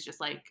it is just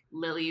like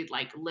Lily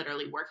like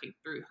literally working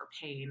through her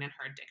pain and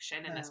her addiction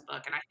in Yeah. this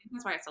book, and I think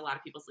that's why it's a lot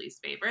of people's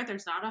least favorite.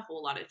 There's not a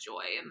whole lot of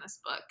joy in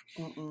this book.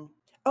 Mm-mm.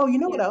 Oh, you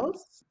know what Yeah.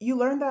 else? You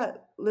learned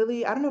that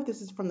Lily, I don't know if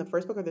this is from the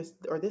first book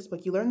or this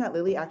book, you learned that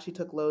Lily actually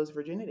took Lo's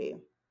virginity.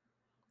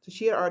 So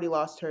she had already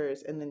lost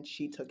hers and then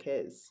she took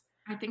his.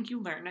 I think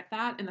you learn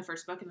that in the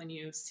first book and then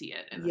you see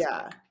it in this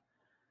Yeah. book.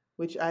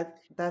 Which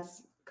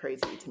that's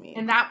crazy to me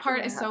And that that part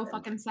that is so happened.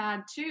 fucking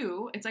sad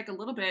too. It's like a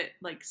little bit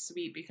like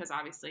sweet because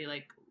obviously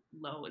like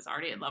Lo is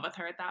already in love with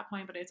her at that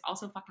point, but it's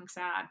also fucking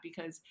sad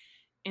because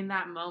in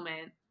that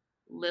moment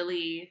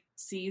Lily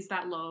sees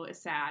that Lo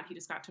is sad. He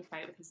just got to a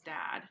fight with his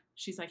dad.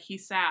 She's like,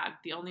 he's sad.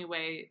 The only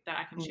way that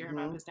I can cheer him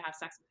up is to have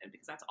sex with him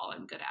because that's all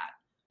I'm good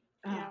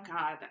at. Oh, Yeah.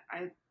 God.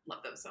 I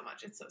love them so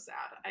much. It's so sad.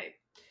 I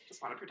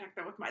just want to protect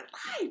them with my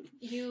life.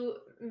 You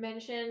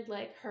mentioned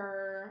like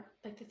her,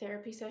 like the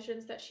therapy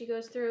sessions that she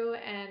goes through,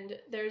 and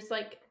there's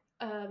like,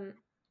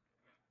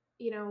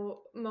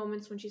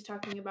 moments when she's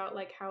talking about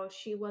like how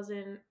she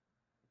wasn't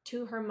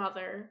to her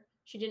mother.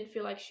 She didn't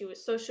feel like she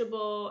was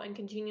sociable and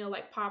congenial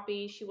like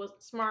Poppy. She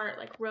wasn't smart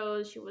like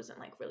Rose. She wasn't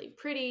like really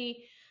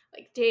pretty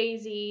like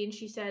Daisy. And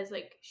she says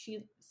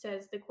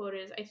the quote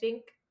is, "I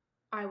think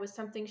I was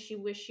something she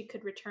wished she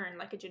could return,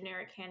 like a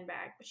generic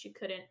handbag, but she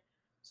couldn't.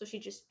 So she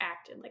just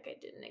acted like I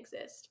didn't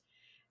exist."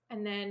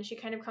 And then she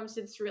kind of comes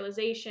to this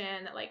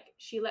realization that like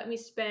she let me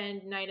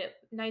spend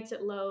nights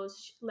at Lowe's,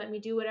 she let me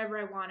do whatever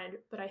I wanted,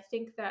 but I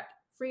think that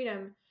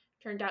freedom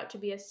turned out to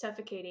be as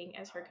suffocating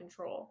as her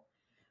control,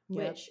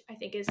 Yep. which I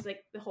think is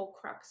like the whole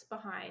crux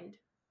behind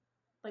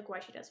like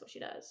why she does what she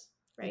does,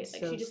 right? It's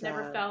Like so she just sad.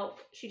 never felt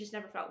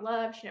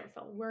loved, she never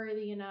felt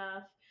worthy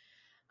enough.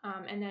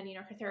 And then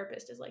her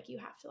therapist is like, you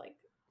got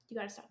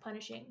to stop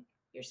punishing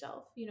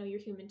yourself. You're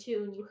human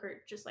too, and you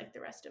hurt just like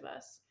the rest of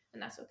us,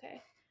 and that's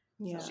okay.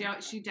 Yeah.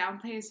 She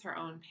downplays her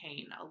own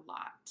pain a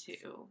lot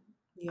too.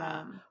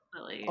 Yeah.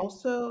 Lily.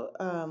 Also,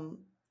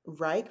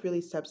 Reich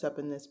really steps up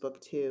in this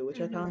book too, which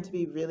I found to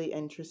be really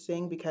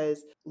interesting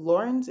because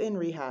Lauren's in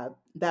rehab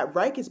that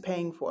Reich is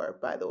paying for,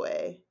 by the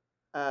way,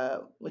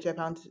 which I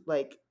found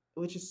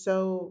which is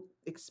so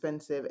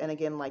expensive. And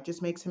again, like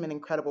just makes him an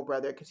incredible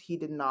brother because he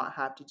did not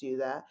have to do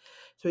that.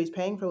 So he's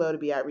paying for Lo to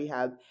be at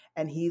rehab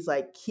and he's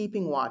like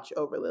keeping watch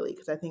over Lily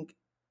because I think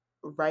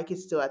Reich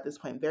is still at this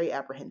point very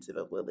apprehensive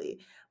of Lily.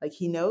 Like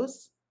he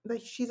knows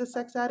that she's a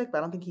sex addict, but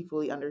I don't think he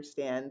fully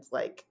understands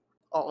like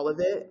all of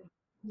it.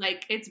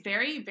 Like it's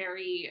very,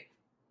 very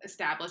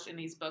established in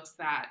these books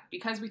that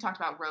because we talked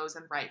about Rose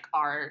and Reich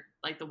are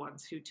like the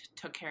ones who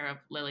took care of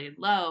Lily and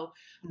Lo,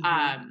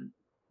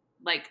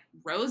 like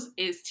Rose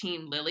is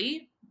team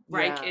Lily,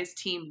 Reich is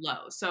team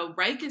Lo. So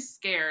Reich is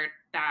scared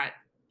that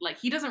like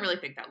he doesn't really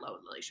think that Lo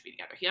and Lily should be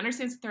together. He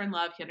understands that they're in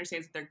love. He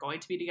understands that they're going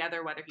to be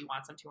together, whether he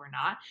wants them to or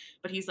not.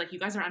 But he's like, you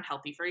guys are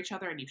unhealthy for each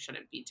other and you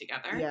shouldn't be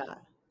together. Yeah.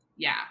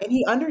 Yeah. And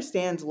he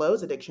understands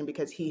Lo's addiction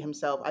because he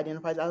himself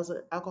identifies as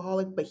an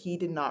alcoholic, but he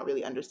did not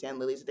really understand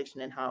Lily's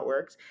addiction and how it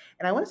works.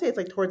 And I want to say it's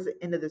like towards the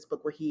end of this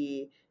book where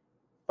he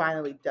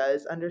finally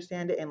does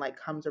understand it and like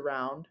comes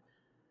around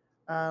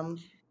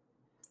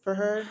for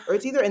her. Or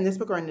it's either in this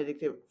book or in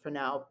Addicted for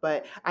Now.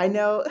 But I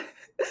know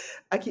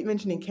I keep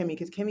mentioning Kimmy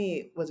because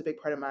Kimmy was a big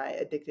part of my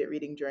addicted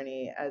reading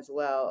journey as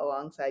well,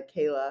 alongside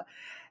Kayla.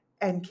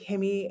 And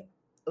Kimmy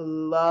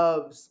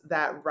loves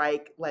that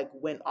Reich like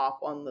went off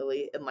on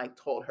Lily and like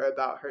told her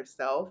about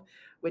herself,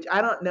 which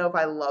I don't know if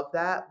I love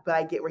that, but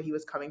I get where he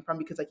was coming from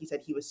because like you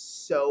said, he was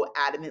so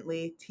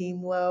adamantly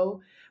team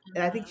Lo.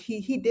 And I think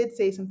he did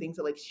say some things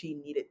that like she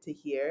needed to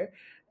hear.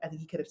 I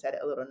think he could have said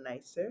it a little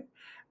nicer.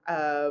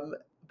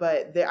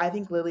 But I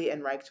think Lily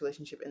and Reich's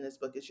relationship in this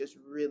book is just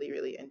really,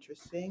 really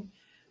interesting.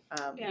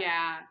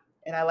 Yeah.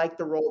 And I like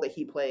the role that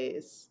he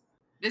plays.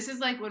 This is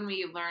like when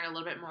we learn a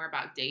little bit more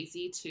about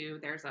Daisy too.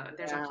 There's a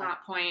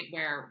plot point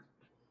where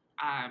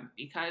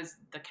because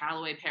the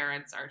Calloway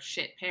parents are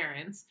shit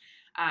parents,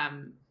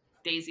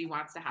 Daisy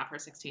wants to have her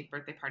 16th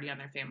birthday party on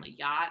their family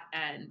yacht,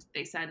 and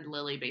they send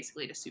Lily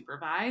basically to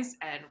supervise,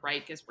 and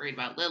Reich is worried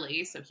about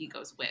Lily, so he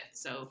goes with.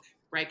 So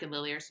Reich and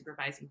Lily are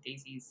supervising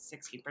Daisy's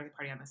 16th birthday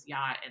party on this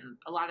yacht, and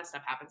a lot of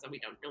stuff happens that we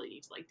don't really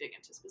need to like dig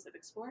into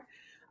specifics for.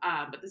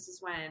 But this is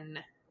when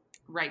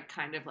Reich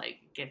kind of like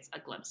gets a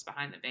glimpse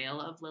behind the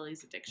veil of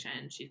Lily's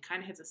addiction. She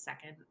kind of hits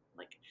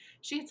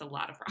she hits a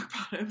lot of rock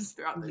bottoms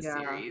throughout this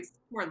series.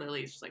 Poor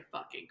Lily's just like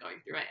fucking going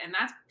through it. And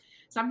that's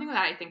something that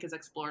I think is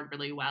explored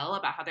really well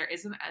about how there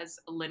isn't as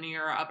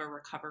linear of a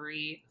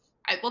recovery.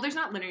 There's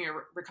not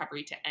linear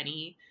recovery to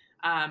any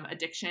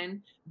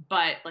addiction,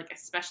 but like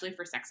especially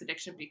for sex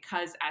addiction,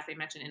 because as they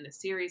mentioned in the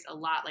series a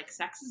lot, like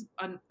sex is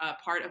a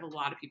part of a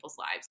lot of people's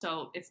lives.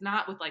 So it's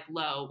not with like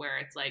Lo where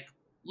it's like,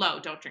 Lo,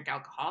 don't drink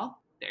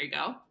alcohol. There you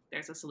go.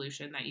 There's a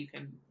solution that you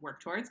can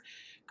work towards.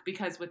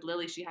 Because with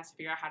Lily, she has to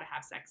figure out how to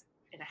have sex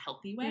in a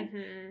healthy way.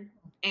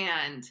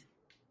 And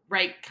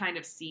Reich kind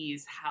of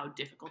sees how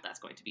difficult that's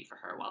going to be for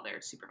her while they're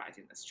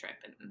supervising this trip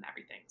and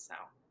everything. So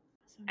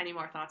any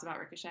more thoughts about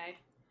Ricochet?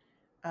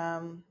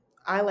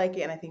 I like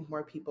it, and I think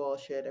more people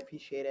should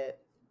appreciate it.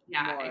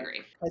 Yeah, more, I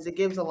agree. Because it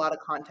gives a lot of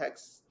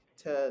context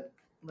to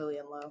Lily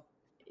and Lo.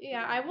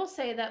 Yeah, I will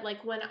say that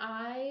like when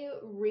I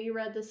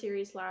reread the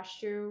series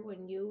last year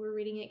when you were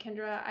reading it,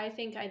 Kendra, I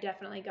think I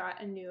definitely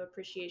got a new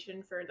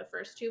appreciation for the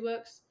first two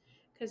books.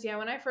 Because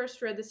when I first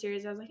read the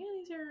series, I was like, yeah,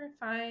 these are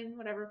fine,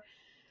 whatever.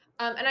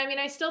 And I mean,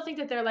 I still think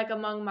that they're like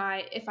among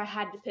my, if I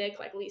had to pick,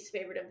 like least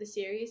favorite of the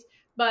series.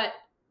 But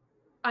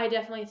I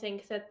definitely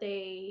think that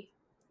they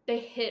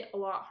hit a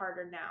lot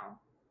harder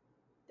now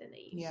than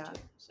they used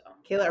to. So,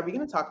 Kayla, are we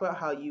going to talk about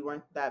how you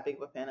weren't that big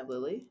of a fan of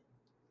Lily?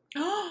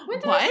 When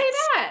did I say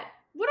that?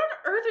 What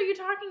on earth are you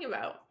talking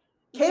about?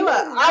 You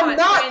Kayla, did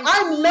not.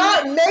 I'm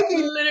not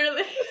making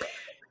literally.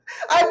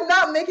 I'm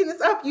not making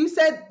this up. You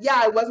said, yeah,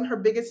 I wasn't her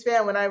biggest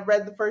fan when I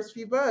read the first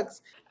few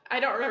books. I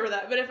don't remember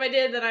that, but if I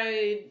did, then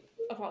I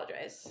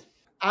apologize.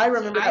 I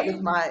remember that I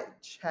with my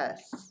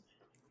chest.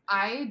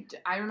 I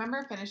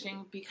remember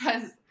finishing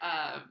because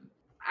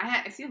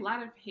I see a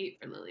lot of hate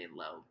for Lily and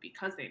Lo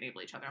because they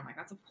enable each other. I'm like,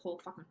 that's the whole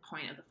fucking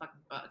point of the fucking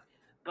book.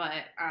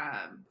 But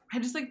I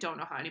just like don't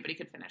know how anybody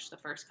could finish the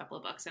first couple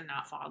of books and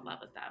not fall in love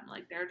with them.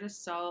 Like they're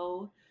just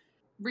so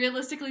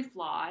realistically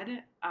flawed,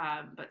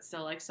 but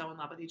still like so in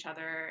love with each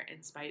other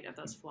in spite of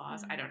those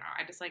flaws. I don't know.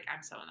 I just like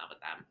I'm so in love with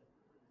them.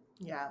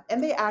 Yeah.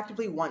 And they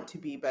actively want to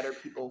be better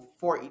people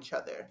for each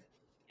other,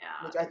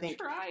 Yeah, which I think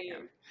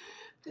trying.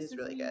 This is is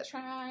really me good.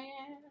 trying.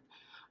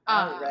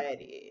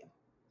 Alrighty.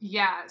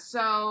 Yeah,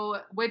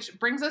 so which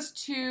brings us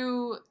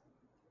to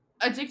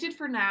Addicted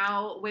for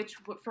Now, which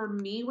for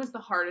me was the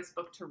hardest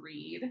book to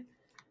read.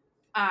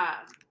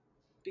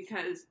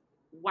 Because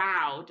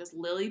wow, does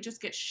Lily just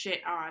get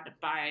shit on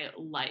by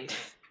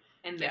life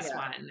in this Yeah.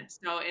 one?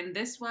 So in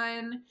this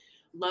one,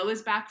 Lo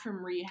is back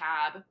from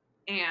rehab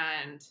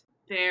and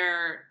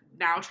they're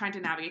now trying to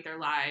navigate their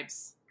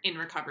lives in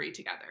recovery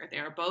together. They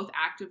are both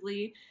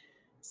actively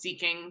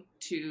seeking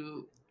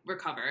to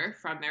recover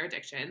from their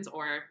addictions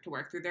or to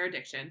work through their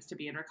addictions to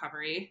be in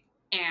recovery,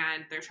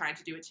 and they're trying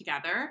to do it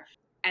together,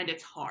 and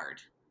it's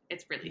hard.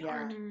 It's really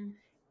hard.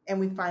 And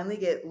we finally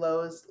get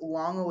Lo's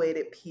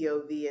long-awaited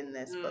POV in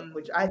this book,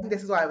 which I think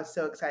this is why I was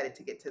so excited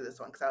to get to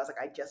this one, because I was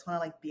like, I just want to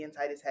like be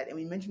inside his head. And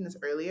we mentioned this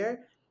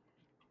earlier.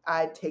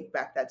 I take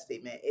back that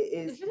statement. It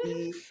is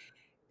the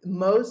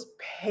most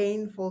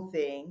painful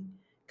thing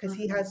because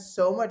he has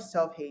so much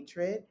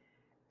self-hatred,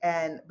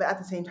 but at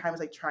the same time, it's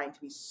like trying to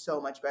be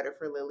so much better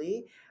for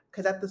Lily.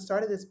 Because at the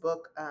start of this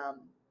book,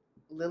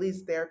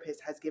 Lily's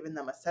therapist has given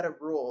them a set of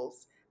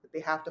rules that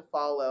they have to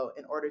follow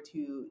in order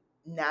to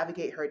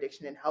navigate her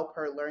addiction and help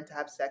her learn to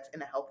have sex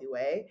in a healthy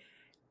way.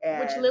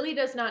 Which And Lily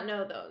does not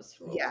know those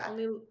rules. yeah,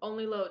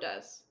 Only Lo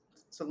does.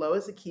 so Lo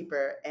is a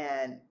keeper,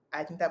 and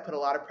I think that put a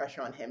lot of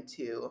pressure on him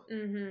too.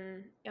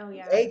 Oh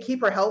yeah.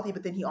 Keep her healthy,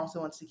 but then he also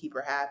wants to keep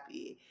her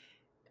happy.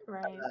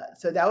 Right.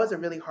 So that was a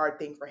really hard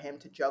thing for him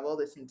to juggle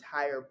this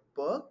entire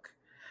book.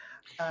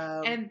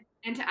 And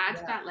to add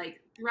to that, like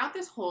throughout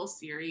this whole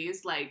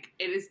series, like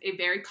it is a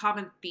very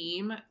common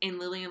theme in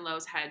Lily and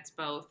Lo's heads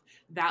both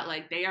that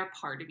like they are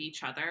part of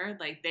each other.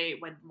 Like they,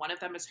 when one of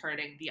them is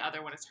hurting, the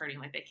other one is hurting.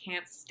 Like they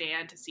can't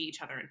stand to see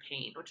each other in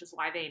pain, which is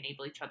why they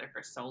enable each other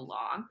for so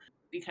long,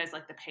 because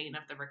like the pain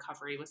of the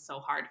recovery was so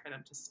hard for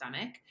them to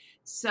stomach.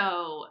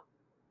 So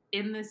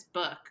in this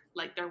book,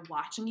 like they're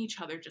watching each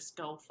other just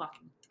go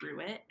fucking through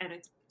it, and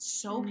it's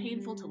so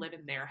painful to live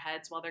in their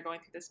heads while they're going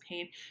through this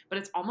pain, but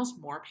it's almost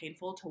more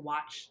painful to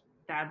watch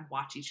them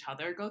watch each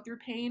other go through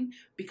pain,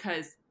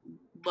 because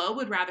Lo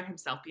would rather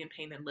himself be in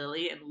pain than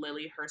Lily, and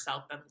Lily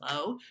herself than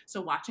Lo. So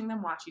watching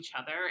them watch each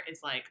other is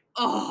like,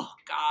 oh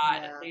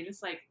god, they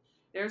just like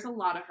there's a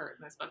lot of hurt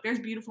in this book. There's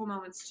beautiful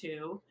moments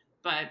too,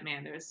 but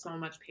man, there's so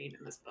much pain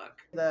in this book.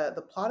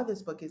 The plot of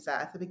this book is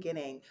that at the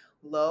beginning,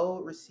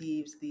 Lo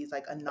receives these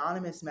like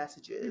anonymous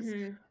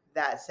messages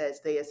that says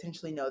they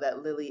essentially know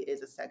that Lily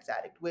is a sex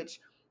addict,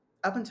 which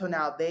up until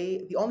now,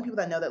 the only people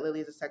that know that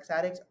Lily is a sex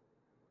addict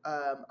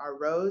are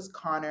Rose,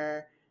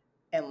 Connor,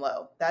 and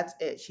Lo. That's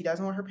it. She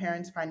doesn't want her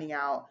parents finding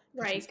out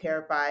because she's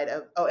terrified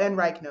of. Oh, and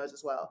Reich knows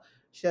as well.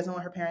 She doesn't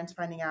want her parents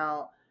finding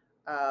out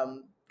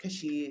because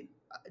she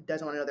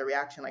doesn't want to know their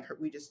reaction. Like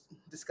we just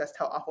discussed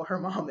how awful her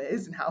mom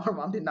is and how her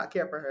mom did not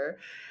care for her.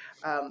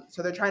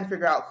 So they're trying to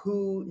figure out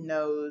who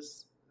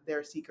knows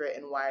their secret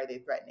and why are they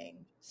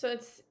threatening. So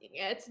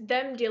it's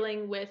them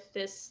dealing with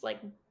this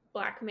like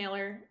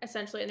blackmailer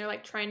essentially, and they're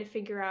like trying to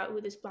figure out who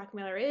this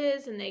blackmailer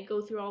is, and they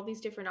go through all these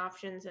different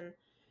options, and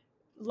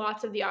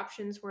lots of the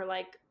options were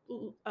like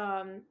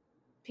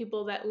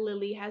people that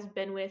Lily has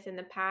been with in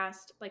the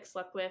past, like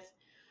slept with.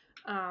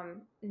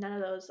 None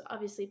of those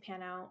obviously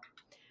pan out.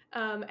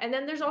 And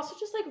then there's also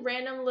just like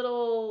random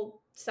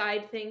little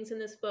side things in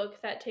this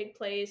book that take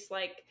place.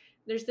 Like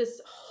there's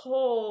this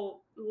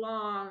whole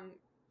long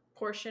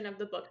portion of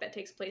the book that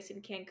takes place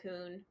in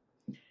Cancun.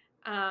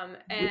 And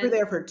we were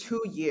there for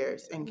 2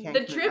 years in Cancun.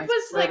 The trip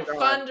was like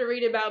fun to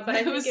read about, but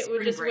I think it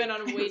would just break. went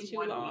on way too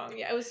long.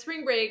 Yeah, it was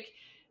spring break.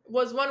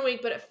 Was 1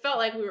 week, but it felt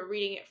like we were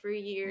reading it for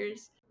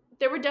years.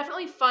 There were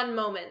definitely fun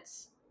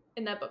moments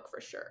in that book for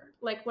sure.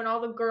 Like when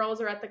all the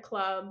girls are at the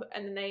club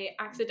and then they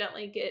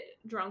accidentally get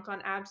drunk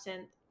on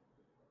absinthe.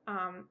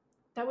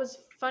 That was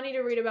funny to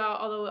read about,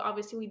 although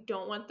obviously we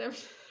don't want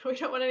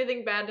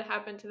anything bad to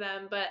happen to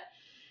them. But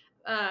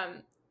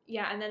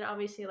yeah, and then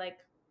obviously like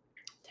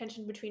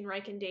tension between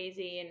Reich and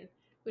Daisy, and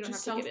we don't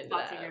just have to so get into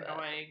that. Fucking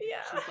annoying.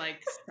 Yeah. She's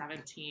like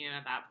 17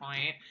 at that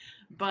point,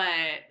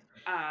 but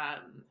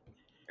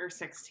or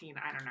 16.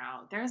 I don't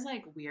know. There's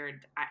like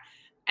weird. I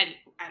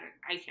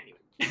can't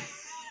even.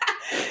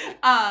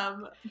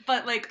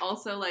 But like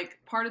also like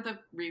part of the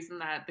reason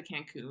that the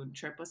Cancun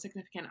trip was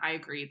significant, I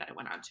agree that it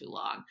went on too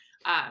long.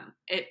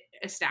 It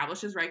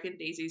establishes Reich and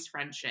Daisy's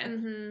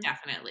friendship,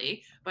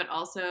 definitely, but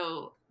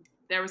also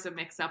there was a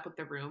mix-up with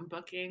the room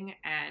booking,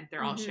 and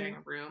they're all sharing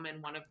a room,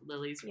 and one of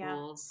Lily's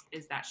rules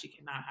is that she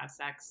cannot have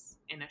sex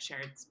in a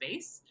shared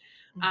space.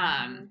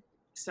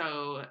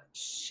 So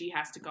she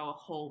has to go a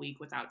whole week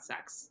without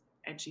sex,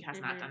 and she has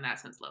not done that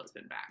since Lo's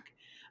been back.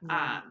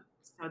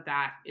 So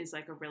that is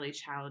like a really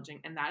challenging,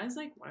 and that is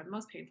like one of the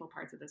most painful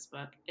parts of this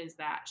book, is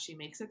that she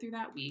makes it through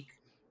that week.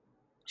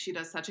 She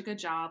does such a good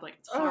job. Like,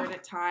 it's hard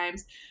at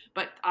times,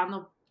 but on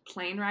the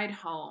plane ride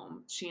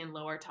home, she and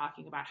Lo are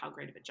talking about how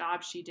great of a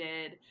job she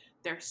did.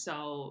 They're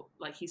so,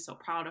 like, he's so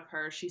proud of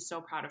her. She's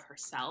so proud of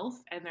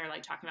herself. And they're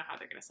like talking about how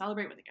they're going to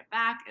celebrate when they get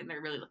back, and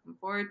they're really looking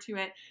forward to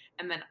it.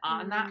 And then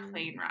on that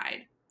plane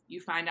ride, you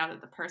find out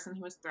that the person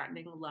who was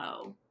threatening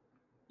Lo,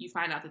 you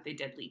find out that they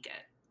did leak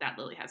it, that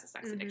Lily has a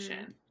sex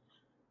addiction.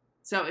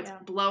 So it's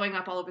blowing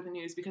up all over the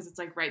news because it's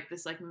like, right,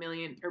 this like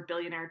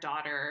billionaire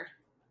daughter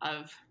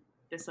of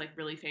this like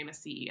really famous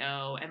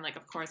CEO, and like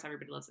of course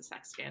everybody loves a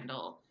sex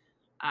scandal.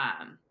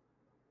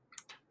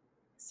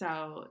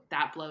 So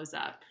that blows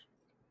up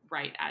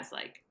right as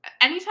like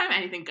anytime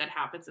anything good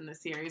happens in the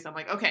series, I'm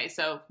like, okay,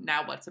 so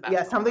now what's about?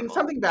 Yeah,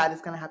 something bad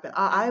is gonna happen.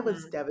 I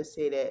was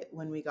devastated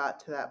when we got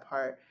to that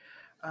part.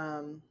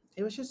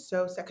 It was just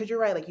so sad because you're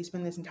right. Like, you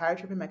spend this entire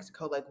trip in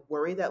Mexico, like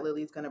worried that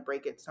Lily's gonna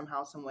break it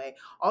somehow, some way.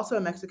 Also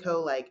in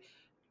Mexico, like,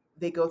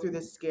 they go through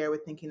this scare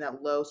with thinking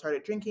that Lo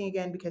started drinking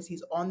again because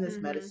he's on this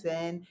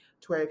medicine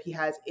to where if he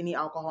has any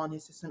alcohol in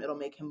his system, it'll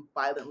make him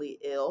violently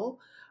ill.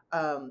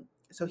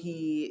 So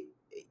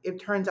it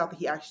turns out that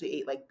he actually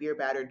ate like beer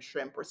battered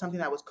shrimp or something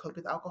that was cooked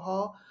with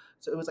alcohol.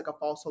 So it was like a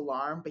false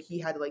alarm, but he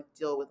had to like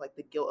deal with like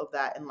the guilt of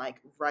that, and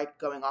like Reich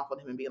going off on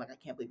him and being like, I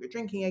can't believe you're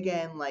drinking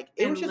again. Like,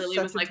 it was just Lily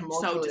such was a like so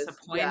tumultuous,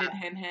 disappointed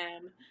in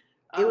him.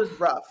 It was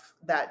rough,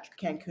 that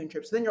Cancun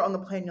trip. So then you're on the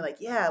plane, you're like,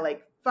 yeah,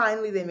 like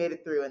finally they made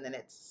it through. And then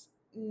it's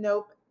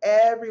nope.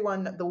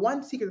 Everyone, the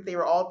one secret that they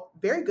were all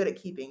very good at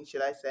keeping,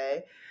 should I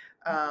say,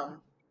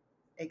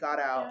 it got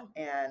out,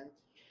 and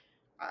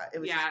it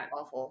was just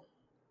awful.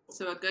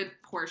 So a good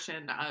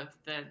portion of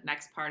the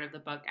next part of the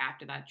book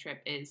after that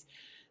trip is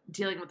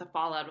dealing with the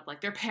fallout of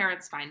like their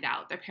parents find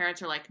out. Their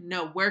parents are like,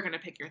 no, we're going to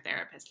pick your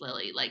therapist,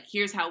 Lily. Like,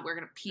 here's how we're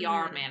going to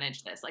PR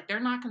manage this. Like, they're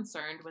not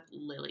concerned with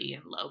Lily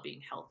and Lo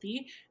being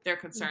healthy. They're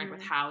concerned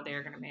with how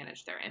they're going to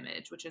manage their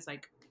image, which is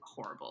like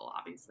horrible,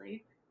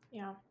 obviously.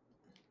 Yeah.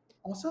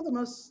 Also, the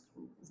most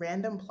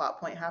random plot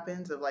point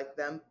happens of like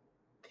them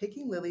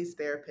picking Lily's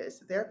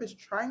therapist, the therapist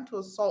trying to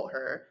assault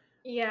her.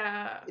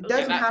 Yeah. It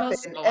doesn't happen.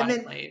 And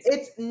then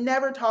it's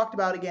never talked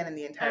about again in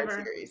the entire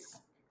series.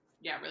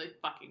 Yeah, really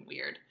fucking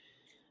weird.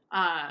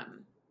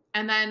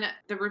 And then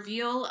the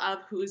reveal of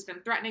who's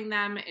been threatening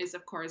them is,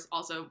 of course,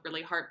 also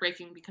really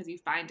heartbreaking because you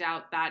find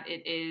out that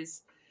it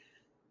is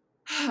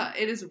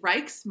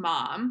Reich's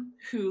mom,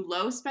 who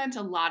Lo spent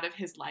a lot of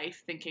his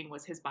life thinking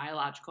was his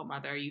biological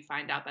mother. You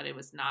find out that it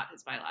was not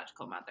his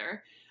biological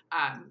mother.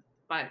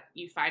 But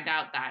you find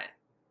out that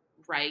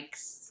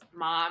Reich's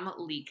mom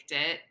leaked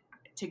it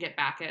to get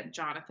back at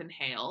Jonathan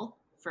Hale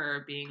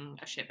for being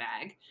a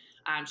shitbag.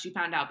 She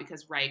found out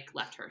because Reich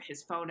left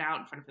his phone out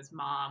in front of his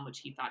mom, which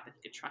he thought that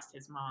he could trust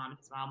his mom.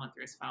 His mom went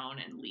through his phone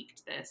and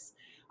leaked this.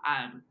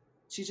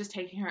 She's just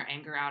taking her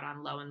anger out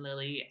on Lo and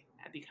Lily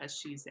because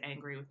she's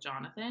angry with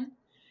Jonathan.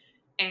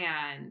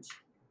 And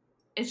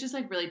it's just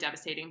like really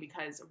devastating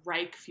because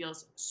Reich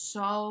feels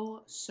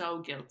so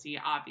guilty,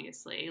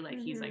 obviously. Like,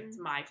 he's like, it's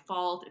my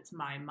fault, it's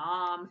my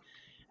mom,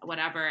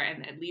 whatever.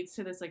 And it leads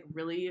to this like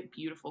really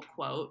beautiful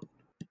quote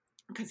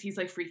because he's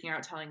like freaking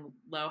out telling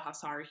Lo how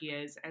sorry he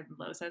is, and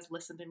Lo says,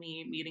 listen to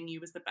me, meeting you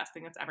was the best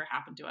thing that's ever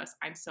happened to us.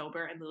 I'm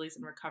sober and Lily's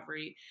in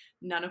recovery.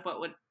 None of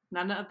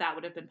that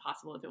would have been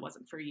possible if it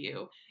wasn't for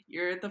you.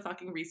 You're the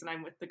fucking reason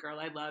I'm with the girl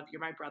I love.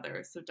 You're my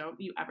brother, so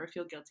don't you ever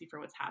feel guilty for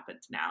what's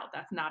happened now.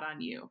 That's not on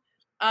you.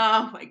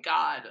 Oh my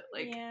god.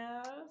 Like,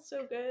 yeah,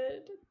 so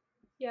good.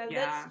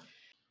 Yeah.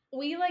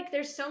 We like,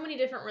 there's so many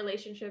different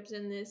relationships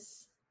in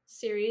this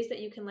series that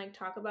you can like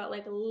talk about,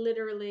 like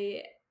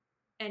literally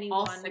anyone,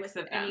 all six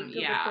with of them, any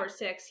group of 4,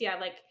 6,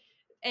 like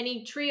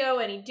any trio,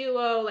 any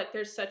duo, like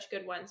there's such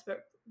good ones.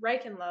 But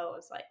Reich and Lo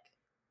is like,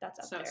 that's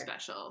up so there.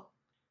 special.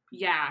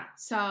 Yeah,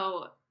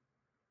 so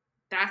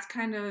that's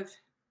kind of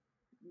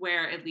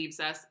where it leaves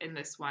us in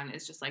this one,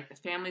 is just like the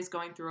family's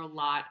going through a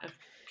lot of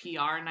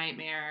PR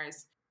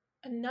nightmares.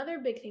 Another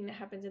big thing that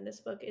happens in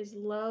this book is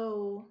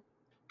Lo,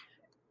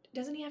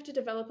 doesn't he have to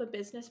develop a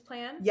business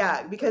plan?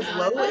 Yeah, because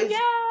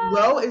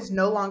Lo is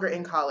no longer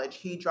in college.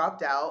 He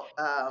dropped out.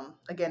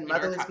 Again,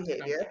 motherless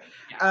behavior.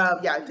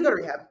 To go to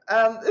rehab.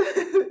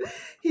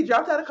 He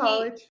dropped out of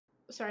college.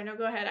 Sorry, no,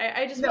 go ahead.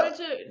 I just wanted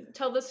to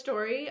tell the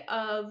story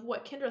of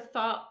what Kendra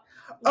thought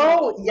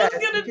Lo was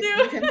gonna do.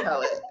 You can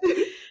tell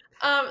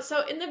it.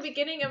 So in the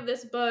beginning of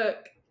this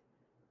book,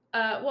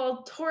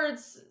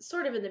 towards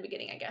sort of in the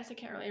beginning, I guess. I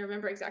can't really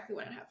remember exactly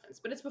when it happens,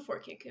 but it's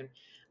before Cancun.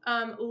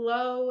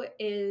 Lo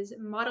is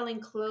modeling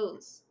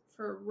clothes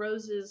for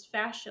Rose's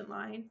fashion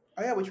line.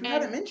 Oh yeah, which we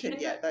haven't mentioned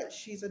yet, that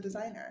she's a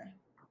designer.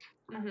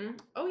 Mm-hmm.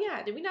 Oh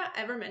yeah, did we not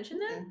ever mention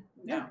that?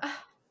 No.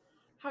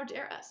 How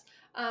dare us?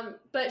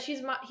 But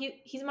he's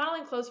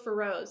modeling clothes for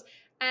Rose,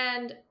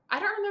 And I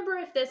don't remember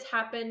if this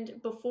happened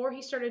before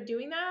he started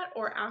doing that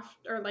or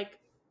after, or like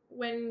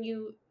when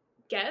you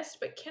guessed,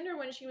 but Kinder,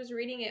 when she was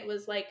reading it,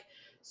 was like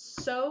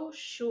so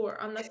sure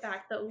on the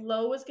fact that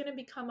Lo was going to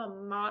become a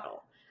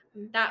model.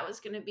 That was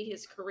going to be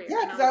his career.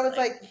 Yeah, And I because I was was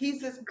like, like, he's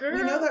this. girl,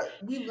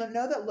 We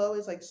know that Lo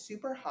is like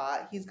super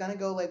hot. He's gonna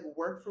go like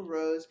work for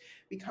Rose,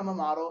 become a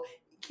model.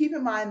 Keep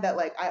in mind that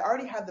like I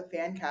already have the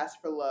fan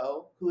cast for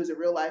Lo, who is a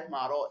real life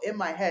model, in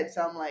my head.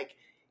 So I'm like,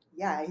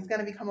 yeah, he's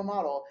gonna become a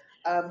model.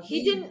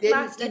 he He didn't didn't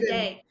last a even.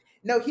 day.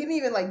 No, he didn't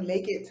even like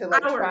make it to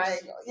like Hours.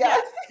 triangle. Yeah,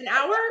 Yeah, an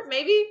hour,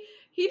 maybe.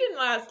 He didn't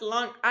last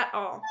long at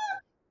all.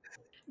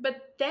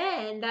 But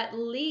then that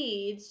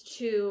leads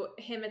to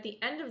him at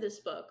the end of this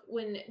book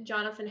when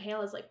Jonathan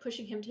Hale is like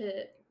pushing him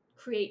to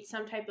create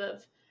some type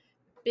of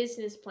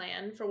business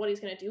plan for what he's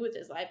going to do with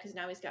his life because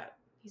now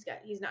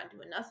he's not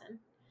doing nothing.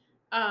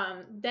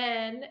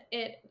 Then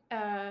it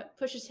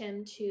pushes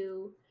him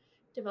to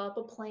develop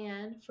a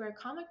plan for a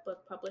comic book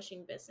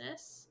publishing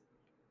business,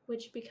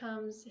 which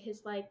becomes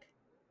his like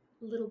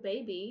little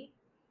baby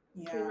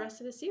for the yeah. rest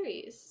of the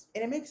series.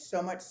 And it makes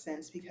so much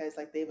sense because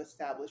like they've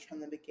established from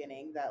the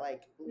beginning that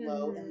like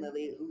Lo and Mm-hmm.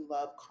 Lily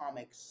love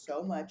comics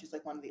so much. It's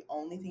like one of the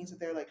only things that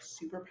they're like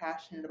super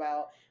passionate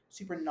about,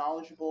 super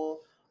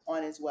knowledgeable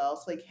on as well.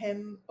 So like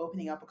him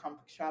opening up a comic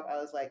book shop, I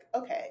was like,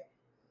 okay,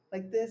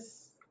 like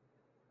this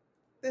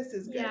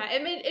is good. Yeah,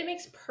 it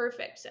makes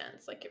perfect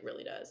sense. Like it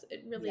really does.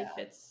 It really Yeah.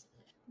 fits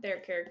their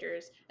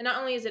characters. And not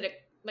only is it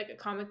a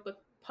comic book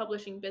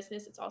publishing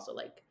business, it's also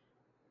like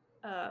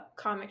a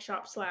comic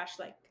shop slash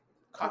like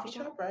coffee Coffee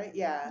shop. shop, right?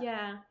 Yeah.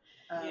 Yeah.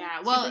 Yeah.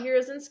 Well,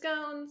 Superheroes and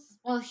scones.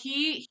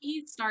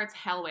 he starts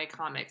Hellway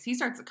Comics. He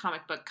starts a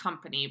comic book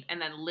company,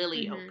 and then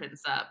Lily Mm-hmm.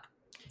 opens up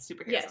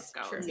Superheroes and Yes,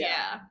 true. Scones. Yeah.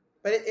 Yeah.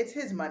 But it's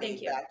his money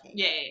Thank you. backing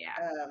Yeah. it.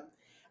 Yeah. Yeah.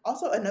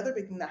 Also, another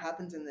big thing that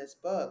happens in this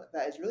book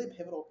that is really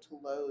pivotal to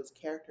Lo's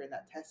character and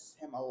that tests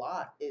him a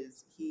lot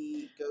is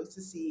he goes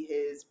to see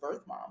his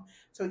birth mom.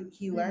 So Mm-hmm.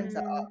 he learned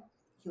that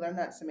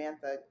not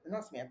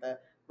Samantha,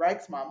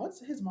 Reich's mom. What's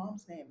his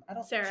mom's name? I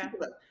don't. She Sarah.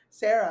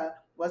 Sarah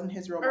wasn't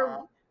his real Or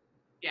mom.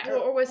 Yeah.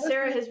 or was What's her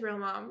Sarah name? his real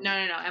mom? No.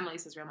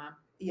 Emily's his real mom.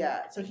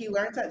 Yeah. So Thank he you.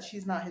 learns that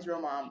she's not his real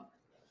mom.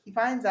 He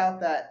finds out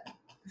that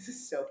this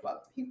is so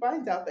fucked. He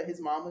finds out that his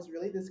mom was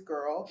really this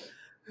girl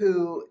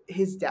who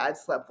his dad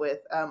slept with.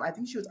 I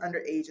think she was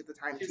underage at the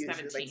time She was too.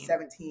 She was like 17.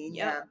 17.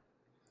 Yeah.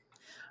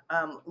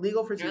 Yep.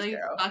 Legal for Zeus Really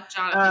Sparrow. fuck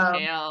Jonathan Um,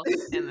 Hale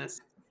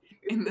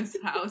in this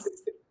house.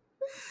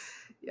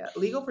 yeah,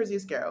 legal for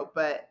Zeus Sparrow,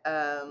 but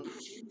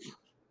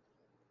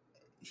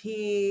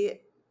he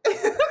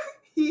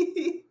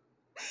he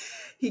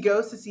he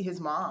goes to see his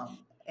mom,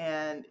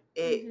 and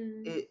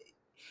Mm-hmm. it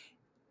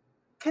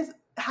because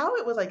how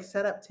it was like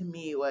set up to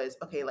me was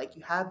okay, like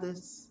you have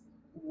this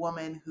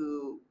woman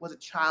who was a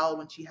child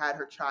when she had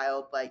her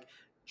child, like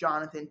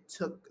Jonathan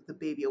took the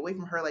baby away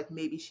from her, like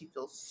maybe she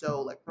feels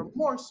so like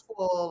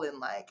remorseful and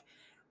like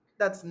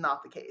that's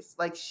not the case.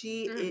 Like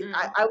Mm-mm.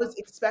 I was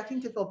expecting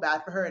to feel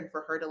bad for her and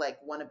for her to like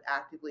want to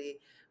actively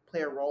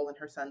play a role in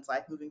her son's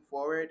life moving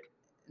forward.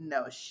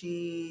 No,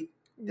 she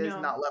does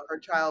No. not love her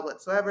child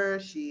whatsoever.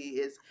 She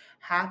is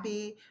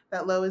happy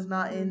that Lo is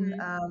not in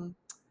Mm-hmm.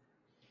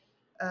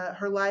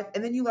 her life.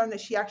 And then you learn that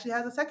she actually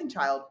has a second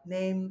child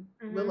named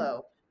Mm-hmm.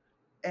 Willow,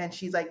 and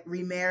she's like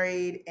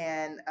remarried.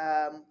 And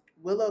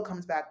Willow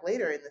comes back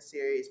later in the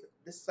series. But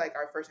this is like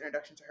our first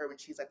introduction to her when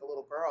she's like a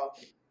little girl.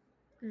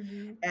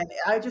 Mm-hmm. And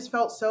I just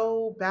felt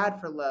so bad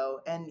for Lo.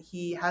 And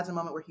he has a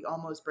moment where he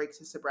almost breaks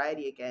his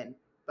sobriety again,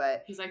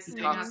 but He's like he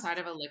sitting Mm-hmm. talks. outside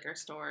of a liquor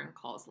store and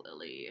calls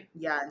Lily.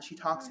 Yeah, and she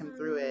talks him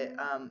through it,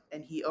 Mm-hmm.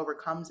 and he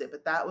overcomes it.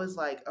 But that was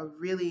like a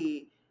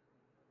really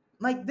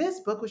like this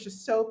book was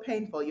just so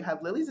painful. You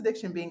have Lily's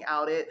addiction being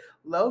outed,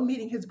 Lo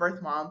meeting his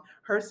birth mom,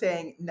 her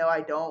saying, "No,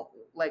 I don't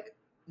like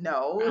I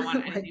no," don't want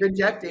like anything to do with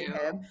rejecting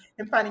you.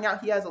 him finding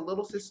out he has a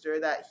little sister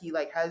that he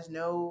like has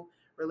no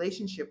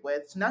relationship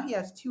with. So now he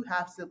has two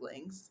half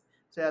siblings.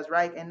 So he has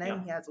Reich and then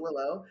Yep. he has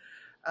Willow.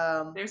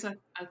 Um, There's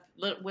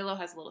Willow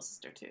has a little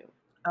sister too,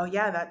 oh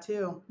yeah, that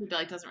too. who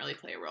like doesn't really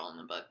play a role in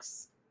the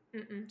books.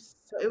 Mm-mm.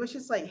 So it was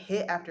just like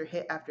hit after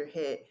hit after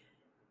hit.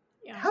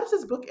 Yeah. How does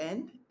this book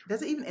end?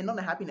 Does it even end on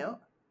a happy note?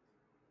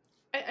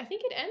 I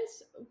think it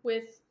ends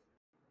with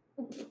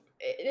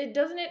it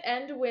doesn't it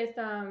end with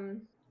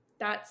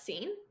that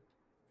scene?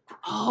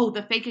 Oh,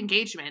 the fake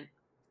engagement.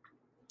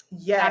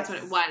 That's what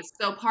it Yes. was.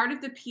 So part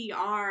of the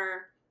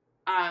PR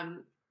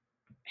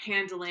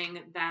handling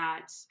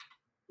that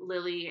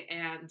Lily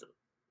and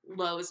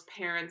Lo's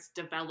parents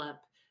develop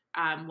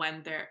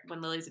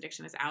when Lily's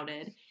addiction is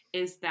outed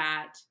is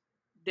that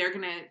they're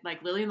gonna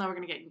like Lily and Lo are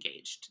gonna get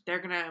engaged. They're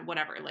gonna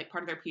whatever. Like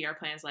part of their PR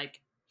plan is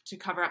like to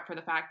cover up for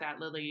the fact that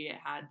Lily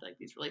had like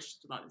these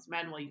relationships with all these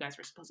men while you guys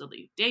were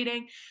supposedly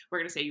dating. We're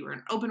gonna say you were in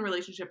an open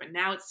relationship and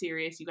now it's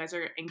serious. You guys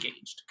are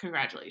engaged.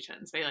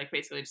 Congratulations. They like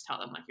basically just tell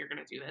them like you're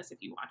gonna do this if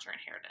you want your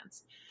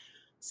inheritance.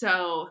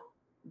 So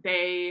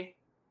they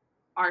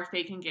are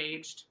fake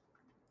engaged,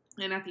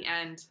 and at the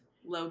end,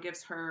 Lo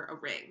gives her a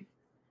ring.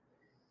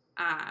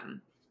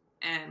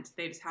 And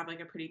they just have like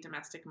a pretty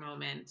domestic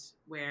moment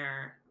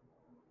where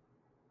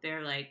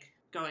they're like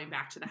going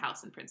back to the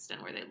house in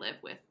Princeton where they live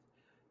with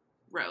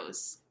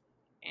Rose.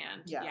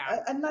 And Yeah,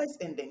 yeah, a nice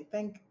ending.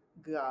 Thank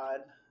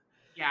God.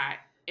 yeah,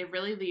 it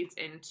really leads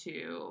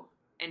into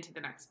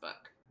the next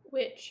book.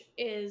 which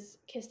is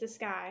Kiss the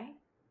Sky,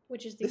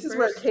 which is the This is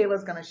where first.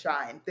 Kayla's gonna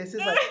shine. This is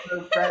like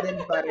her bread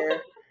and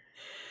butter.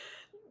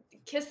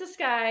 Kiss the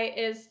Sky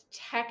is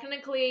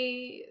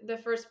technically the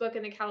first book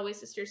in the Calloway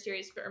Sisters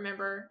series, but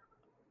remember,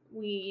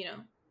 we,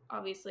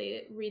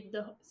 obviously read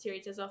the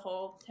series as a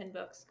whole, 10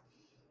 books.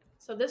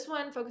 So this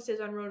one focuses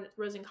on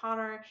Rose and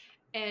Connor,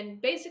 and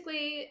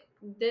basically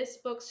this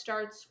book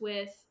starts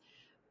with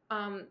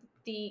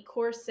the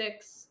Core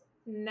Six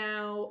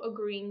now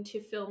agreeing to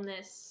film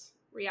this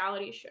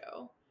reality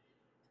show.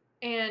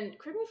 And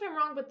correct me if I'm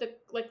wrong, but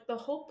the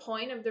whole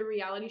point of the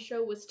reality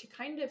show was to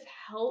kind of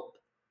help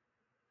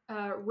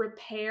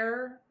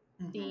repair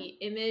the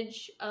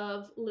image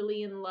of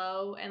Lily and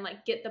Lo and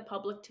like get the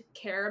public to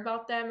care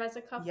about them as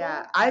a couple.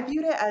 Yeah, I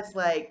viewed it as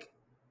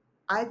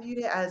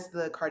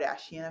the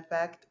Kardashian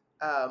effect.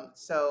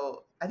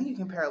 So I think you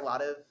compare a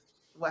lot of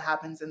what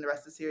happens in the rest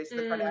of the series to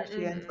the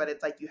Kardashians, but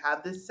it's like you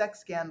have this sex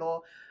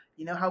scandal.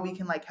 You know how we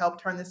can like help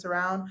turn this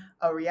around?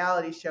 A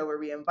reality show where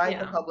we invite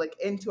the public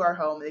into our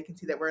home and they can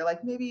see that we're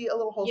like maybe a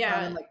little wholesome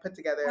and like put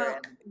together. Well,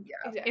 and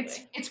yeah,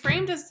 exactly. It's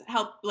framed as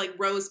help. Like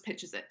Rose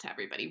pitches it to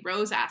everybody.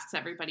 Rose asks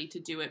everybody to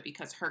do it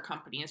because her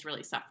company is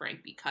really suffering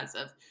because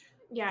of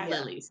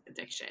Lily's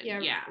addiction.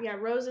 Yeah.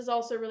 Rose is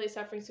also really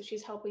suffering, so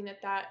she's hoping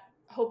that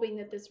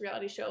this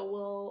reality show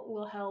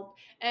will help.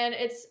 And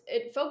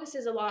it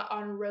focuses a lot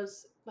on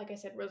Rose, like I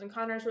said, Rose and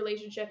Connor's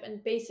relationship,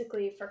 and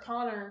basically for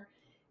Connor,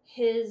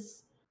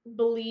 his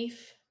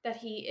belief that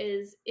he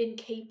is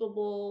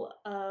incapable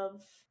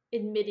of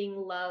admitting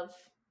love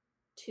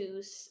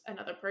to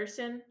another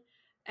person,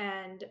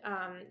 and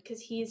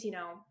because he's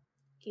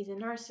he's a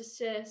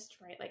narcissist,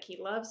 right? Like he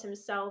loves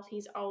himself.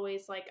 He's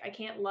always like, I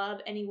can't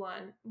love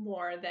anyone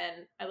more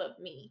than I love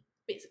me,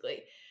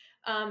 basically.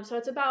 So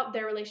it's about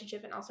their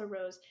relationship, and also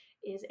Rose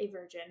is a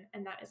virgin,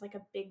 and that is like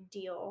a big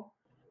deal.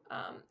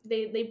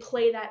 They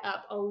play that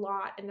up a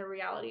lot in the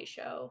reality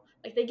show.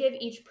 Like they give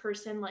each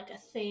person like a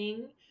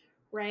thing,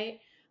 right?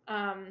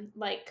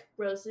 Like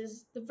Rose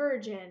is the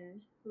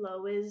virgin,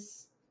 Lo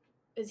is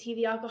he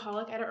the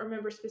alcoholic? I don't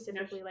remember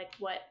specifically like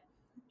what.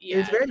 it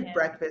was very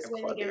Breakfast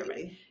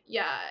Clubby.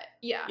 Yeah.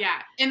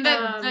 And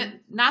the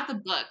not the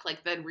book,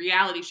 like the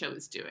reality show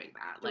is doing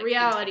that. Like the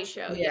reality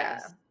show, yeah.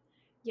 yes.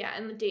 Yeah,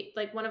 and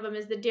like one of them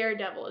is the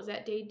Daredevil. Is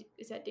that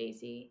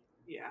Daisy?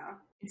 Yeah,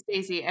 it's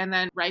Daisy, and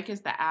then Reich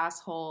is the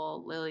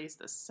asshole. Lily's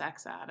the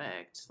sex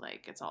addict.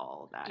 Like it's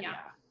all that.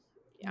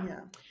 Yeah.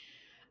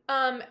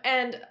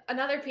 And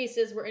another piece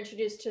is we're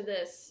introduced to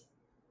this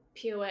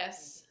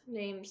POS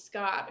named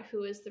Scott,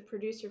 who is the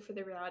producer for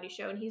the reality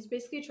show, and he's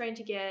basically trying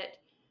to get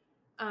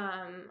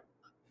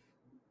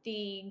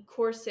the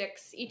Core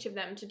Six, each of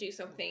them, to do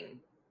something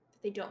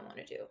that they don't want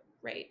to do,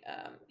 right?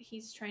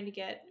 He's trying to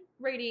get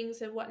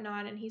ratings and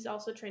whatnot, and he's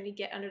also trying to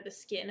get under the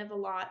skin of a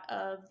lot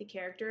of the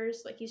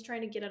characters. Like he's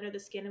trying to get under the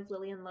skin of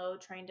Lily and Lo,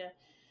 trying to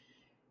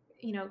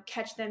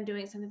catch them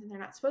doing something that they're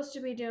not supposed to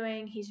be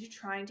doing. He's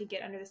trying to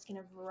get under the skin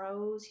of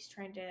Rose. He's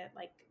trying to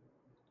like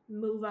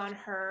move on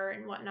her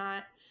and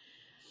whatnot.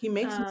 He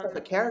makes himself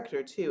a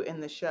character too in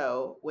the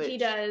show, which he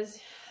does.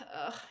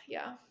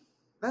 Yeah.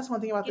 That's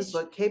one thing about this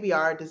book.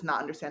 KBR does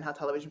not understand how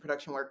television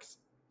production works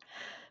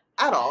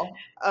at all.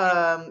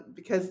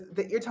 Because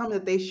you're telling me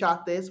that they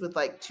shot this with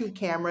like 2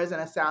 cameras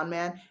and a sound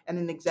man and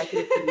an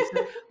executive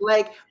producer,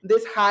 like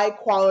this high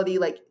quality,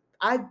 like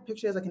I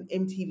picture it as like an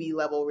MTV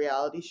level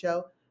reality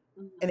show,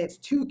 and it's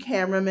 2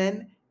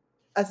 cameramen,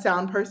 a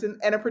sound person,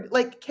 and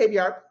like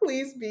KBR.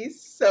 Please be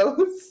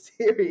so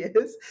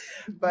serious,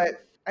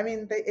 but I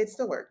mean, it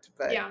still worked,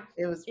 but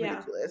it was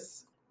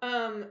ridiculous.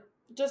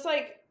 Just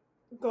like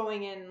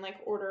going in like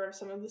order of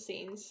some of the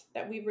scenes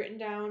that we've written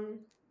down,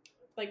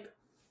 like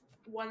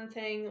one of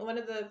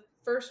the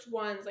first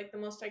ones, like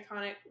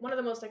one of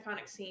the most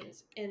iconic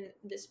scenes in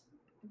this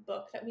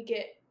book that we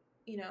get,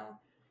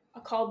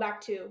 a call back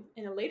to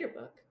in a later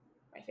book,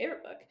 my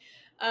favorite book,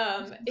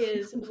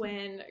 is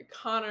when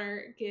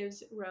Connor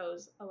gives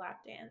Rose a lap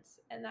dance.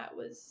 And that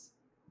was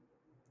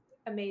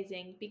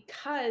amazing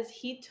because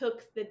he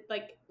took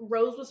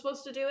Rose was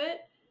supposed to do it.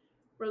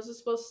 Rose was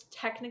supposed to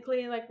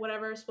technically, like,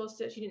 whatever, supposed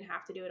to, she didn't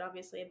have to do it,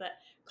 obviously, but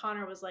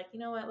Connor was like, you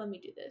know what, let me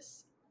do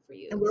this for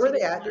you. And where were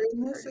they at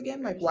during this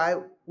again? Like,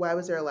 why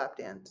was there a lap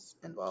dance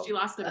involved? She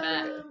lost a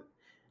bet.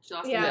 She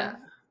lost a bet.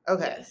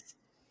 Okay. Yes.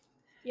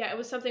 Yeah, it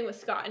was something with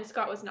Scott, and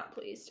Scott was not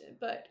pleased,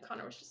 but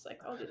Connor was just like,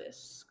 I'll do this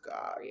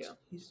Scott, for you.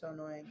 He's so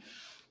annoying.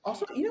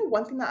 Also,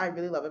 one thing that I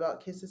really love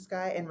about Kiss This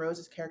Guy and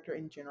Rose's character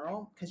in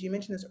general, because you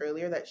mentioned this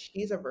earlier, that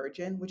she's a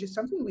virgin, which is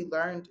something we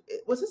learned.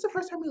 Was this the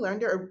first time we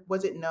learned it, or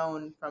was it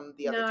known from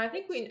the other? No, I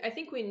think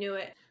we knew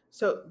it.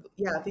 So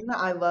yeah, a thing that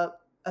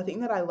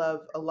I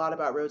love a lot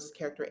about Rose's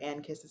character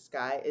and Kiss This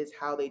Guy is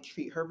how they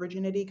treat her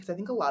virginity, because I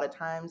think a lot of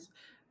times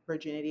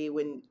virginity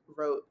when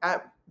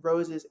at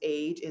Rose's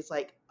age is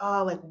like,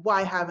 oh, like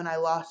why haven't I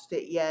lost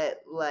it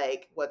yet?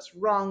 Like what's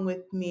wrong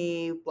with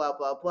me? Blah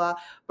blah blah.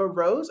 But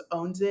Rose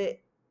owns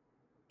it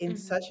in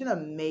such an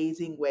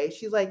amazing way.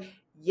 She's like,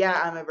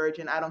 yeah, I'm a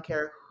virgin. I don't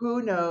care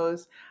who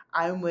knows.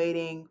 I'm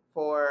waiting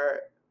for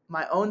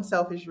my own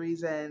selfish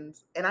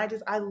reasons. And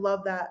I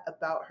love that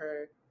about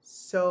her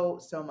so,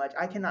 so much.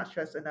 I cannot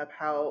stress enough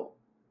how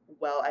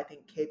well I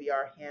think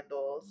KBR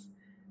handles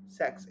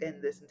sex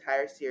in this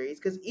entire series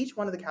because each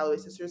one of the Calloway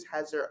sisters um,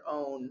 has their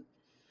own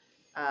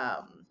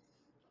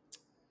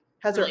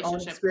Relationship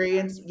with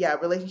experience, sex. yeah,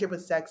 relationship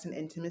with sex and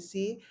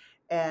intimacy.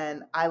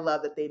 And I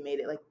love that they made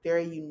it like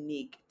very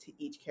unique to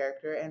each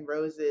character. And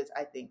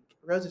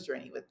Rose's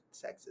journey with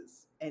sex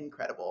is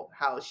incredible.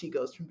 How she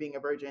goes from being a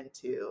virgin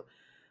to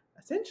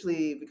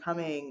essentially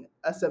becoming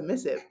a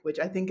submissive, which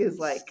I think is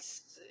like,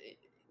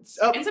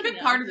 oh, It's a big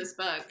part of this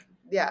book.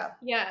 yeah.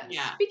 Yeah.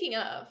 Yeah. Speaking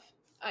of,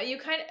 you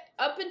kind of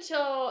up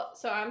until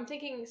I'm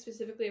thinking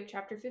specifically of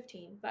chapter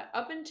 15, but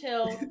up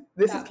until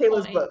This is that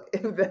Kayla's point, book.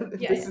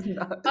 yeah, This is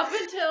not. up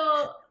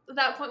until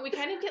that point, we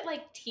kind of get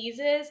like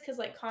teases because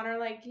like Connor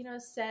like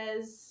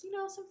says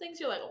some things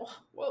you're like, oh,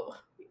 whoa,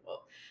 whoa,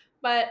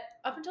 but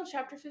up until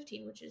chapter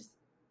 15, which is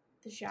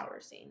the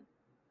shower scene.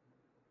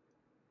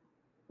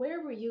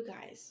 Where were you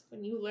guys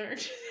when you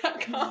learned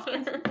that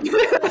Connor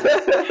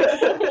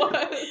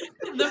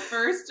was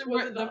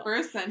the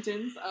first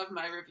sentence of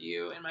my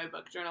review in my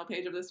book journal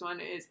page of this one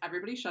is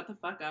everybody shut the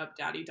fuck up,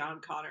 Daddy Don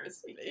Connor is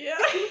speaking. Yeah.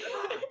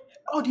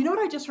 Oh, do you know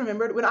what I just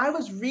remembered? When I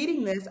was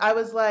reading this, I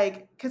was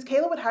like, because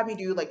Kayla would have me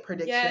do like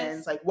predictions,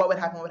 Yes. like what would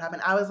happen, what would happen.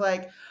 I was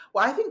like,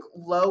 well, I think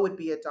Lo would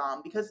be a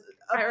Dom because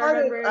a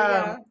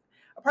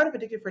part of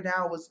Addicted for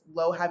Now was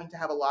Lo having to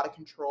have a lot of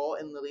control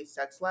in Lily's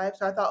sex life.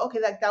 So I thought, okay,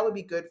 that would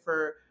be good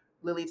for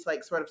Lily to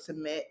like sort of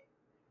submit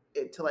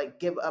it to like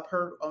give up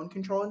her own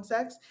control in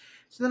sex.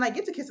 So then I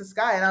get to Kiss the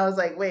Sky and I was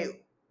like,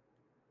 wait,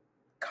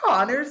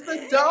 Connor's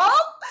the dog?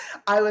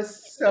 I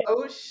was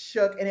so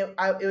shook and it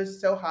was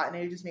so hot and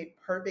it just made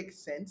perfect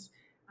sense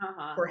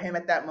for him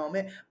at that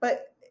moment.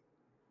 But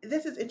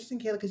this is interesting,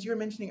 Kayla, because you were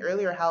mentioning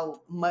earlier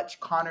how much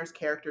Connor's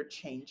character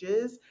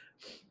changes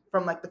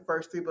from like the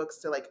first 3 books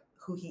to like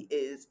who he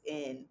is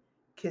in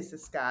Kiss the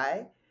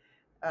Sky.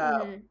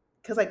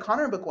 Because like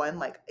Connor in book 1,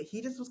 like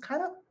he just was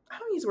kind of, I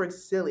don't use the word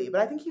silly,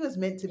 but I think he was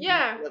meant to be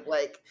sort of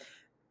like,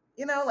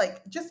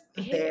 like just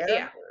there.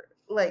 Yeah.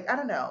 Like, I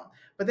don't know.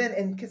 But then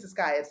in Kiss the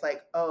Sky, it's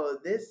like, oh,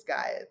 this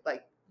guy,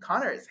 like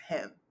Connor is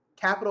him.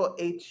 Capital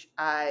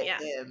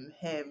HIM,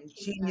 him.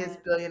 Genius,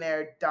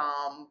 billionaire,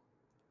 Dom,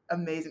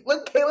 amazing.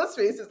 Look, Kayla's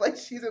face is like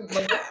she's in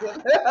love with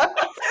him.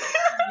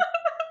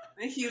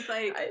 He's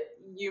like,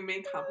 you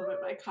may compliment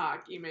my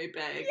cock, you may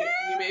beg,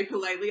 you may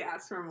politely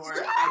ask for more.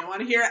 I don't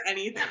want to hear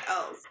anything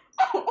else.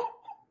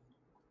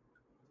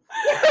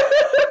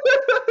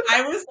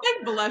 I was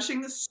like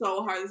blushing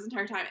so hard this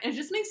entire time. And it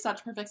just makes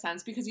such perfect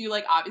sense because you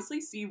like obviously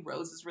see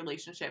Rose's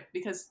relationship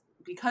because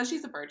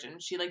she's a virgin,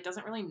 she like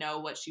doesn't really know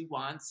what she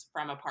wants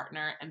from a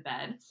partner in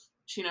bed.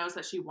 She knows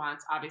that she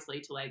wants obviously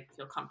to like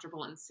feel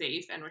comfortable and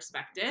safe and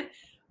respected.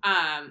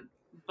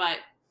 But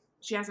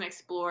she hasn't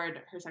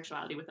explored her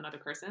sexuality with another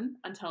person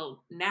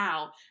until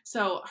now.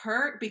 So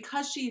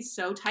because she's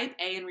so type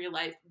A in real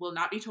life, will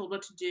not be told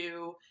what to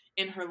do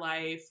in her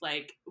life,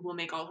 like will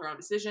make all her own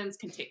decisions,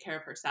 can take care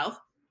of herself.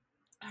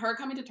 Her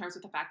coming to terms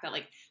with the fact that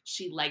like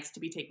she likes to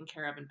be taken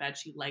care of in bed,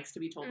 she likes to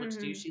be told what to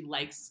do, she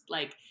likes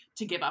like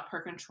to give up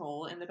her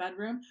control in the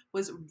bedroom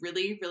was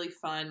really, really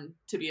fun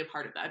to be a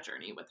part of that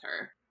journey with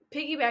her.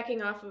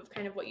 Piggybacking off of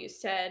kind of what you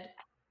said,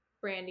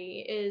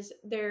 Brandy, is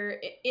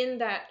there in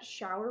that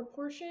shower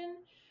portion,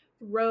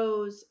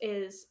 Rose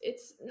I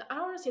don't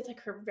want to say it's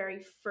like her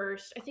very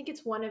first, I think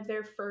it's one of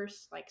their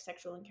first like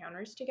sexual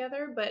encounters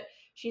together, but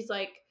she's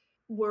like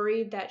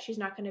worried that she's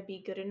not going to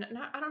be good enough.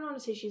 I don't want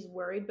to say she's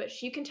worried,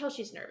 but you can tell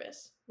she's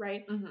nervous,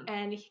 right?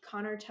 And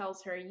Connor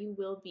tells her, you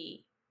will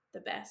be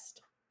the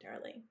best,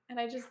 darling. And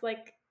I just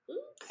like,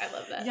 ooh, I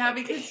love that. Yeah,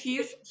 like, because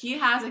he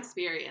has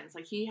experience,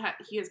 like he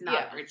is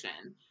not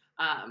virgin.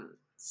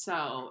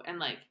 So, and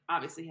like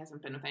obviously he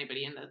hasn't been with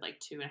anybody in the like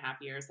 2.5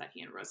 years that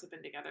he and Rose have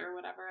been together or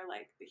whatever,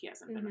 like he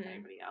hasn't been with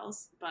anybody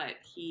else, but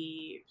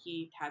he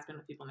has been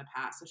with people in the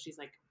past, so she's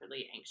like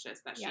really anxious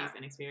that she's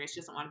inexperienced,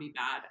 she doesn't want to be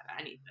bad at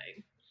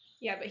anything.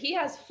 Yeah, but he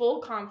has full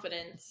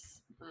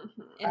confidence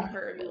in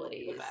her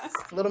abilities.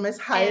 Little Miss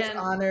Highest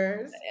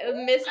Honors.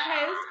 Miss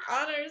Highest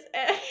Honors.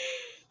 And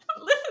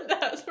listen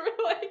to us.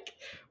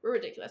 We're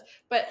ridiculous.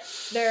 But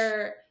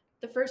they're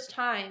the first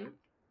time,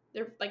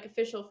 they're like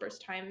official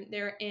first time,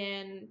 they're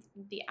in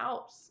the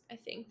Alps, I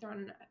think. They're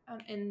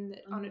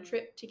on a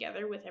trip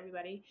together with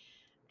everybody.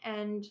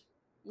 And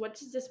what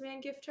does this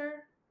man gift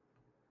her?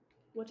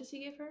 What does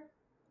he give her?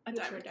 A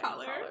diamond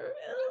collar.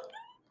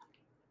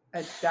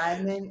 A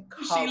diamond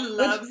collar. She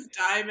loves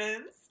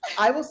diamonds.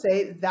 I will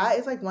say that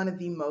is like one of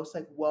the most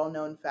like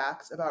well-known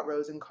facts about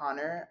Rose and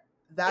Connor.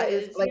 That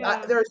is like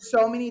there are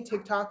so many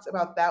TikToks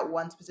about that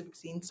one specific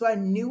scene, so I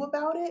knew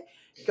about it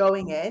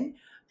going in.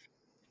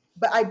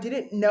 but I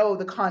didn't know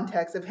the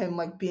context of him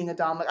like being a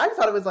dom. Like I just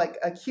thought it was like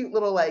a cute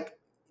little like,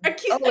 A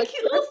cute, oh, a like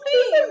cute here's, little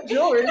here's some thing.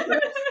 jewelry.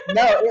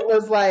 No, it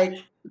was like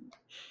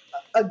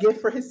a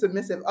gift for his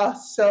submissive. Oh,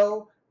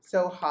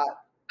 so hot.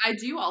 I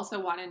do also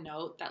want to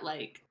note that,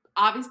 like,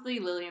 obviously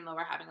Lily and Lo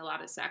are having a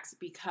lot of sex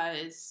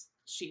because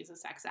she's a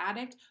sex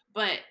addict,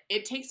 but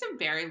it takes a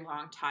very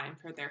long time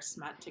for their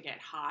smut to get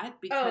hot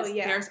because Oh,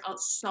 yeah. there's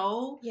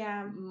so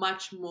Yeah.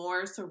 much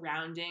more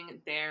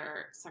surrounding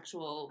their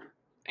sexual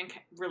and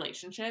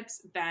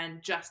relationships than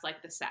just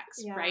like the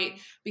sex, Yeah. right?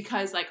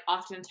 Because like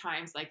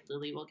oftentimes like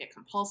Lily will get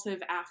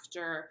compulsive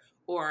after,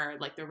 or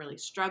like they're really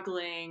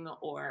struggling,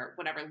 or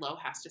whatever. Lo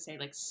has to say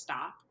like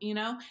stop, you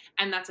know,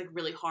 and that's like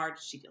really hard.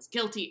 She feels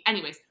guilty.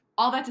 Anyways,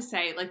 all that to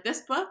say, like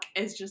this book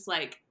is just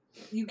like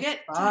you It's get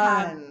to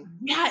have, fun.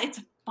 yeah, it's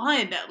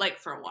fun like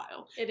for a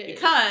while It is.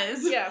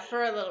 because Yeah,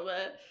 for a little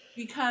bit.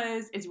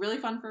 because it's really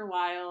fun for a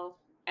while,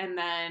 and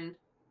then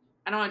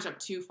I don't want to jump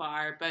too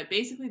far, but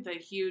basically the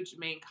huge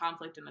main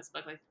conflict in this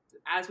book, like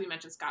as we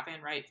mentioned, Scott Van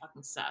Wright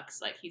fucking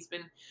sucks. Like he's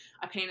been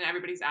a pain in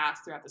everybody's ass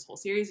throughout this whole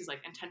series. He's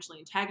like intentionally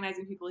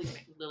antagonizing people. He's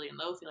making Lily and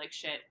Lo feel like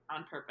shit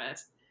on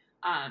purpose.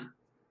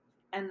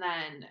 And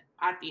then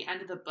at the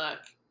end of the book,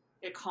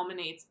 it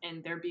culminates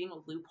in there being a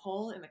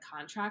loophole in the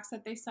contracts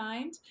that they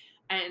signed,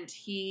 and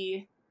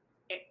he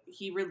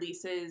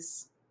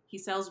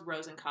sells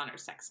Rose and Connor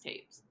sex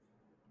tapes.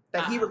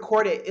 That he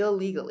recorded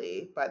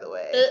illegally, by the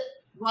way.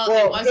 Well, it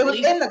Well, was it was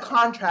legal. in the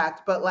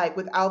contract, but like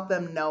without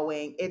them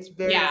knowing. It's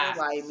very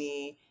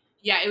slimy.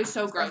 Yeah, it was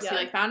so gross. Yeah. He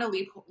like found a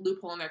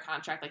loophole in their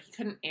contract. Like he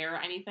couldn't air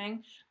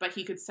anything, but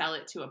he could sell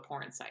it to a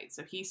porn site.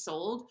 So he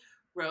sold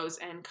Rose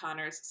and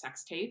Connor's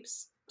sex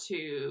tapes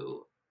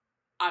to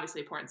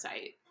obviously a porn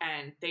site,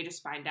 and they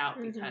just find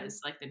out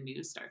because like the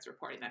news starts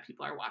reporting that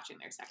people are watching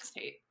their sex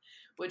tape,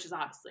 which is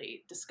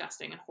obviously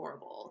disgusting and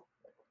horrible.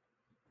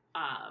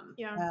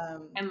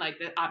 And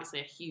like obviously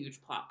a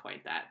huge plot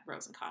point that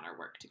Rose and Connor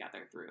work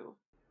together through.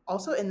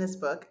 Also in this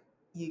book,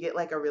 you get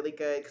like a really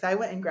good, because I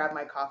went and grabbed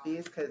my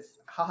copies because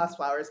Haha's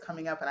Flower is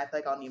coming up, and I feel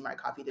like I'll need my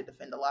copy to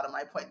defend a lot of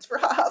my points for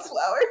Haha's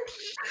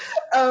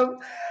Flower.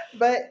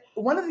 But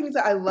one of the things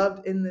that I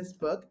loved in this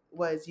book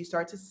was you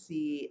start to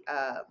see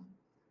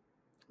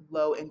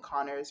Lo and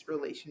Connor's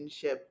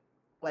relationship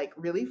like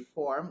really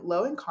form.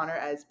 Lo and Connor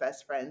as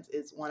best friends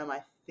is one of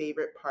my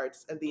favorite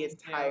parts of the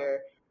entire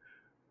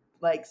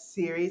like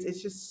series.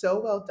 It's just so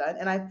well done.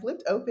 And I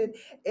flipped open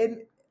and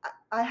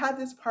I had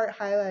this part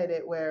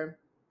highlighted where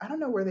I don't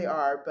know where they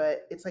are,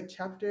 but it's like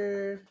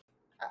chapter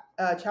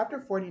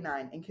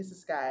 49 in Kiss the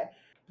Sky.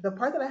 The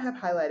part that I have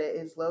highlighted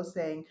is Lo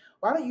saying,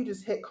 "Why don't you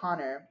just hit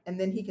Connor and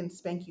then he can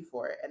spank you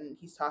for it?" And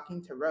he's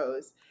talking to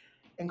Rose,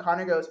 and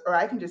Connor goes, "Or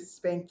I can just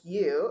spank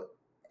you."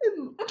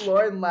 And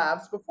Lauren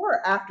laughs, "Before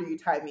or after you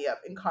tie me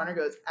up?" And Connor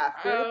goes,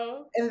 "After."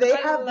 Oh, And they I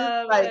have this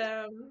love like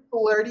them.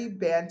 flirty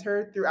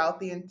banter throughout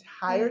the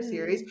entire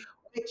series,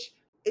 which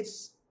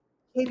it's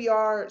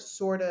KBR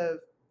sort of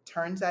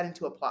turns that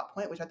into a plot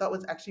point, which I thought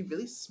was actually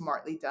really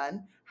smartly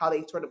done, how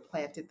they sort of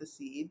planted the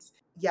seeds.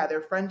 Yeah,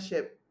 their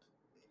friendship,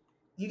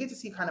 you get to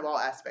see kind of all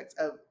aspects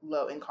of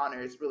Lo and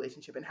Connor's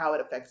relationship and how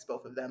it affects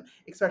both of them,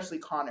 especially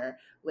Connor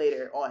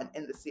later on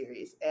in the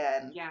series.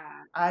 And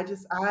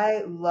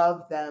I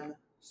love them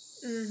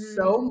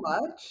so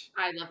much.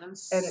 I love them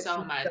And it's so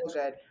just much. so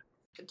good.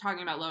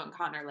 Talking about Lo and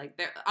Connor, like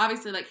they're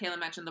obviously, like Kayla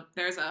mentioned,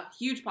 there's a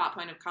huge plot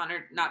point of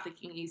Connor not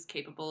thinking he's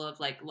capable of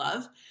like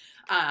love,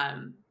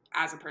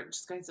 as a person,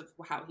 just because of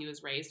how he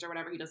was raised or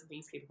whatever. He doesn't think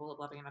he's capable of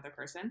loving another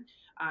person,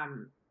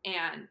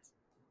 and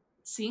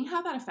seeing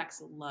how that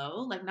affects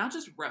Lo, like not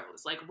just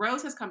Rose. Like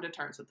Rose has come to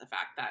terms with the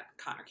fact that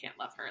Connor can't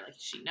love her. Like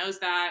she knows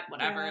that,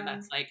 whatever. Yeah.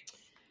 That's like,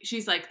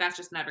 she's like, that's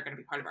just never going to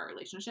be part of our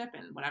relationship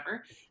and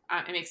whatever.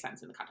 It makes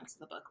sense in the context of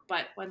the book.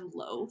 But when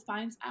Lo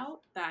finds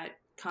out that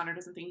Connor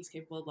doesn't think he's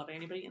capable of loving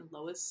anybody, and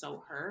Lo is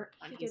so hurt,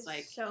 and he's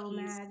like, so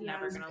he's mad,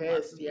 never He's going to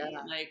love pissed, me. yeah.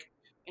 Like,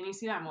 and you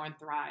see that more in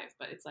Thrive,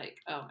 but it's like,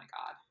 oh my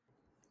God.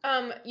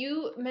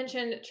 You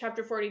mentioned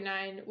chapter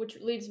 49, which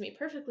leads me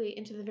perfectly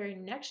into the very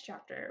next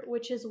chapter,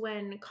 which is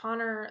when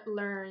Connor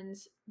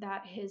learns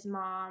that his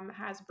mom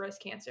has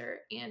breast cancer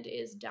and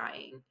is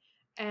dying.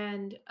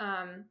 And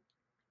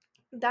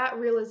that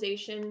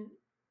realization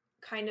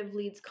kind of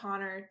leads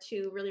Connor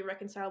to really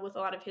reconcile with a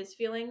lot of his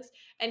feelings.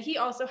 And he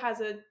also has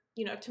a,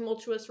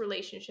 tumultuous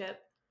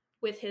relationship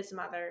with his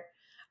mother.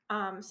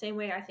 Same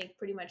way I think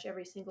pretty much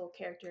every single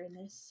character in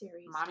this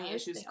series Mommy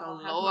does. issues They all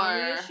have galore.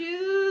 mommy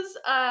issues.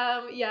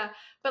 Yeah.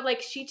 But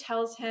like she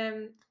tells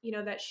him,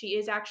 that she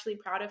is actually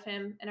proud of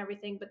him and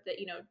everything, but that,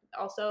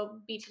 also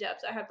beat it up.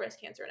 So I have breast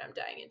cancer and I'm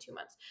dying in 2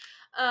 months.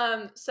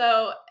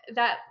 So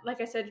that, like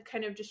I said,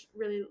 kind of just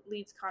really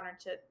leads Connor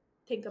to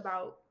think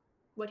about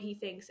what he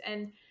thinks.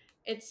 And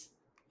it's,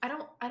 I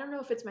don't know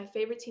if it's my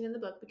favorite scene in the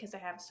book because I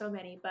have so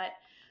many, but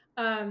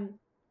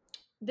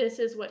this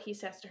is what he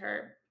says to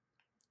her.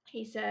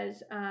 He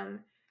says,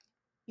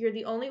 "You're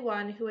the only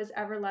one who has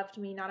ever loved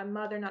me, not a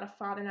mother, not a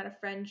father, not a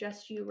friend,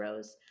 just you,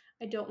 Rose.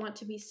 I don't want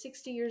to be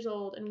 60 years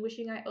old and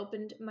wishing I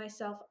opened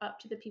myself up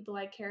to the people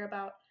I care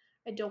about.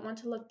 I don't want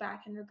to look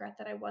back and regret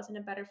that I wasn't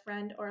a better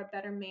friend or a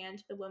better man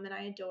to the woman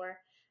I adore.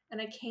 And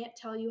I can't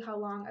tell you how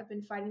long I've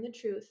been fighting the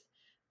truth,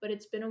 but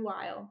it's been a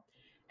while.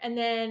 And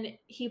then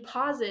he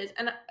pauses.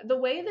 And the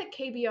way that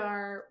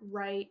KBR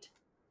write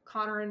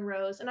Connor and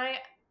Rose, and I,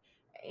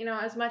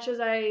 as much as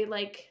I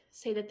like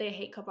say that they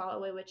hate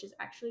Kabbalah, which is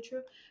actually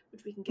true,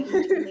 which we can get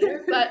into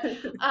later,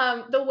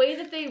 but the way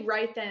that they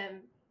write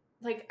them,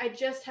 like I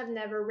just have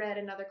never read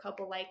another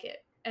couple like it.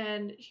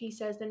 And he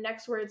says the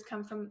next words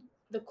come from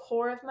the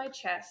core of my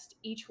chest.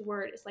 Each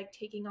word is like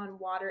taking on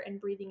water and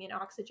breathing in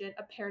oxygen,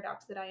 a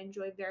paradox that I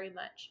enjoy very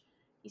much.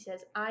 He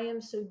says, I am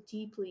so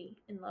deeply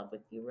in love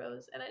with you,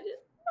 Rose. And I just,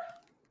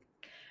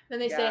 then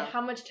they say, Yeah,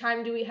 how much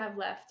time do we have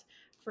left?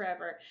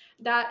 Forever.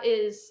 That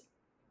is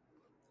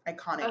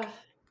iconic.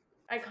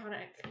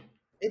 iconic.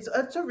 It's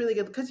a really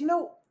good, because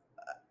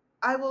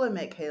I will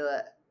admit,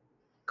 Kayla,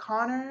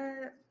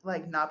 Connor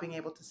like not being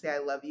able to say I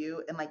love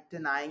you and like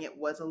denying it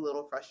was a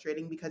little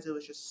frustrating because it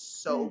was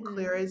just so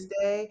clear Mm-hmm. as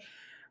day.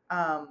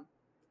 Um,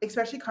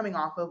 Especially coming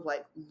off of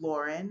like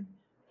Lauren,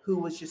 who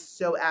was just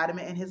so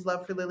adamant in his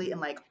love for Lily and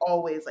like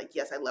always like,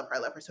 yes, I love her, I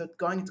love her. So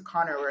going into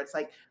Connor, where it's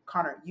like,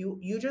 Connor,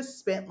 you just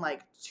spent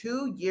like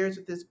 2 years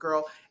with this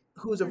girl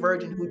who's a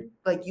virgin, who Mm-hmm.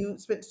 like you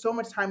spent so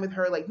much time with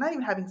her, like not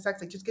even having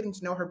sex, like just getting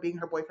to know her, being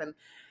her boyfriend,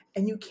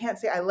 and you can't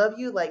say I love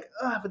you, like,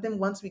 ugh. But then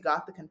once we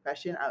got the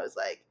confession, I was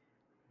like,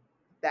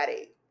 that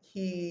ate.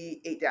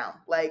 He ate down.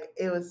 Like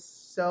it was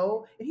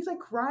so, and he's like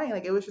crying.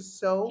 Like it was just He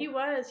so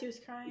was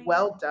crying.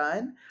 well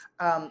done.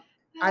 Um,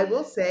 I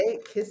will say,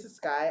 Kiss the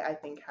Sky, I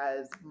think,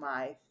 has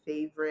my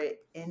favorite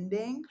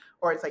ending,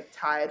 or it's like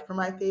tied for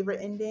my favorite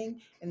ending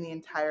in the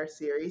entire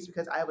series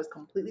because I was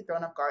completely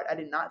thrown off guard. I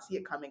did not see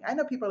it coming. I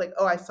know people are like,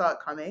 oh, I saw it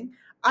coming.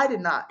 I did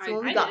not. So I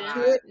when we I did got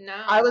to didn't. not.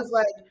 it, I No. was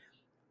like,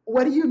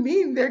 what do you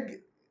mean?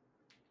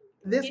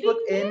 This book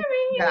Getting ends,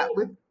 yeah, married.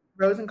 with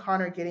Rose and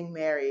Connor getting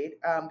married,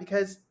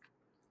 because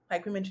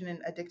like we mentioned in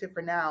Addicted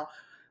for Now,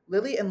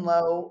 Lily and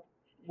Lo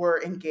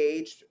were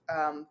engaged.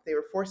 They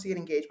were forced to get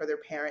engaged by their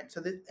parents.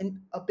 So and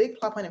a big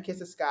plot point of Kiss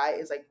the Sky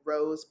is like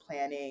Rose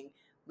planning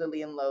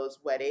Lily and Lo's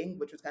wedding,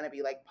 which was going to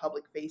be like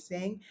public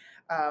facing.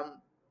 Um,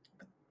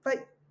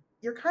 but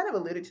you're kind of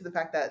alluded to the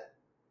fact that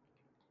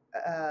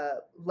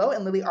Lo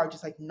and Lily are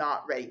just like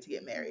not ready to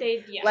get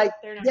married. Like,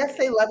 They're not yes,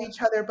 they ready. love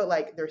each other, but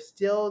like they're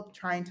still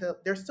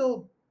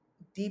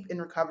deep in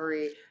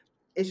recovery.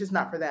 It's just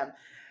not for them.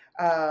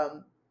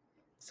 Um,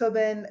 so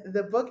then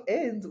the book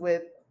ends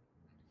with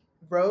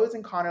Rose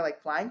and Connor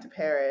like flying to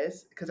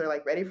Paris because they're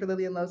like ready for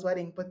Lily and Lo's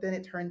wedding. But then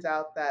it turns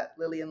out that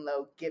Lily and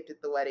Lo gifted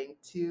the wedding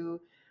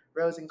to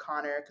Rose and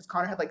Connor because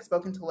Connor had like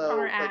spoken to Connor Lo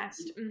like,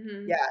 asked.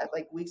 Mm-hmm. yeah,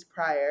 like weeks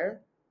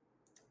prior.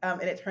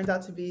 And it turns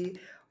out to be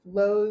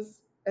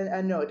Lowe's,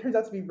 and no, it turns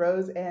out to be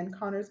Rose and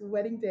Connor's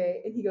wedding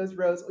day. And he goes,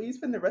 Rose, will you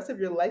spend the rest of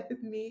your life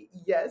with me?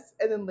 Yes.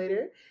 And then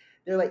later,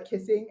 they're like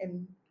kissing,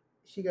 and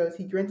she goes,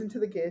 he grins into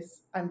the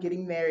kiss. I'm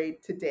getting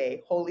married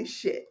today. Holy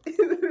shit.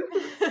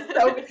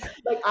 So,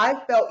 like, I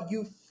felt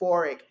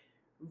euphoric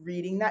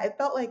reading that. It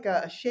felt like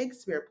a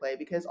Shakespeare play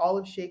because all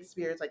of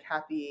Shakespeare's like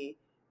happy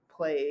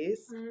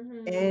plays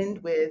Mm-hmm.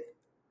 end with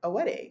a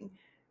wedding,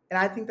 and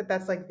I think that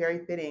that's like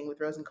very fitting with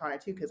Rose and Connor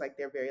too, because like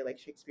they're very like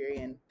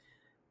Shakespearean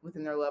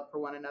within their love for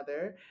one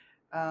another.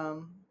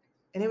 Um,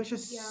 and it was Yeah.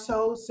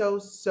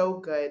 just so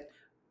good.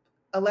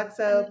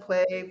 Alexa, And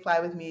play "Fly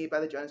with Me" by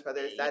the Jonas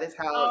Brothers. That is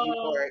how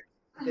oh,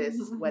 euphoric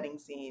this wedding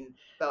scene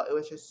felt. It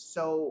was just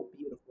so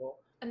beautiful.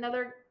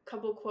 another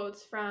couple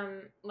quotes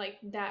from like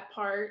that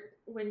part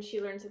when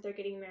she learns that they're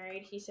getting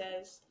married. He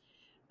says,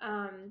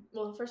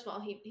 well, first of all,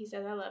 he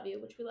says, I love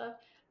you, which we love.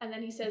 And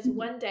then he says,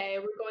 one day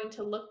we're going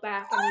to look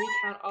back and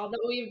recount all that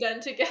we've done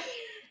together.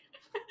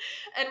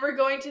 And we're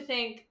going to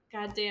think,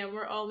 God damn,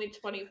 we're only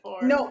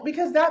 24. No,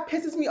 because that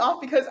pisses me off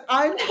because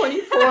I'm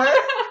 24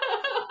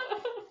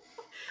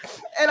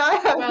 and I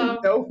have well,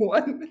 no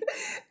one.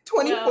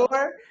 well,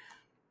 24?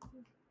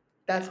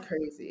 That's yeah.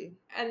 crazy.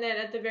 And then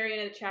at the very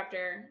end of the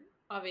chapter,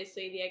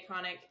 obviously the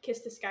iconic "Kiss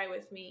the Sky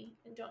with Me"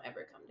 and "Don't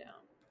Ever Come Down."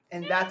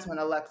 And that's when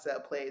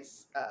Alexa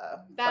plays "Fly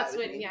That's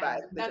with when, Me" yeah, by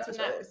the that's when Jonas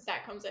that Brothers.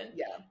 that comes in.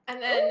 Yeah.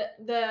 And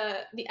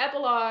then the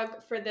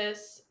epilogue for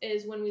this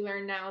is when we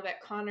learn now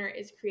that Connor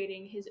is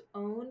creating his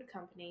own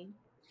company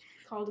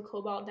called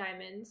Cobalt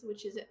Diamonds,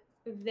 which is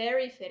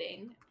very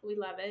fitting. We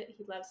love it.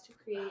 He loves to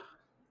create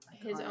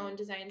his Iconic. own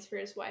designs for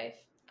his wife.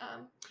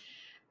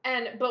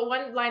 But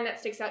one line that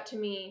sticks out to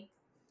me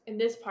in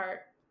this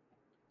part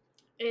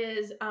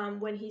is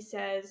when he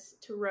says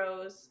to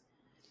Rose,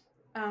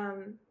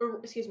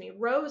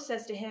 Rose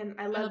says to him,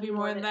 I I love love you you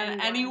more more than than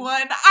anyone.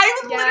 anyone.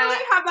 I Yeah.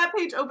 literally have that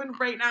page open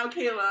right now,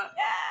 Kayla.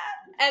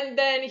 Yeah. And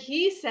then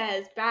he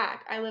says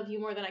back, I love you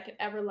more than I could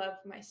ever love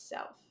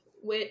myself,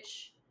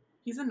 which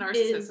He's a narcissist,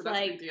 is so that's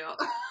a like, big deal.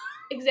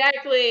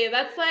 exactly.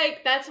 That's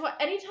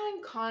what,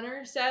 anytime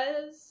Connor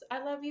says,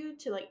 I love you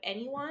to like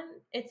anyone,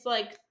 it's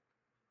like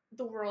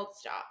the world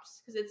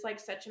stops because it's like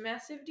such a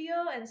massive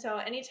deal. And so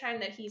anytime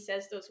that he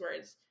says those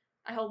words,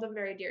 I hold them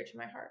very dear to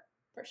my heart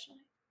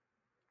personally.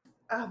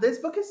 This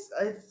book is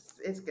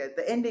it's good.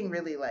 The ending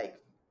really like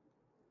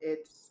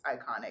It's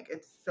iconic.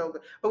 It's so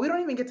good. But we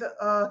don't even get to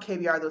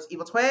KBR, those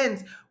evil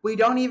twins. We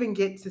don't even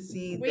get to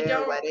see We their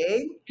don't.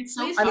 wedding. It's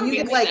so Please I mean, don't you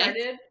get fucking get me like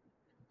sick. started.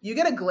 you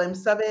get a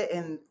glimpse of it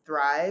in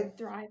Thrive,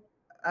 Thrive.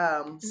 which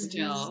Mhm. is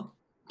Still.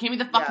 Give me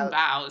the fucking yeah.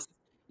 vows,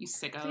 you Please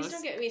don't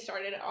sickos. get me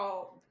started.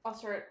 I'll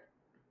start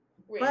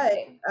But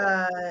ranting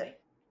very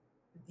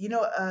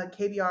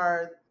quickly.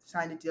 KBR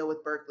signed a deal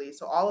with Berkeley,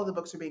 so all of the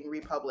books are being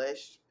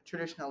republished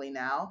traditionally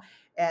now.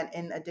 And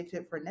in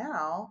Addicted for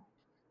Now,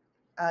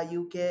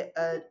 you get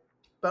a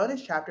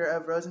bonus chapter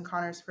of Rose and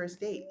Connor's first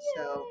date.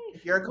 So Yay!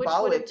 if you're a Which would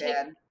Kabbalah have taken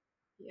fan,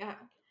 yeah,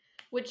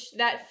 which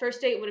that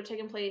first date would have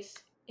taken place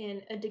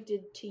in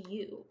Addicted to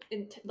You,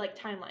 in like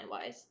timeline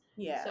wise.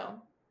 yeah.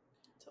 So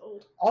it's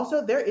old.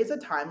 Also, there is a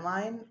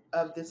timeline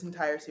of this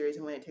entire series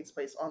and when it takes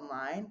place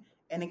online,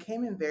 and it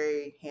came in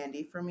very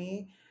handy for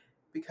me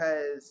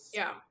because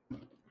Yeah,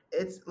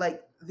 it's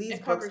like these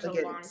it books covers a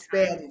again long time.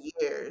 span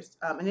years,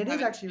 and it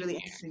is actually 17 really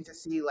years. interesting to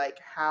see like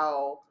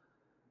how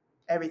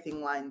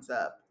everything lines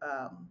up.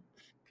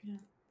 Yeah.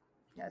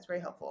 Yeah, it's very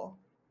helpful.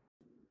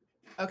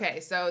 Okay,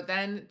 so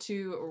then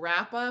to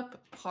wrap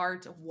up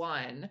part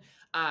 1,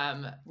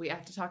 we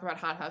have to talk about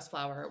Hot House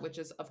Flower, which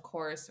is, of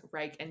course,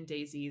 Reich and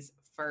Daisy's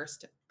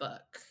first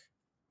book.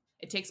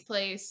 It takes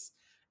place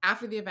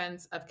after the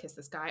events of Kiss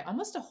the Sky,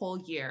 almost a whole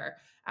year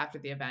after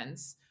the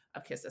events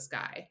of Kiss the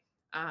Sky.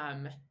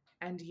 And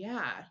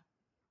yeah,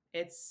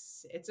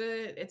 it's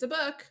a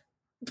book.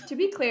 To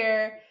be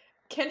clear,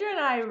 Kendra and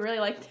I really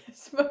like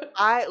this book.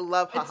 I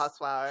love Hot It's- House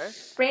Flower.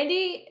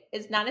 Brandy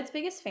is not its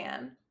biggest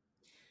fan,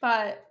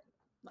 but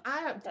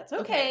that's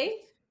okay.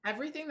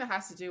 Everything that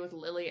has to do with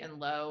Lily and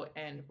Lo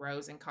and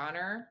Rose and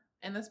Connor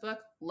in this book,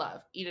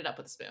 love. Eat it up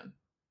with a spoon.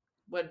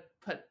 Would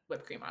put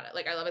whipped cream on it.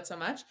 Like, I love it so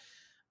much.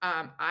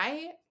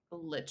 I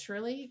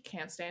literally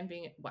can't stand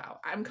being wow,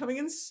 I'm coming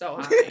in so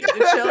hot. I need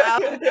to chill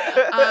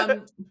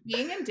out.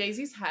 Being in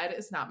Daisy's head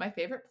is not my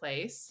favorite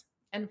place.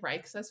 And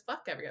Reich says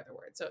fuck every other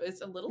word. So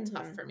it's a little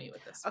tough for me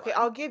with this Okay, one.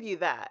 I'll give you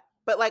that.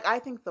 But like I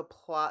think the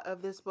plot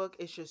of this book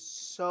is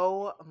just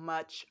so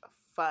much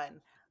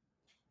fun.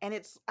 And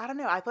it's I don't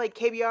know, I feel like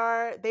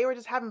KBR, they were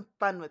just having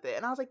fun with it.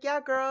 And I was like, yeah,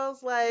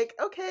 girls, like,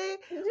 okay,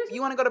 you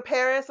want to go to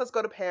Paris? Let's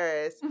go to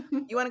Paris.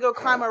 You want to go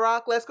climb a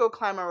rock? Let's go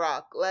climb a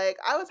rock. Like,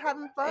 I was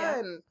having Yeah.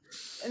 fun.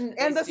 And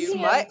And the speaking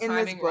smut of in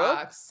this Climbing book.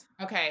 rocks.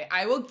 Okay,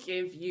 I will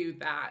give you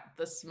that.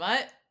 The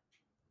smut,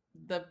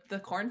 the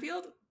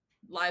cornfield,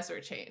 lives were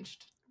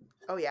changed.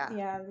 Oh yeah.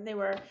 yeah, they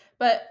were.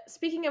 But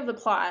speaking of the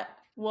plot,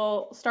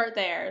 we'll start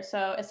there.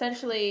 So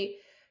essentially,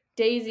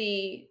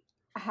 Daisy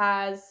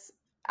has,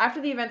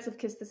 after the events of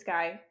Kiss the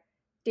Sky,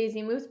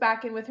 Daisy moves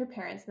back in with her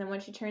parents. And then when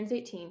she turns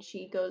 18,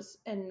 she goes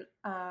and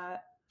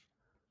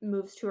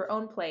moves to her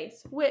own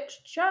place,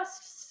 which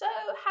just so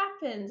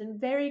happens and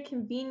very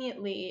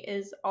conveniently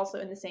is also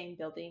in the same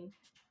building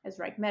as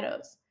Reich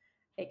Meadows,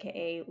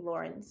 aka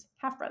Lauren's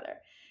half brother.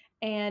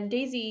 And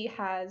Daisy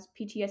has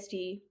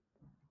PTSD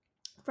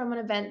from an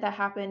event that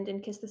happened in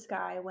Kiss the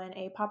Sky when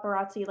a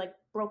paparazzi like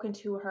broke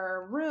into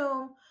her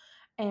room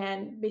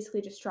and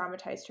basically just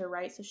traumatized her,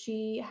 right? So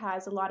she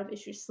has a lot of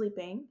issues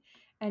sleeping.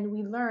 And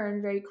we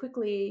learn very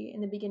quickly in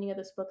the beginning of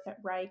this book that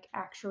Reich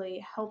actually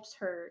helps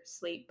her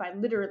sleep by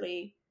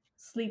literally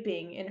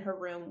sleeping in her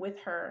room with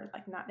her.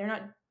 Like, not, they're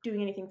not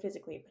doing anything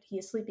physically, but he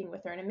is sleeping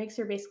with her. And it makes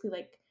her basically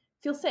like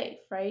feel safe,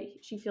 right?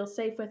 She feels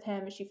safe with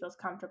him, she feels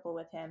comfortable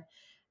with him.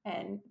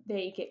 And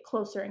they get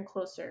closer and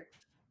closer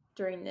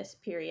during this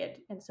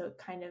period. And so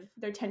kind of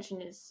their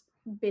tension is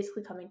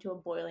basically coming to a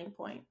boiling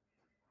point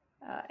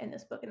in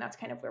this book. And that's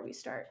kind of where we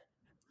start.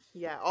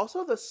 Yeah.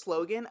 Also, the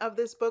slogan of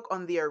this book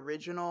on the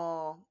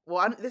original,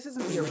 well, this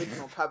isn't the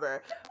original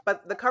cover,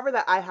 but the cover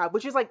that I have,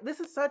 which is like,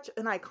 this is such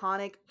an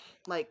iconic,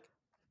 like,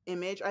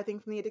 image, I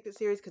think, from the Addicted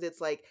series, because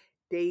it's like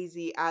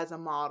Daisy as a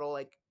model,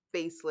 like,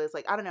 faceless.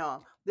 Like, I don't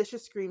know. This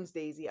just screams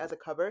Daisy as a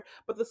cover.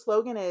 But the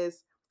slogan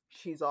is,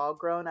 she's all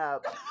grown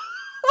up.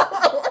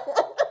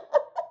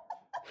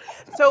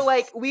 So,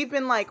 like, we've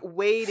been, like,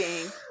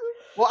 waiting.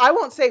 Well, I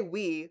won't say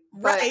we,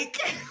 but Reich.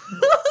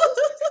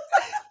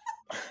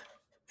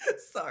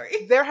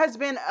 Sorry. there has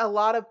been a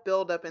lot of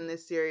buildup in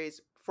this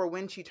series for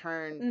when she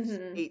turns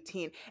Mm-hmm.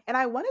 18. And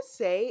I want to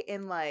say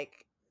in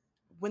like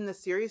when the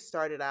series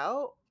started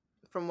out,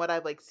 from what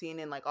I've like seen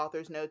in like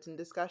authors' notes and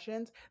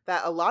discussions,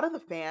 that a lot of the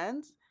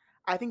fans,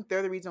 I think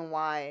they're the reason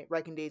why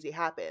Reich and Daisy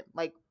happened.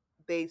 Like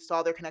they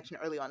saw their connection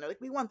early on. They're like,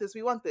 we want this,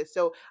 we want this.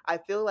 So I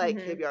feel like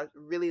Mm-hmm. KBR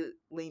really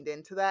leaned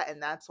into that,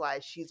 and that's why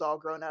she's all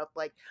grown up.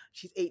 Like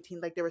she's 18.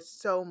 Like there was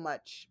so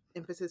much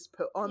emphasis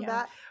put on Yeah.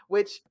 that,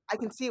 which I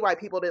can see why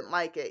people didn't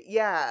like it.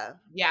 Yeah.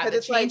 Yeah, 'Cause the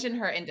it's like- change in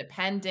her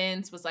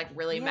independence was like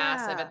really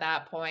massive Yeah. at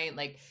that point.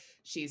 Like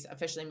she's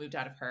officially moved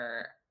out of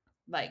her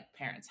like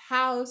parents'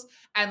 house.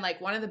 And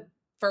like one of the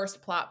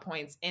first plot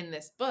points in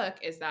this book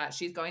is that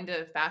she's going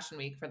to Fashion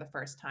Week for the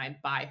first time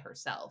by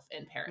herself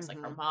in Paris. Like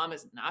her Mhm. mom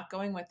is not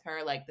going with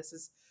her. Like this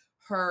is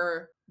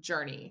her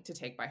journey to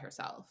take by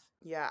herself.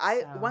 Yeah,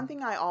 So- one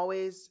thing I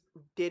always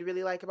did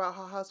really like about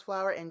Hot House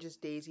Flower and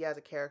just Daisy as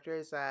a character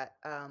is that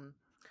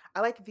I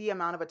like the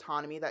amount of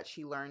autonomy that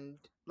she learned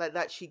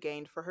that she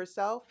gained for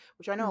herself,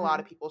 which I know a lot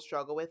of people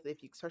struggle with,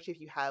 especially if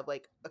you have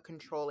like a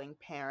controlling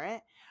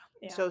parent.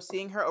 Yeah. So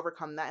seeing her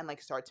overcome that and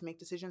like start to make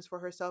decisions for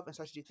herself and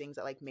start to do things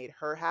that like made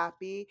her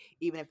happy,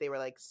 even if they were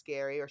like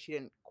scary or she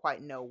didn't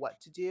quite know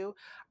what to do.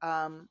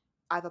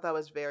 I thought that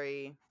was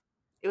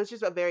it was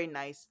just a very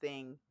nice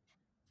thing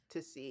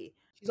to see.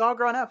 She's all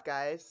grown up,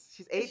 guys.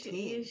 She's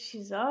 18.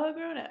 She's all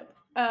grown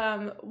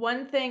up.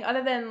 One thing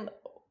other than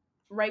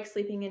Reich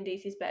sleeping in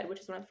Daisy's bed, which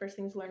is one of the first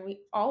things we learn, we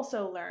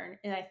also learn,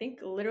 and I think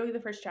literally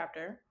the first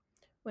chapter,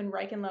 when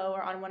Reich and Lo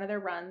are on one of their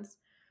runs,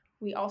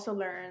 we also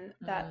learn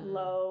that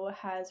Lo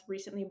has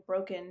recently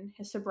broken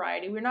his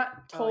sobriety. We're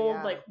not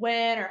told like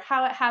when or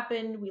how it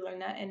happened. We learn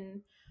that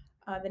in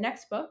the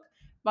next book,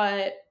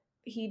 but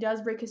he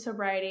does break his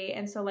sobriety.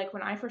 And so like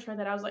when I first read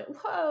that, I was like,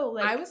 whoa,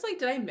 like I was like,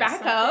 did I miss back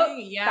something?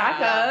 up, Yeah.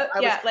 back up. I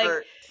was like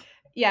hurt.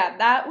 yeah,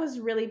 that was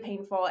really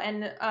painful.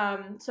 And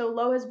so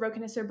Lo has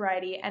broken his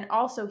sobriety, and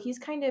also he's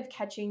kind of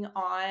catching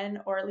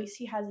on, or at least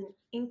he has an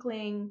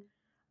inkling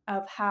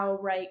of how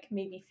Reich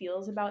maybe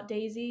feels about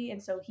Daisy.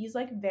 And so he's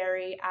like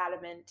very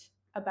adamant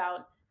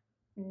about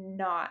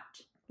not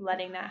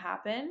letting that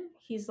happen.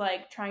 He's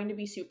like trying to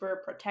be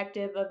super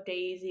protective of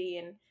Daisy,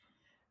 and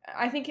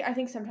I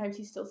think sometimes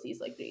he still sees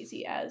like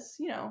Daisy as,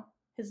 you know,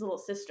 his little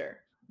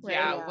sister. Right?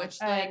 Yeah,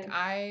 which like And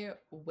I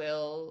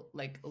will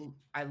like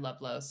I love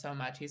Lo so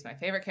much. He's my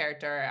favorite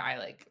character.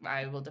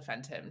 I will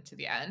defend him to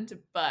the end,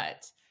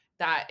 but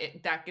that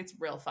gets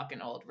real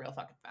fucking old real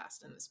fucking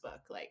fast in this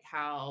book. Like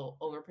how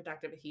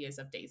overprotective he is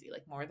of Daisy,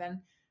 like more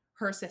than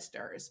her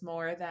sisters,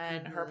 more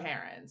than her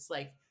parents.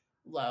 Like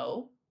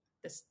Lo,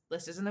 this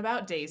list isn't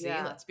about Daisy.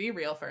 Yeah. Let's be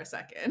real for a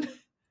second.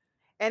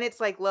 And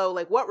it's like, Lo,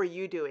 like, what were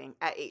you doing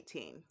at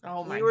 18?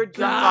 Oh my You were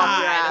drunk off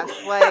your God.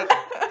 ass.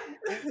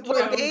 Like, what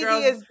Drone Daisy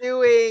Girls. is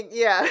doing,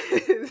 yeah.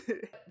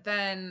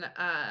 Then,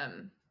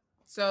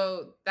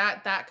 so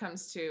that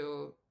comes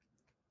to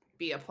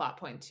be a plot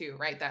point too,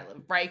 right? That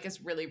Reich is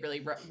really,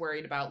 really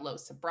worried about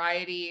Lo's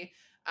sobriety,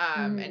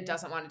 and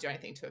doesn't want to do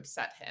anything to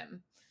upset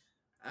him.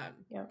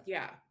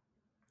 Yeah.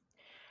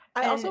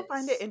 I also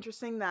find it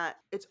interesting that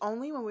it's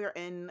only when we're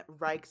in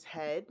Reich's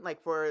head,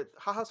 like for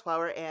Hot House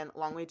Flower and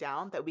Long Way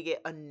Down, that we get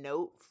a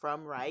note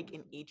from Reich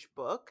in each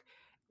book,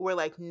 where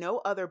like no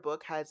other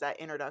book has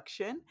that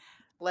introduction.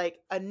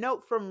 Like a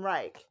note from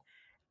Reich.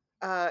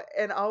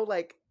 And I'll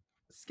like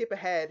skip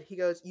ahead. He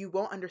goes, "You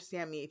won't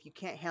understand me if you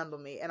can't handle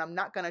me, and I'm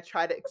not gonna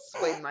try to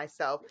explain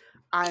myself.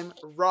 I'm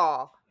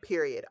raw,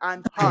 period.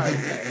 I'm hard,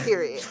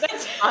 period.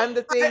 I'm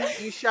the thing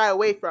you shy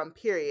away from,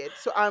 period.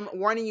 So I'm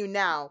warning you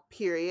now,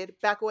 period.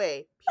 Back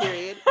away,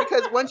 period.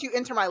 Because once you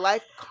enter my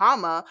life,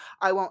 comma,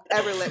 I won't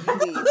ever let you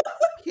leave,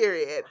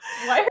 period."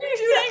 Why are you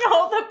saying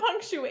all the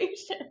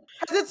punctuation?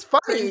 Because it's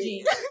funny.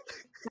 Cringy.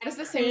 That is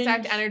the same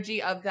exact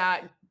energy of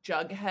that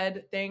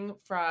Jughead thing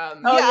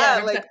from. Oh Yeah,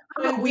 yeah, like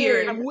I'm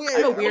weird. I'm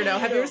weird. I'm a weirdo.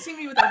 Have you ever seen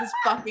me without this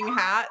fucking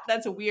hat?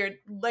 That's weird.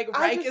 Like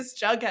Reich is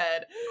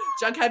Jughead.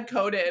 Jughead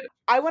coded.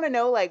 I want to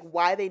know like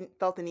why they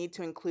felt the need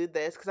to include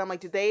this, because I'm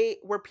like,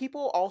 were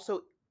people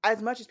also,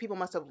 as much as people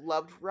must have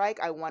loved Reich,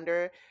 I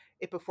wonder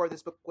if before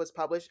this book was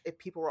published, if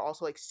people were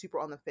also like super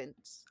on the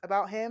fence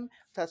about him.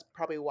 So that's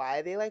probably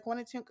why they like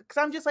wanted to, because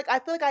I'm just like, I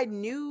feel like I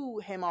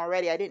knew him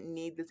already. I didn't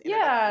need this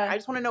introduction. Yeah. I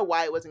just want to know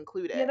why it was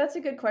included. Yeah, that's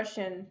a good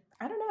question.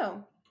 I don't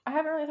know. I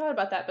haven't really thought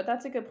about that, but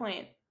that's a good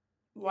point.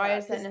 Why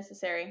is that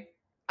necessary?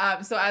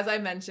 So as I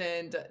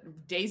mentioned,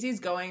 Daisy's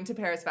going to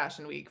Paris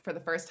Fashion Week for the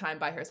first time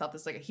by herself.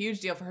 This is like a huge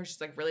deal for her. She's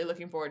like really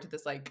looking forward to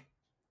this like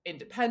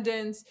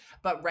independence.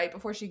 But right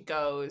before she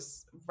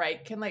goes,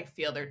 Reich can like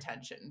feel their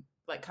tension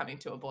like coming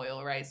to a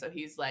boil, right? So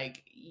he's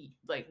like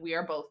we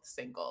are both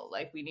single.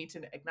 Like we need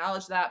to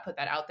acknowledge that, put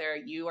that out there.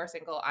 You are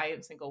single, I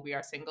am single, we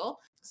are single.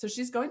 So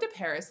she's going to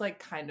Paris like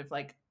kind of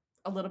like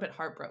a little bit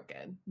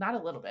heartbroken. Not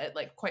a little bit,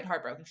 like quite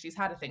heartbroken. She's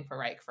had a thing for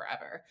Reich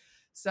forever.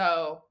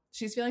 So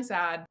she's feeling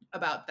sad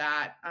about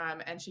that.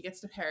 And she gets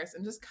to Paris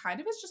and just kind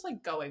of is just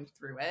like going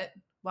through it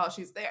while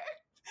she's there.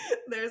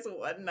 There's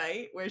one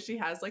night where she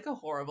has like a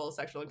horrible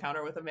sexual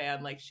encounter with a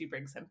man. Like she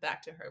brings him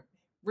back to her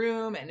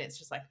room and it's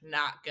just like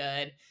not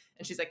good.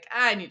 And she's like,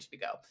 I need you to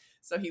go.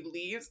 So he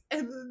leaves,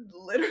 and then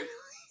literally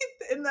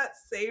in that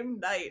same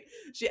night,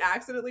 she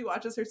accidentally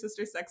watches her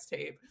sister's sex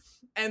tape.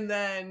 And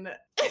then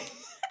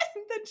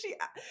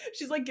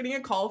she's like getting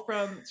a call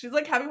from, she's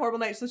like having a horrible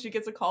night, so she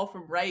gets a call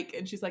from Reich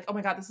and she's like, oh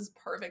my God, this is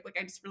perfect. Like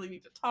I just really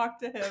need to talk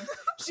to him.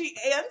 She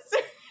answers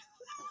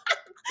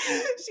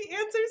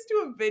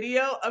to a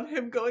video of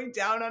him going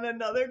down on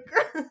another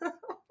girl.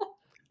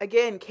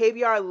 Again,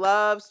 KBR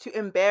loves to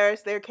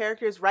embarrass their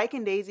characters. Reich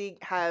and Daisy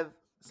have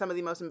some of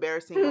the most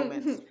embarrassing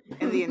moments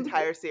in the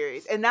entire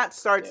series, and that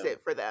starts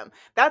it for them.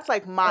 That's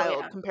like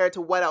mild compared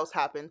to what else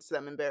happens to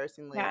them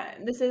embarrassingly. Yeah,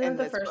 this isn't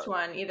the first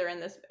one either in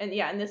this, and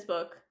in this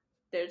book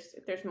there's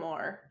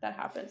more that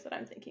happens that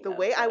I'm thinking the of.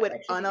 way I would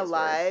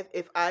unalive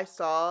if I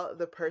saw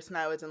the person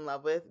I was in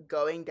love with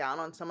going down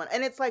on someone,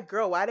 and it's like,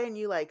 girl, why didn't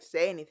you like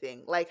say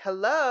anything? Like,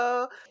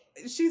 hello.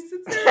 She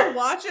sits there and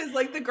watches.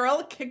 Like the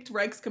girl kicked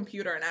Reich's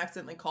computer and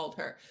accidentally called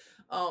her.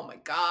 Oh my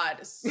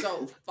god,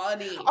 so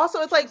funny.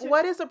 Also, it's like,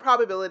 what is the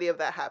probability of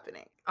that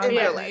happening in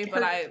real life?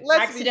 But I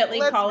accidentally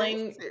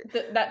calling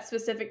that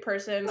specific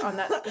person on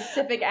that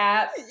specific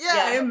app.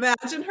 I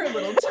imagine her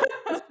little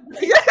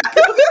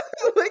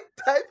like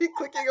typing,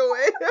 clicking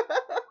away.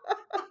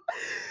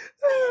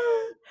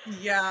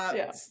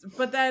 Yeah.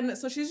 But then,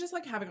 so she's just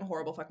like having a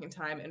horrible fucking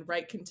time, and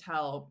Wright can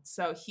tell.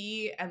 So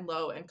he and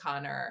Lo and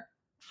Connor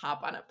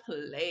hop on a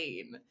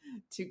plane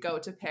to go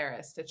to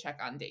Paris to check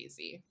on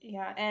Daisy.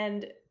 Yeah,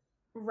 and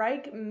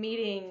Reich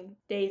meeting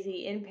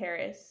Daisy in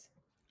Paris.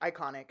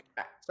 Iconic.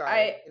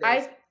 Sorry.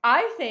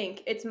 I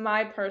think it's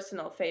my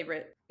personal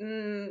favorite.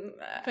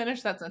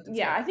 Finish that sentence.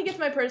 Yeah, I think it's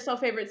my personal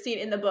favorite scene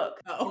in the book.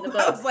 Oh, in the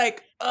book. I was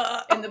like,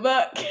 in the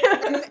book.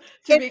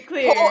 To be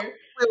clear.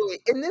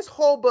 In this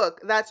whole book,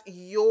 that's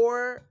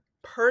your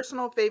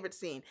personal favorite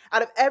scene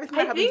out of everything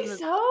that happens. I think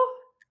so.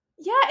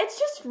 Yeah, it's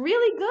just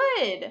really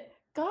good.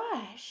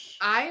 Gosh.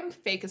 I'm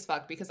fake as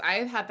fuck because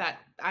I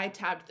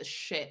tabbed the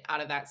shit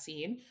out of that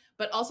scene.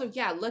 But also,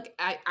 yeah, look,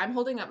 I'm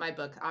holding up my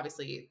book.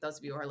 Obviously, those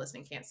of you who are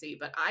listening can't see,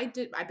 but I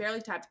barely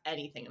tabbed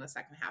anything in the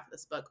second half of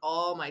this book.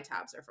 All my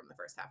tabs are from the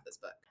first half of this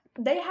book.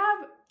 They have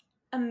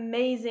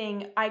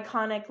amazing,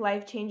 iconic,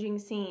 life-changing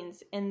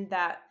scenes in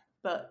that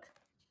book.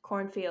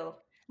 Cornfield,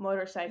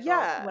 motorcycle,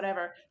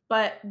 whatever.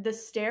 But the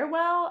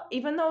stairwell,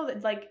 even though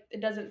like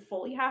it doesn't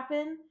fully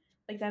happen,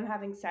 like them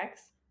having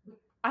sex,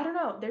 I don't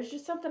know. There's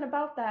just something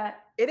about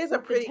that. It is a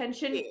pretty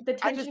the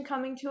tension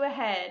coming to a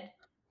head.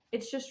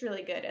 It's just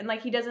really good, and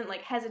like he doesn't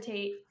like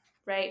hesitate,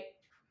 right?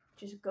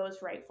 Just goes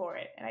right for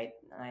it, and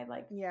I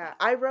like. Yeah,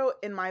 I wrote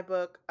in my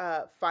book,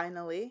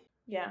 finally.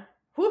 Yeah.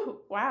 Whew,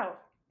 wow.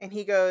 And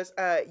he goes,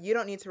 you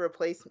don't need to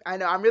replace me. I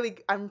know,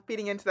 I'm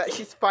feeding into that.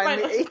 She's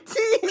finally 18.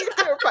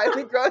 Or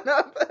finally grown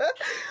up.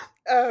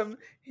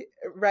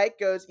 Wright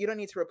goes, you don't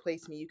need to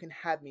replace me. You can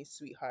have me,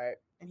 sweetheart.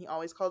 And he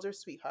always calls her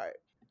sweetheart,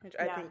 which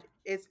I think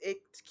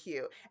it's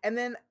cute. And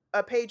then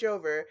a page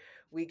over,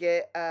 we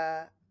get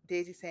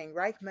Daisy saying,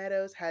 Reich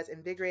Meadows has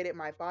invigorated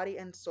my body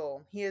and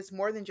soul. He is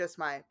more than just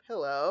my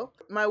pillow,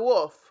 my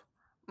wolf,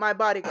 my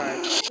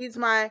bodyguard. He's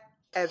my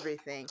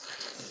everything.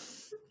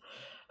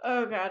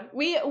 Oh God,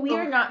 we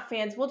are not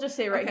fans. We'll just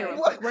say right here,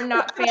 real quick, we're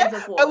not fans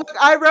of Wolf.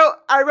 I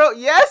wrote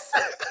yes.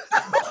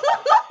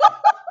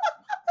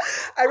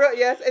 I wrote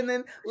yes, and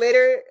then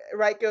later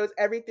Wright goes,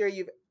 every theory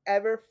you've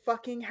ever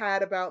fucking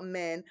had about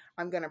men,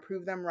 I'm gonna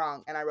prove them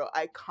wrong. And I wrote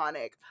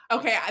iconic.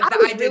 Okay,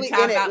 I did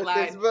tab that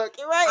line. This book.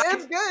 Right,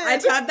 it's good. I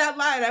tabbed that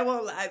line. I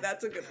won't lie.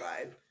 That's a good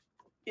line.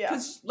 Yeah,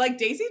 because like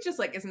Daisy just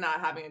like is not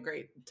having a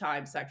great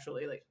time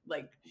sexually.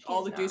 Like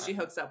all the dudes she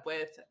hooks up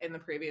with in the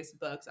previous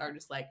books are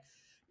just like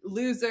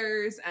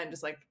losers, and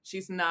just like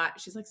she's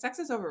like sex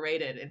is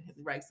overrated, and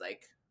Reg's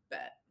like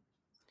bet.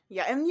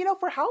 Yeah, and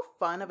for how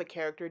fun of a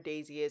character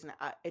Daisy is and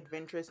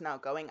adventurous and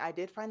outgoing, I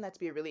did find that to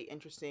be a really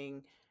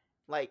interesting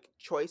like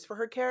choice for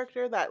her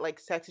character, that like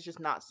sex is just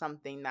not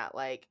something that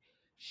like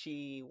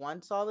she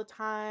wants all the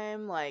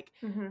time. Like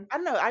I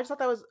don't know, I just thought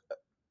that was,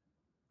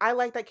 I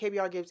like that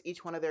KBR gives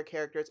each one of their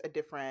characters a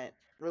different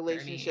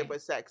relationship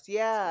with sex.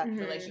 Yeah.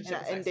 Relationship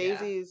with and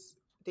sex,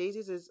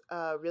 Daisy's is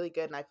really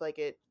good, and I feel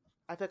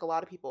like a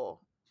lot of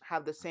people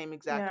have the same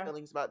exact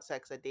feelings about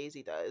sex that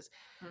Daisy does.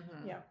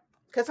 Yeah.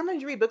 Because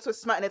sometimes you read books with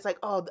smut and it's like,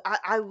 oh,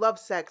 I love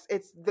sex.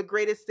 It's the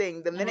greatest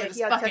thing. The minute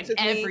he has sex with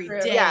every me,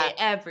 day,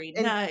 every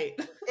night.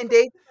 And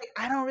Daisy's like,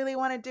 I don't really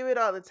want to do it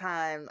all the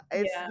time.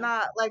 It's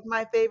not like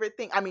my favorite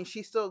thing. I mean,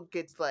 she still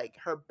gets like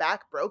her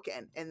back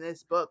broken in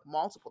this book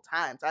multiple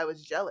times. I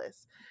was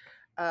jealous.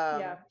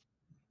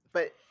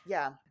 But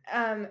yeah.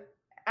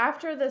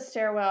 After the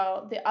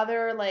stairwell, the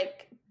other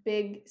like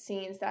big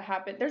scenes that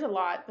happen, there's a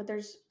lot, but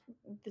there's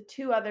the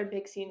two other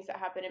big scenes that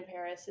happen in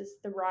Paris is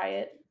the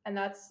riot, and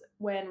that's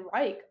when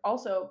Reich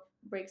also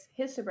breaks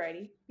his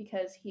sobriety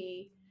because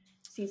he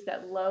sees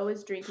that Lo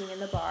is drinking in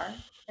the bar,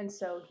 and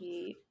so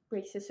he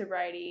breaks his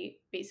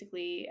sobriety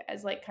basically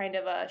as like kind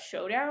of a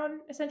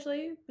showdown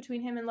essentially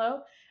between him and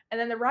Lo. And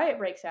then the riot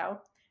breaks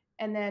out,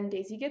 and then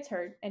Daisy gets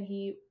hurt, and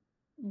he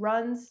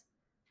runs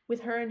with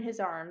her in his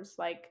arms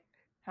like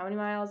how many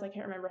miles? I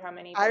can't remember how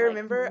many. I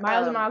remember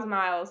miles and miles and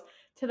miles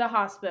to the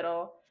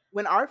hospital.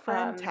 When our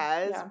friend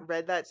Taz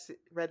read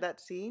that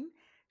scene,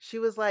 she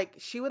was like,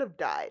 she would have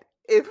died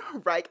if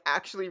Reich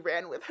actually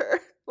ran with her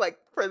like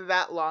for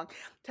that long.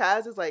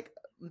 Taz is like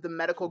the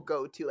medical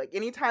go-to. Like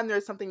anytime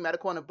there's something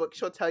medical in a book,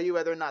 she'll tell you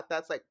whether or not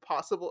that's like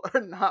possible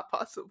or not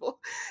possible.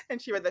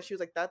 And she read that, she was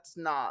like, that's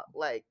not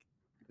like,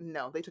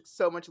 no, they took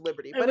so much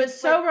liberty. But it was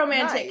so like,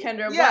 romantic, nice.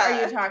 Kendra. Yeah. What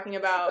are you talking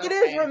about? It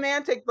is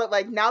romantic, but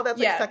like now that's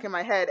like stuck in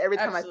my head every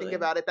time I think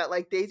about it, that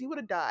like Daisy would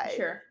have died.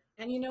 Sure.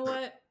 And you know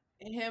what?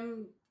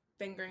 Him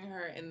fingering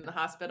her in the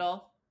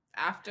hospital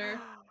after.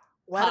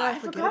 Why did I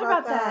forgot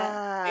about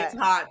that? It's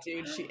hot,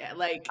 dude. She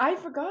like I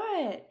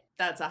forgot.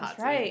 That's a hot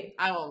scene. Right.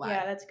 I won't lie.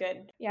 Yeah, that's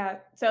good. Yeah.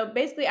 So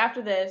basically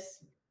after this,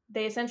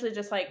 they essentially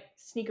just like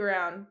sneak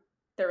around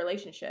their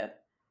relationship.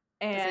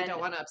 And they don't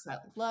want to upset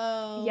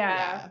Lo.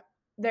 Yeah.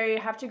 They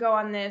have to go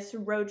on this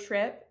road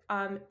trip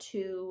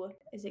to,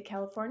 is it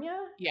California?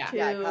 Yeah.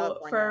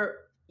 California.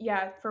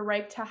 for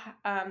Reich to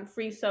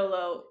free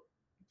Solo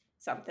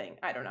something.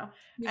 I don't know.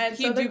 And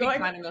He so they're do be going.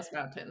 climbing those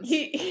mountains.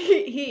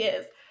 He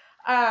is.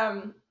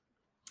 And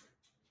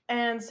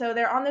so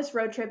they're on this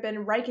road trip,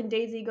 and Reich and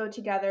Daisy go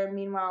together.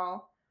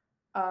 Meanwhile,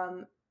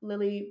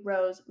 Lily,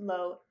 Rose,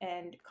 Lo,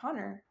 and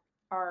Connor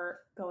are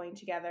going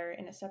together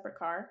in a separate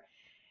car.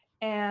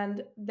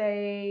 And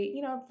they,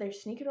 they're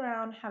sneaking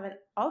around, having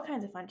all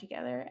kinds of fun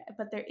together.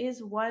 But there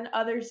is one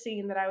other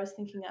scene that I was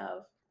thinking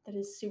of that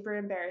is super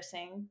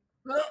embarrassing.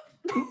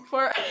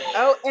 for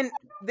Oh, and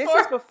this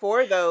is for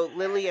before though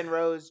Lily and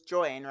Rose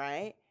join,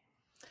 right?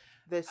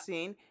 This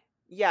scene,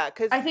 yeah,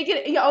 because I think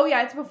it. Yeah, oh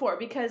yeah, it's before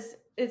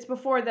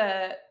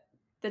the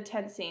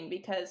tent scene,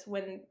 because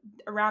when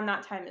around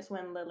that time is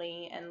when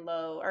Lily and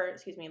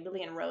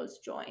Rose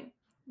join.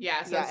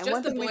 Yeah, so yeah, it's and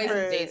just the boys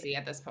and Daisy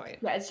at this point.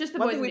 Yeah, it's just the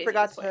one boys thing and we Daisy at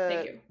forgot this point.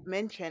 Thank to you.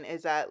 mention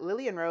is that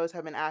Lily and Rose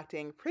have been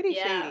acting pretty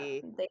Yeah,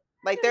 shady. they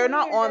Like they're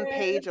not on weird.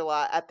 page a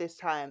lot at this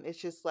time. It's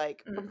just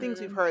like from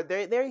things we've heard,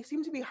 they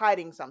seem to be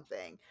hiding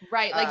something.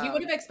 Right, like you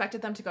would have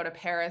expected them to go to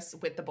Paris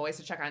with the boys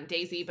to check on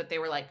Daisy, but they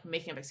were like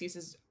making up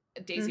excuses.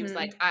 Daisy was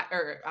like,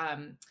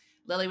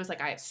 Lily was like,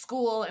 I have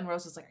school, and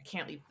Rose was like, I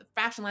can't leave the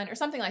fashion line or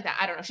something like that.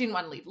 I don't know. She didn't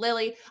want to leave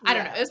Lily. I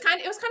don't know. It was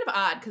kind of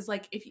odd because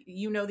like if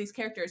you know these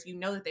characters, you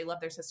know that they love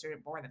their sister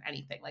more than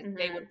anything. Like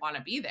they would want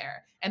to be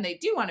there, and they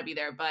do want to be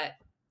there, but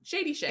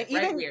shady shit, And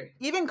right? Weird.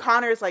 even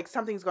Connor's like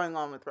something's going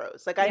on with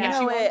Rose. Like I Yeah. know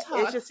She won't it. It's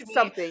talk to just me.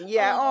 something.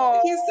 Yeah. Oh,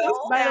 he's so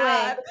Oh. By the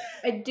sad. way,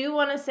 I do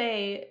want to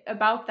say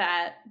about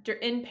that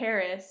in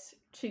Paris,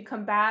 to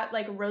combat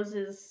like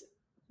Rose's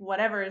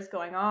whatever is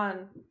going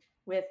on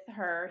with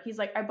her. He's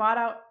like, I bought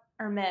out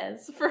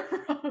Hermes for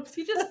Rose.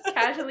 He just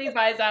casually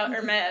buys out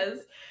Hermes.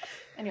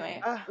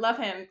 Anyway, love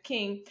him,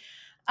 king.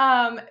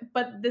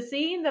 But the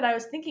scene that I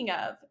was thinking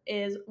of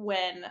is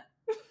when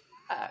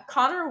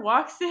Connor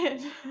walks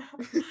in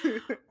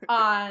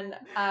on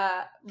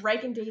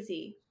Reich and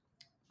Daisy.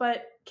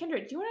 But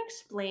Kendra, do you want to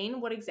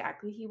explain what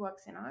exactly he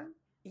walks in on?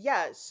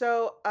 Yeah,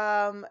 so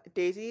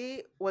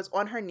Daisy was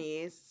on her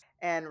knees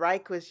and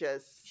Reich was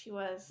just She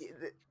was.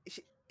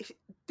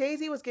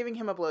 Daisy was giving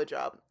him a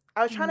blowjob.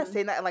 I was trying to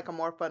say that in like a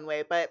more fun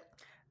way, but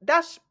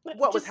that's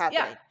what was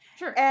happening. Yeah,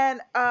 sure.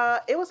 And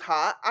it was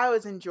hot. I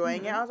was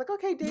enjoying it. I was like,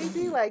 okay,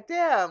 Daisy, like,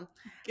 damn.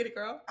 Get it,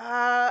 girl.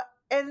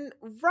 And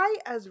right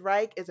as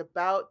Reich is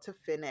about to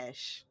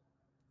finish,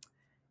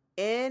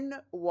 in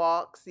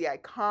walks the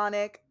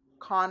iconic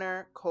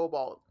Connor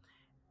Cobalt.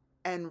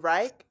 And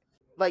Reich,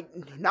 like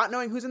not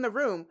knowing who's in the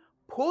room,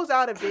 pulls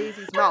out of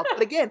Daisy's mouth.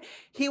 But again,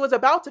 he was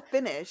about to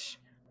finish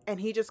and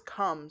he just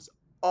comes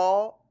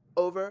all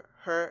over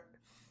her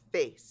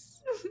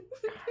face.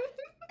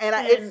 And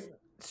it's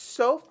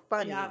so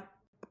funny. Yeah.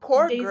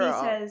 Poor Daisy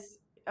girl. says,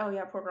 oh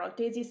yeah, poor girl.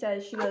 Daisy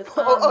says, she goes,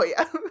 oh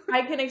yeah.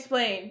 I can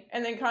explain.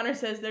 And then Connor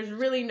says, there's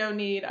really no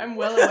need. I'm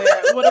well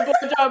aware of what a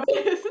blowjob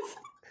is.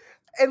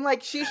 And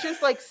like she's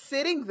just like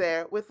sitting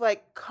there with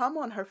like cum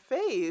on her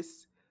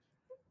face.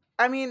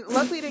 I mean,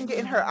 luckily it didn't get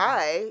in her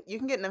eye. You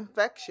can get an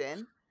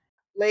infection.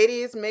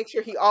 Ladies, make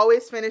sure he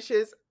always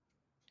finishes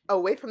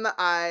away from the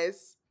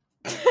eyes.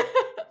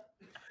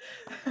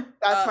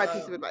 That's my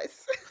piece of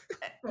advice.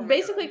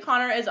 Basically,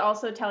 Connor is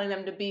also telling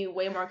them to be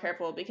way more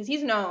careful because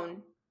he's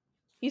known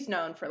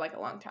for like a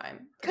long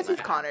time. Because he's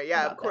Connor,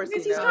 yeah, of course he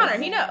knows. He's Connor,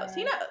 he knows.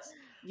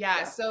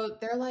 Yeah, so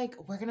they're like,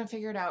 we're gonna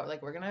figure it out.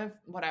 Like, we're gonna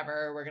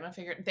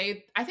figure.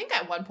 I think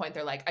at one point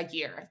they're like, a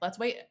year. Let's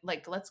wait.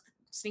 Like, let's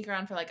sneak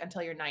around for like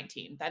until you're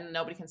 19. Then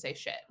nobody can say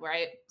shit,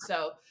 right?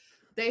 So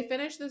they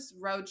finish this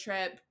road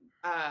trip.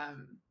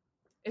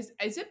 Is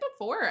it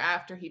before or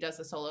after he does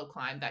the solo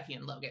climb that he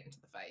and Lo get into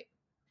the fight?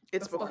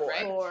 It's before.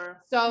 Right?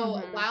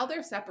 So while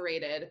they're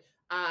separated,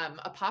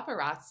 a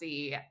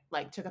paparazzi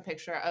like took a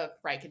picture of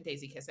Reich and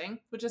Daisy kissing,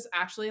 which is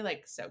actually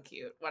like so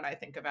cute when I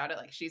think about it.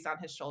 Like she's on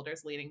his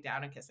shoulders, leaning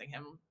down and kissing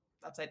him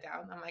upside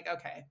down. I'm like,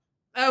 okay,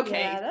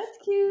 yeah, that's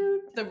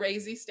cute. The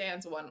Razy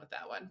stands won with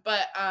that one,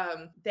 but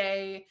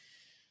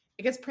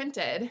it gets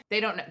printed. They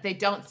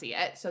don't see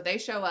it, so they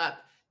show up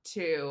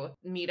to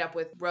meet up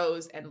with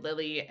Rose and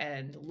Lily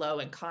and Lo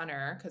and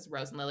Connor because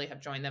Rose and Lily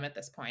have joined them at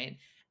this point.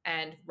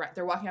 And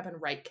they're walking up,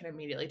 and Reich can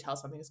immediately tell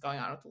something's going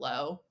on with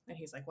Lo, and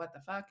he's like, "What the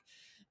fuck?"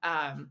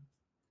 And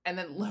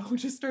then Lo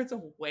just starts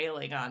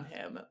wailing on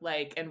him,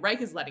 like, and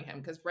Reich is letting him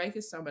because Reich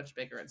is so much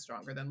bigger and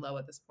stronger than Lo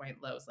at this point.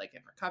 Lo's like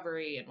in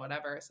recovery and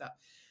whatever, so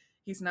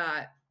he's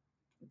not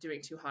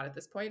doing too hot at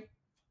this point.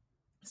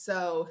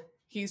 So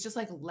he's just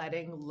like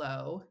letting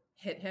Lo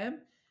hit him.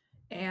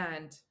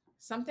 And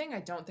something I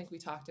don't think we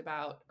talked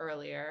about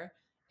earlier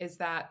is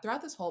that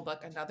throughout this whole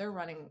book, another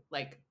running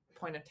like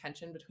point of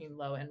tension between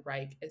Lo and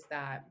Reich is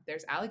that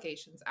there's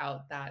allegations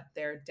out that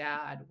their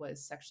dad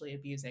was sexually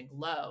abusing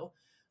Lo,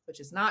 which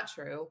is not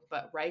true,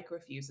 but Reich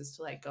refuses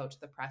to like go to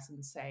the press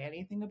and say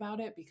anything about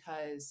it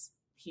because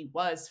he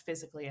was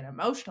physically and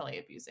emotionally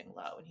abusing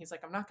Lo. And he's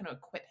like, I'm not going to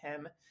acquit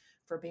him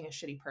for being a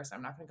shitty person.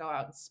 I'm not going to go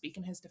out and speak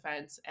in his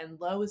defense.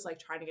 And Lo is like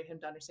trying to get him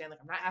to understand, like,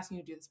 I'm not asking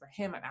you to do this for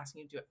him. I'm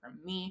asking you to do it for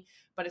me.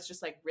 But it's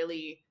just like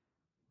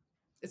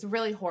it's a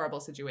really horrible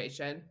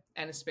situation.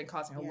 And it's been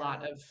causing a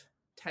lot of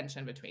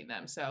tension between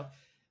them. So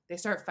they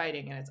start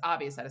fighting, and it's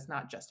obvious that it's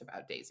not just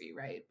about Daisy,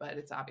 right? But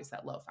it's obvious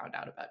that Lo found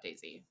out about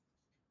Daisy.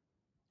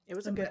 It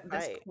was a And good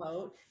this fight.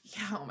 quote,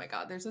 yeah, oh my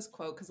God, there's this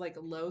quote because like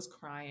Lo's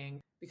crying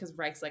because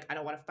Reich's like, I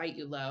don't want to fight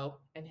you, Lo.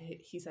 And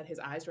he said, his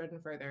eyes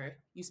reddened further.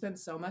 You spend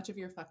so much of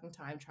your fucking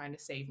time trying to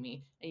save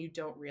me, and you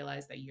don't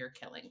realize that you're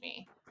killing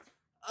me.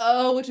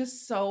 Oh, which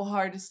is so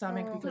hard to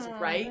stomach Oh, because oh,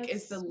 Reich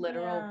is the that's-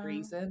 literal yeah.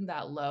 reason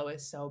that Lo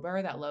is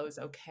sober, that Lo is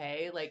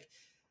okay. Like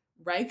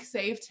Reich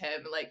saved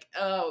him. Like,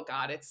 oh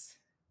God, it's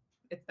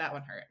that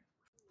one hurt.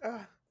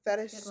 Ugh, that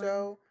is That's a good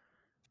so.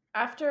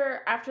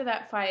 After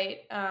that fight,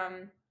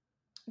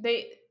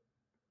 they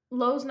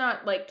Lo's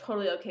not like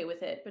totally okay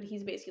with it, but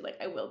he's basically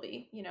like, I will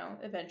be,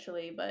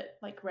 eventually, but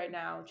like right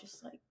now,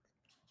 just like,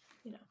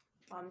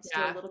 I'm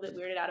still Yeah. a little bit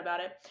weirded out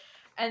about it.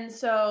 And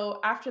so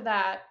after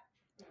that,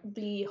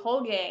 the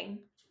whole gang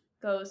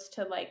goes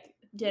to like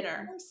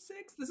dinner. Core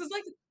six. This is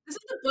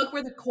the book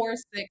where the core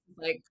six is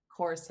like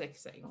core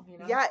sixing, you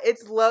know? Yeah,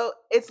 it's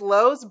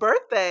Lo's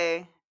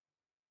birthday.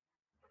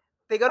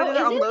 They go to Oh, dinner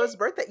is on it? Lo's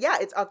birthday. Yeah,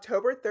 it's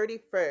October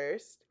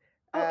 31st.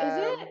 Oh,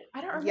 is it? I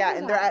don't Yeah,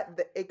 remember and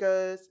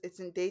that. It's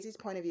in Daisy's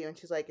point of view, and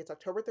she's like, it's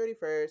October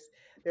 31st.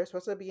 They're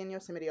supposed to be in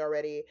Yosemite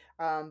already,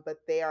 but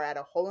they are at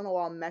a hole in the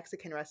wall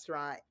Mexican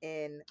restaurant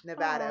in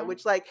Nevada, Aw.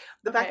 which, like,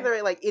 the fact that Okay.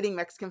 they're like eating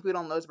Mexican food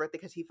on Lo's birthday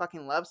because he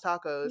fucking loves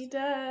tacos, He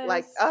does.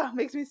 like,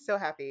 makes me so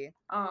happy.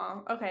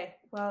 Oh, okay.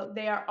 Well,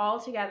 they are all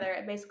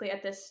together basically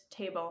at this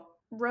table.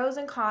 Rose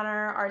and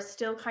Connor are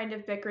still kind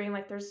of bickering,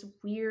 like there's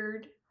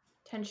weird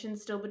tension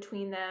still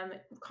between them.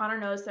 Connor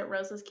knows that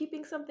Rose is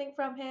keeping something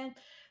from him,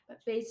 but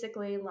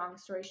basically, long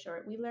story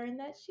short, we learn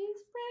that she's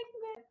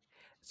pregnant.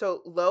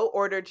 So Lo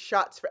ordered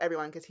shots for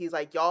everyone because he's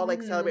like, y'all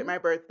like celebrate my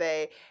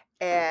birthday,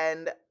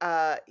 and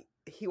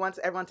he wants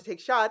everyone to take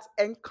shots.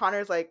 And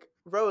Connor's like,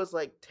 Rose,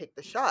 like, take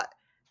the shot,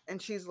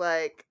 and she's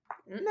like,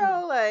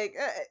 no, like,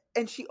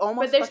 and she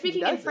almost But they're fucking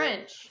speaking in does it.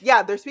 French.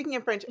 Yeah, they're speaking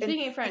in French, They're and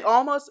speaking in French.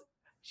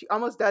 she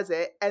almost does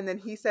it, and then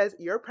he says,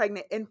 "You're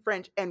pregnant" in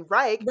French, and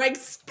Reich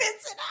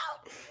spits it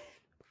out.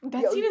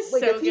 That scene is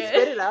wait, so does he good.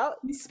 spit it out?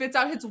 He spits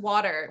out his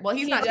water. Well,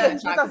 he's He not does. doing He the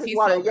spits shot out because his he's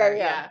water. sober.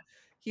 Yeah.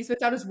 He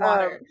spits out his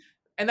water.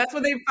 And that's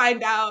when they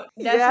find out.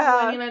 This is when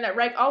Yeah. you learn that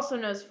Reich also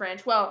knows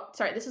French. Well,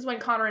 sorry, this is when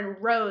Connor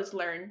and Rose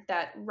learn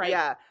that Reich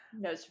Yeah.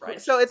 knows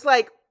French. So it's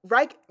like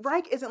Reich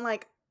isn't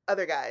like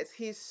other guys.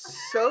 He's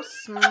so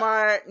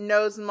smart,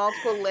 knows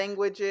multiple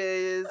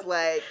languages,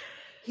 like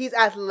he's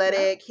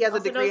athletic, he has a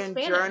Also degree knows in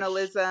Spanish.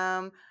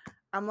 journalism.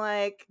 I'm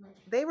like,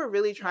 they were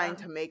really trying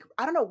Yeah. to make,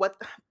 I don't know what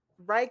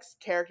Reich's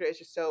character is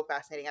just so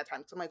fascinating at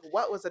times. So I'm like,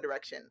 what was the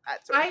direction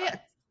at certain times?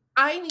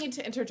 I need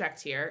to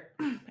interject here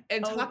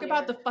and Oh, talk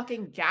about dear. the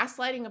fucking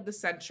gaslighting of the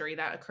century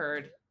that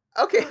occurred.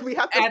 Okay, we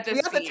have At to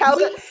this tell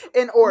scene. it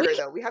in order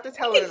though. We have to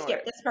tell We it can in skip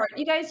order. this part.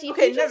 You guys, if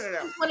Okay, you no, just no,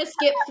 no. want to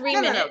skip 3 No,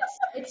 no, no. minutes,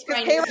 it's 'Cause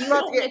fine. Kayla's You about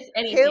to won't get- miss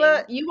anything.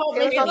 Kayla- You won't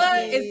Kayla's miss about to Kayla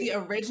anything. is the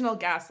original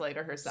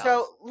gaslighter herself.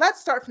 So let's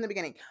start from the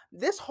beginning.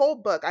 This whole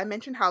book, I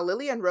mentioned how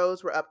Lily and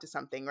Rose were up to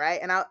something, right?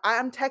 And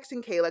I'm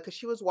texting Kayla because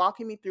she was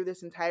walking me through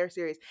this entire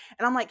series.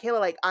 And I'm like, Kayla,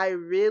 like, I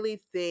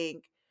really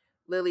think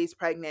Lily's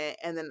pregnant.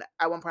 And then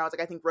at one point I was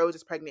like, I think Rose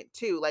is pregnant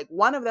too. Like,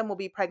 one of them will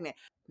be pregnant.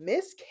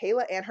 Miss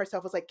Kayla Ann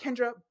herself was like,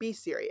 Kendra, be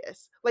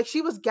serious. Like,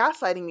 she was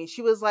gaslighting me.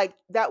 She was like,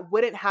 that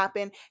wouldn't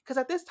happen. Because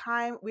at this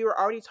time, we were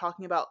already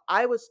talking about,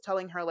 I was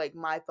telling her like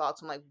my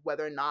thoughts on like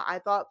whether or not I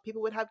thought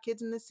people would have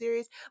kids in this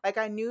series. Like,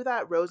 I knew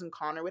that Rose and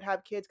Connor would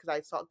have kids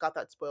because got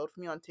that spoiled for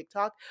me on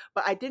TikTok.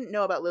 But I didn't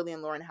know about Lily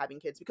and Lauren having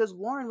kids because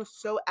Lauren was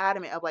so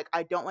adamant of like,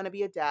 I don't want to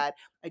be a dad.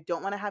 I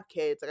don't want to have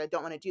kids. Like, I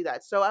don't want to do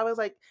that. So I was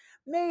like,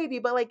 maybe,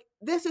 but like,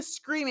 this is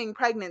screaming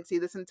pregnancy,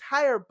 this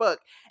entire book.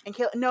 And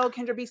Kayla, no,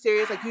 Kendra, be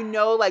serious. Like,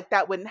 like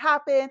that wouldn't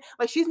happen.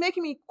 Like, she's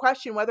making me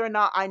question whether or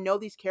not I know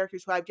these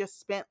characters who I've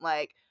just spent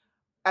like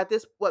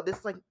this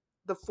is like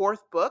the 4th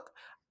book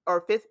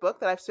or 5th book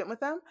that I've spent with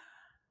them.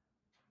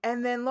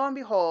 And then lo and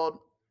behold,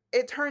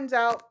 it turns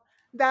out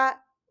that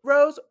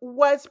Rose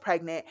was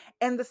pregnant.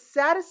 And the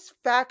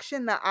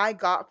satisfaction that I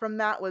got from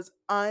that was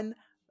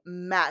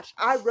unmatched.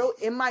 I wrote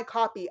in my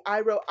copy,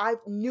 I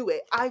knew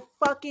it. I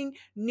fucking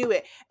knew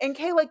it. And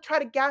Kay like tried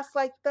to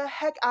gaslight the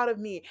heck out of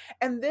me.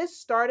 And this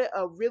started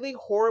a really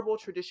horrible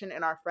tradition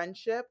in our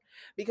friendship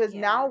because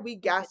now we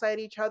gaslight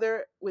each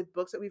other with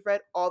books that we've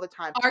read all the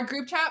time. Our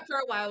group chat for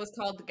a while was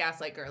called the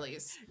Gaslight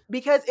Girlies.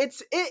 Because it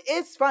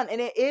is fun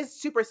and it is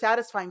super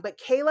satisfying. But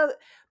Kayla,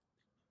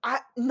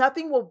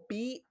 nothing will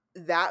beat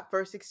that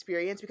first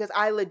experience because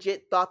I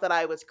legit thought that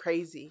I was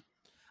crazy.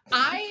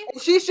 And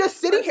she's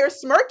just sitting here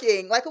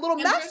smirking like a little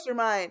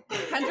mastermind.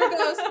 Kendra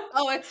goes,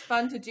 oh, it's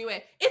fun to do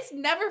it. It's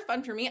never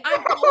fun for me.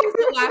 I'm always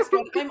the last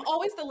one. I'm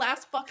always the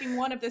last fucking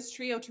one of this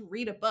trio to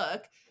read a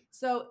book.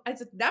 So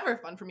it's never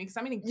fun for me because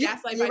I'm getting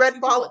gaslighted by two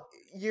people.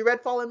 You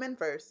read Fallen Men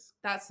first.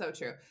 That's so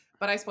true.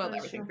 But I spoiled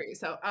everything for you.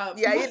 So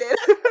yeah, you did.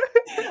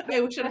 Okay,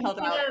 we should have held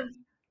out.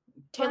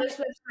 Taylor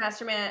Swift's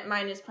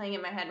Mastermind is playing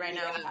in my head right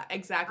now. Yeah,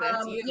 exactly.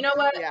 You know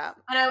what? Yeah.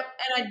 And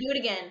I do it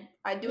again.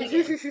 I do it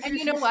again. And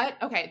you know what?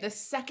 Okay,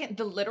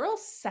 the literal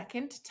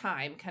second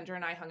time Kendra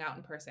and I hung out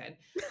in person,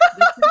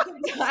 the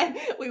second time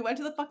we went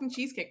to the fucking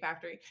Cheesecake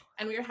Factory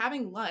and we were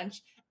having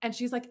lunch, and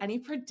she's like, "Any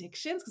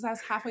predictions?" Because I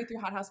was halfway through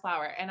Hot House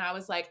Flower, and I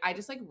was like, "I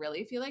just like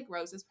really feel like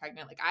Rose is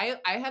pregnant." Like I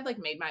had like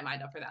made my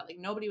mind up for that. Like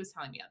nobody was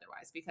telling me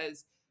otherwise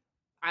because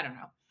I don't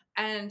know.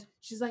 And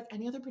she's like,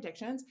 "Any other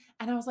predictions?"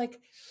 And I was like,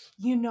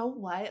 "You know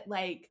what?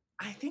 Like,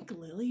 I think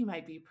Lily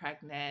might be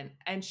pregnant."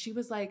 And she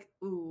was like,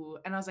 "Ooh."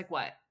 And I was like,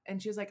 "What?"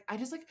 And she was like, I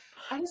just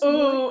really,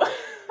 Ooh.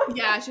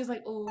 yeah, she was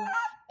like, "Ooh."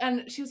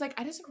 And she was like,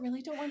 "I just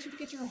really don't want you to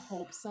get your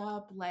hopes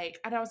up." Like,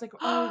 and I was like,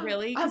 "Oh,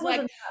 really?" I Because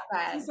wasn't that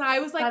bad. because I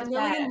was like, That's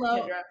Lily bad, and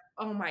Lo. Kendra.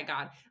 Oh my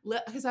God.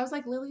 Because I was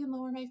like, Lily and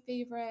Lo are my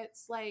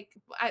favorites. Like,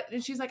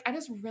 and she's like, "I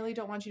just really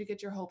don't want you to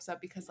get your hopes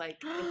up because, like,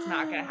 it's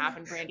not going to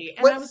happen, Brandy." And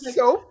I was What's like,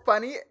 so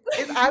funny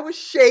is I was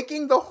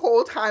shaking the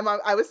whole time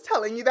I was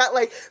telling you that.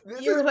 Like,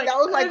 You were like, that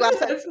was my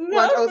glass at "It's lunch.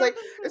 not I was like,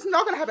 gonna it's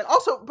not gonna happen.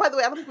 Also, by the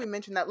way, I don't think we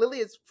mentioned that Lily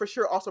is for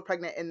sure also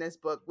pregnant in this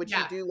book, which you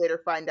yeah. do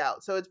later find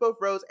out. So it's both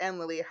Rose and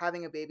Lily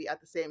having a baby at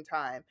the same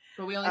time.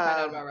 But we only found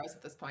out about Rose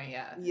at this point,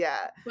 yeah.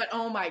 Yeah. But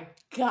oh my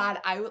God,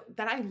 I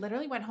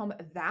literally went home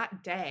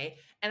that day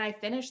and I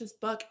finished this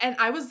book and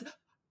I was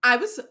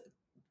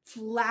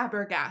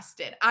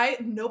flabbergasted.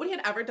 Nobody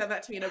had ever done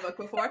that to me in a book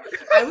before.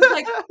 I was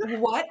like,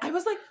 what? I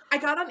was like, I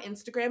got on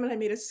Instagram and I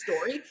made a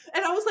story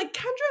and I was like,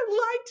 Kendra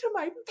lied to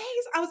my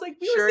face. I was like,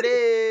 we Sure were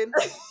sitting-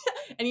 did.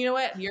 And you know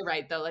what? You're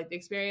right though. Like the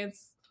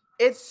experience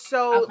It's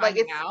so of like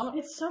finding out.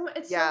 It's so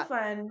Yeah.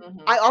 fun.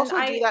 Mhm. I also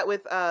And do that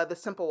with the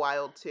Simple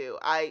Wild too.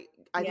 I think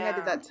I did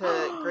Yeah. that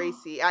to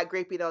Gracie at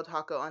Grape Del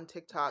Taco on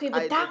TikTok. Okay, I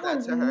but that did that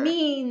one's to her.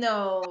 mean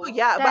though. Oh,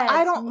 yeah, but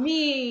I That's don't.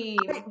 mean.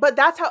 But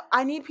that's how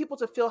I need people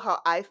to feel how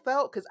I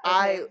felt because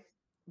I Okay.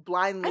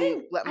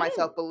 blindly let I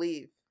myself didn't.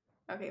 believe.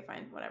 Okay,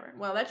 fine, whatever.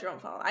 Well, that's your own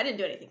fault. I didn't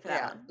do anything for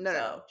that Yeah. one. No.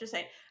 So just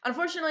saying.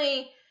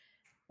 Unfortunately,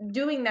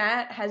 doing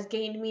that has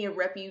gained me a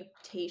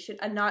reputation,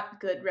 a not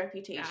good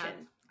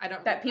reputation. I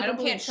don't That people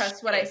believe can't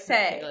trust what I shit that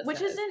say, Kayla which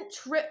says. isn't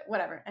true.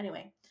 Whatever.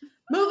 Anyway,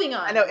 moving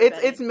on. I know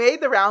everybody. it's made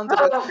the rounds of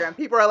Oh. Instagram.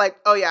 People are like,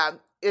 "Oh yeah,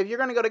 if you're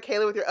gonna go to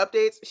Kayla with your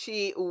updates,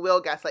 she will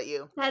gaslight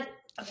you. That,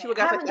 She okay, will I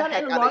gaslight haven't the done it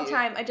heck in a out of long you.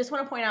 time. I just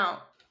want to point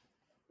out.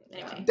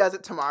 Anyway. Does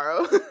it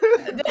tomorrow."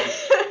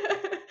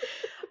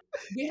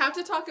 We have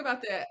to talk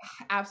about the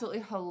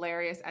absolutely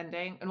hilarious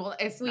ending. And well,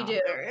 it's We not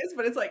do. hilarious,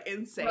 but it's like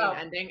insane Well-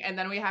 ending. And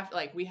then we have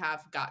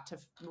got to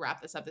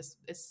wrap this up. This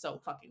is so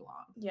fucking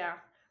long. Yeah.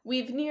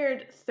 We've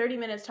neared 30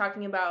 minutes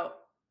talking about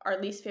our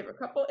least favorite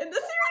couple in the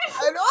series.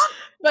 I know.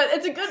 But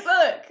it's a good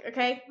book,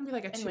 okay? It's gonna be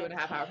like a Anyway.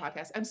 2.5 hour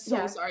podcast. I'm so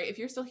Yeah. sorry. If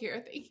you're still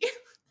here, thank you.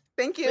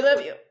 Thank you. We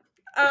love you.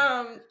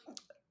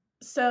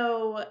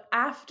 So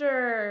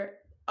after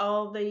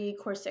all the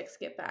Corsicks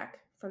get back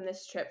from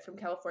this trip from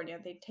California,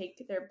 they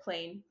take their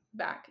plane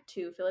back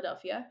to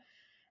Philadelphia.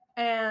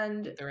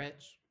 And The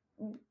rich.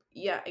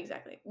 yeah,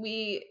 exactly.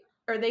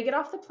 They get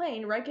off the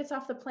plane, Wright gets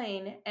off the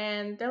plane,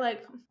 and they're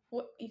like,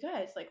 "What, you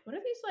guys, like, what are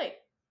these,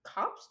 like,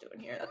 cops doing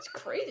here? That's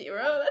crazy,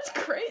 bro. That's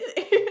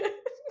crazy."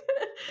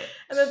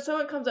 And then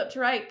someone comes up to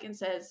Reich and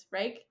says,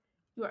 "Reich,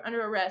 you are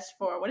under arrest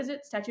for, what is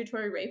it,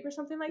 statutory rape or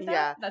something like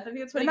that?" Yeah. I think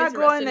that's what You're he not gets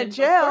going arrested to in book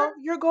jail. for.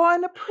 You're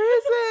going to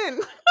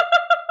prison.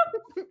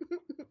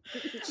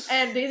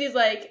 And Daisy's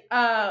like,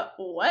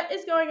 what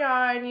is going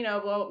on? You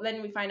know, well,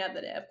 then we find out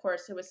that, of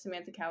course, it was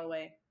Samantha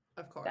Calloway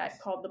Of course. that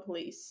called the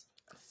police.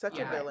 Such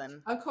Yeah. a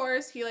villain. Of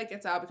course, he like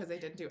gets out because they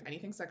didn't do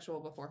anything sexual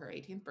before her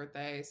 18th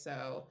birthday.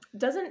 So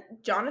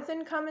Doesn't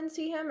Jonathan come and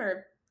see him?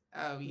 Or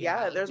oh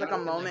Yeah, there's, like, a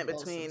Jonathan, moment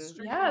blows some between-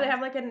 strings. yeah, they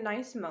have like a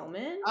nice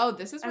moment. Oh,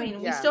 this is I when mean,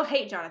 we Yeah. still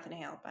hate Jonathan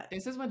Hale, but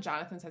this is when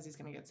Jonathan says he's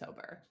gonna get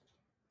sober.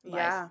 Lies.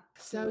 Yeah.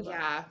 So Move on.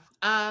 yeah.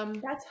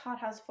 That's Hot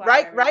House Flower.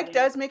 Reich everybody.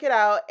 does make it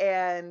out,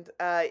 and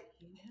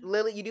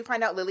Lily, you do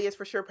find out Lily is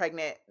for sure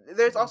pregnant.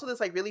 There's Mhm. also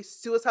this like really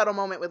suicidal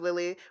moment with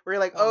Lily where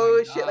you're like, Oh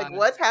my oh shit, like God.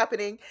 what's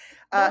happening?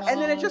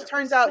 And then it just No,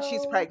 turns out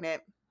she's so-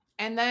 pregnant.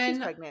 And She's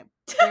then pregnant.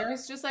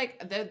 there's just like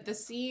the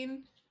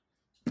scene.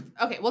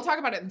 Okay, we'll talk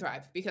about it in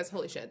Thrive because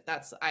holy shit,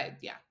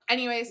 yeah.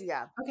 Anyways,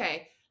 Yeah.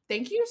 okay.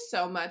 Thank you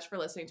so much for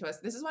listening to us.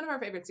 This is one of our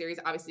favorite series.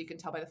 Obviously, you can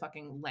tell by the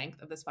fucking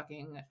length of this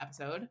fucking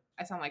episode.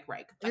 I sound like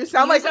Reich. You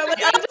sound like I was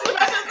just about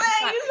to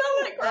say, you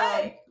sound like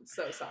Reich.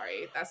 So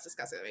sorry. That's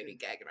disgusting. That made me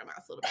gag in my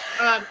mouth a little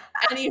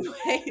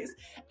bit.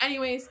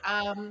 Anyways,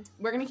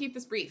 we're gonna keep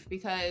this brief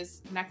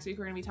because next week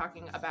we're gonna be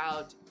talking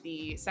about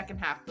the second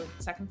half, the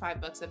second 5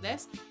 books of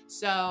this.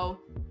 So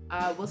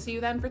we'll see you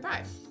then for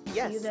Thrive.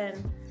 yes. See you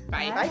then.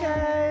 Bye. Bye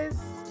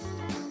guys.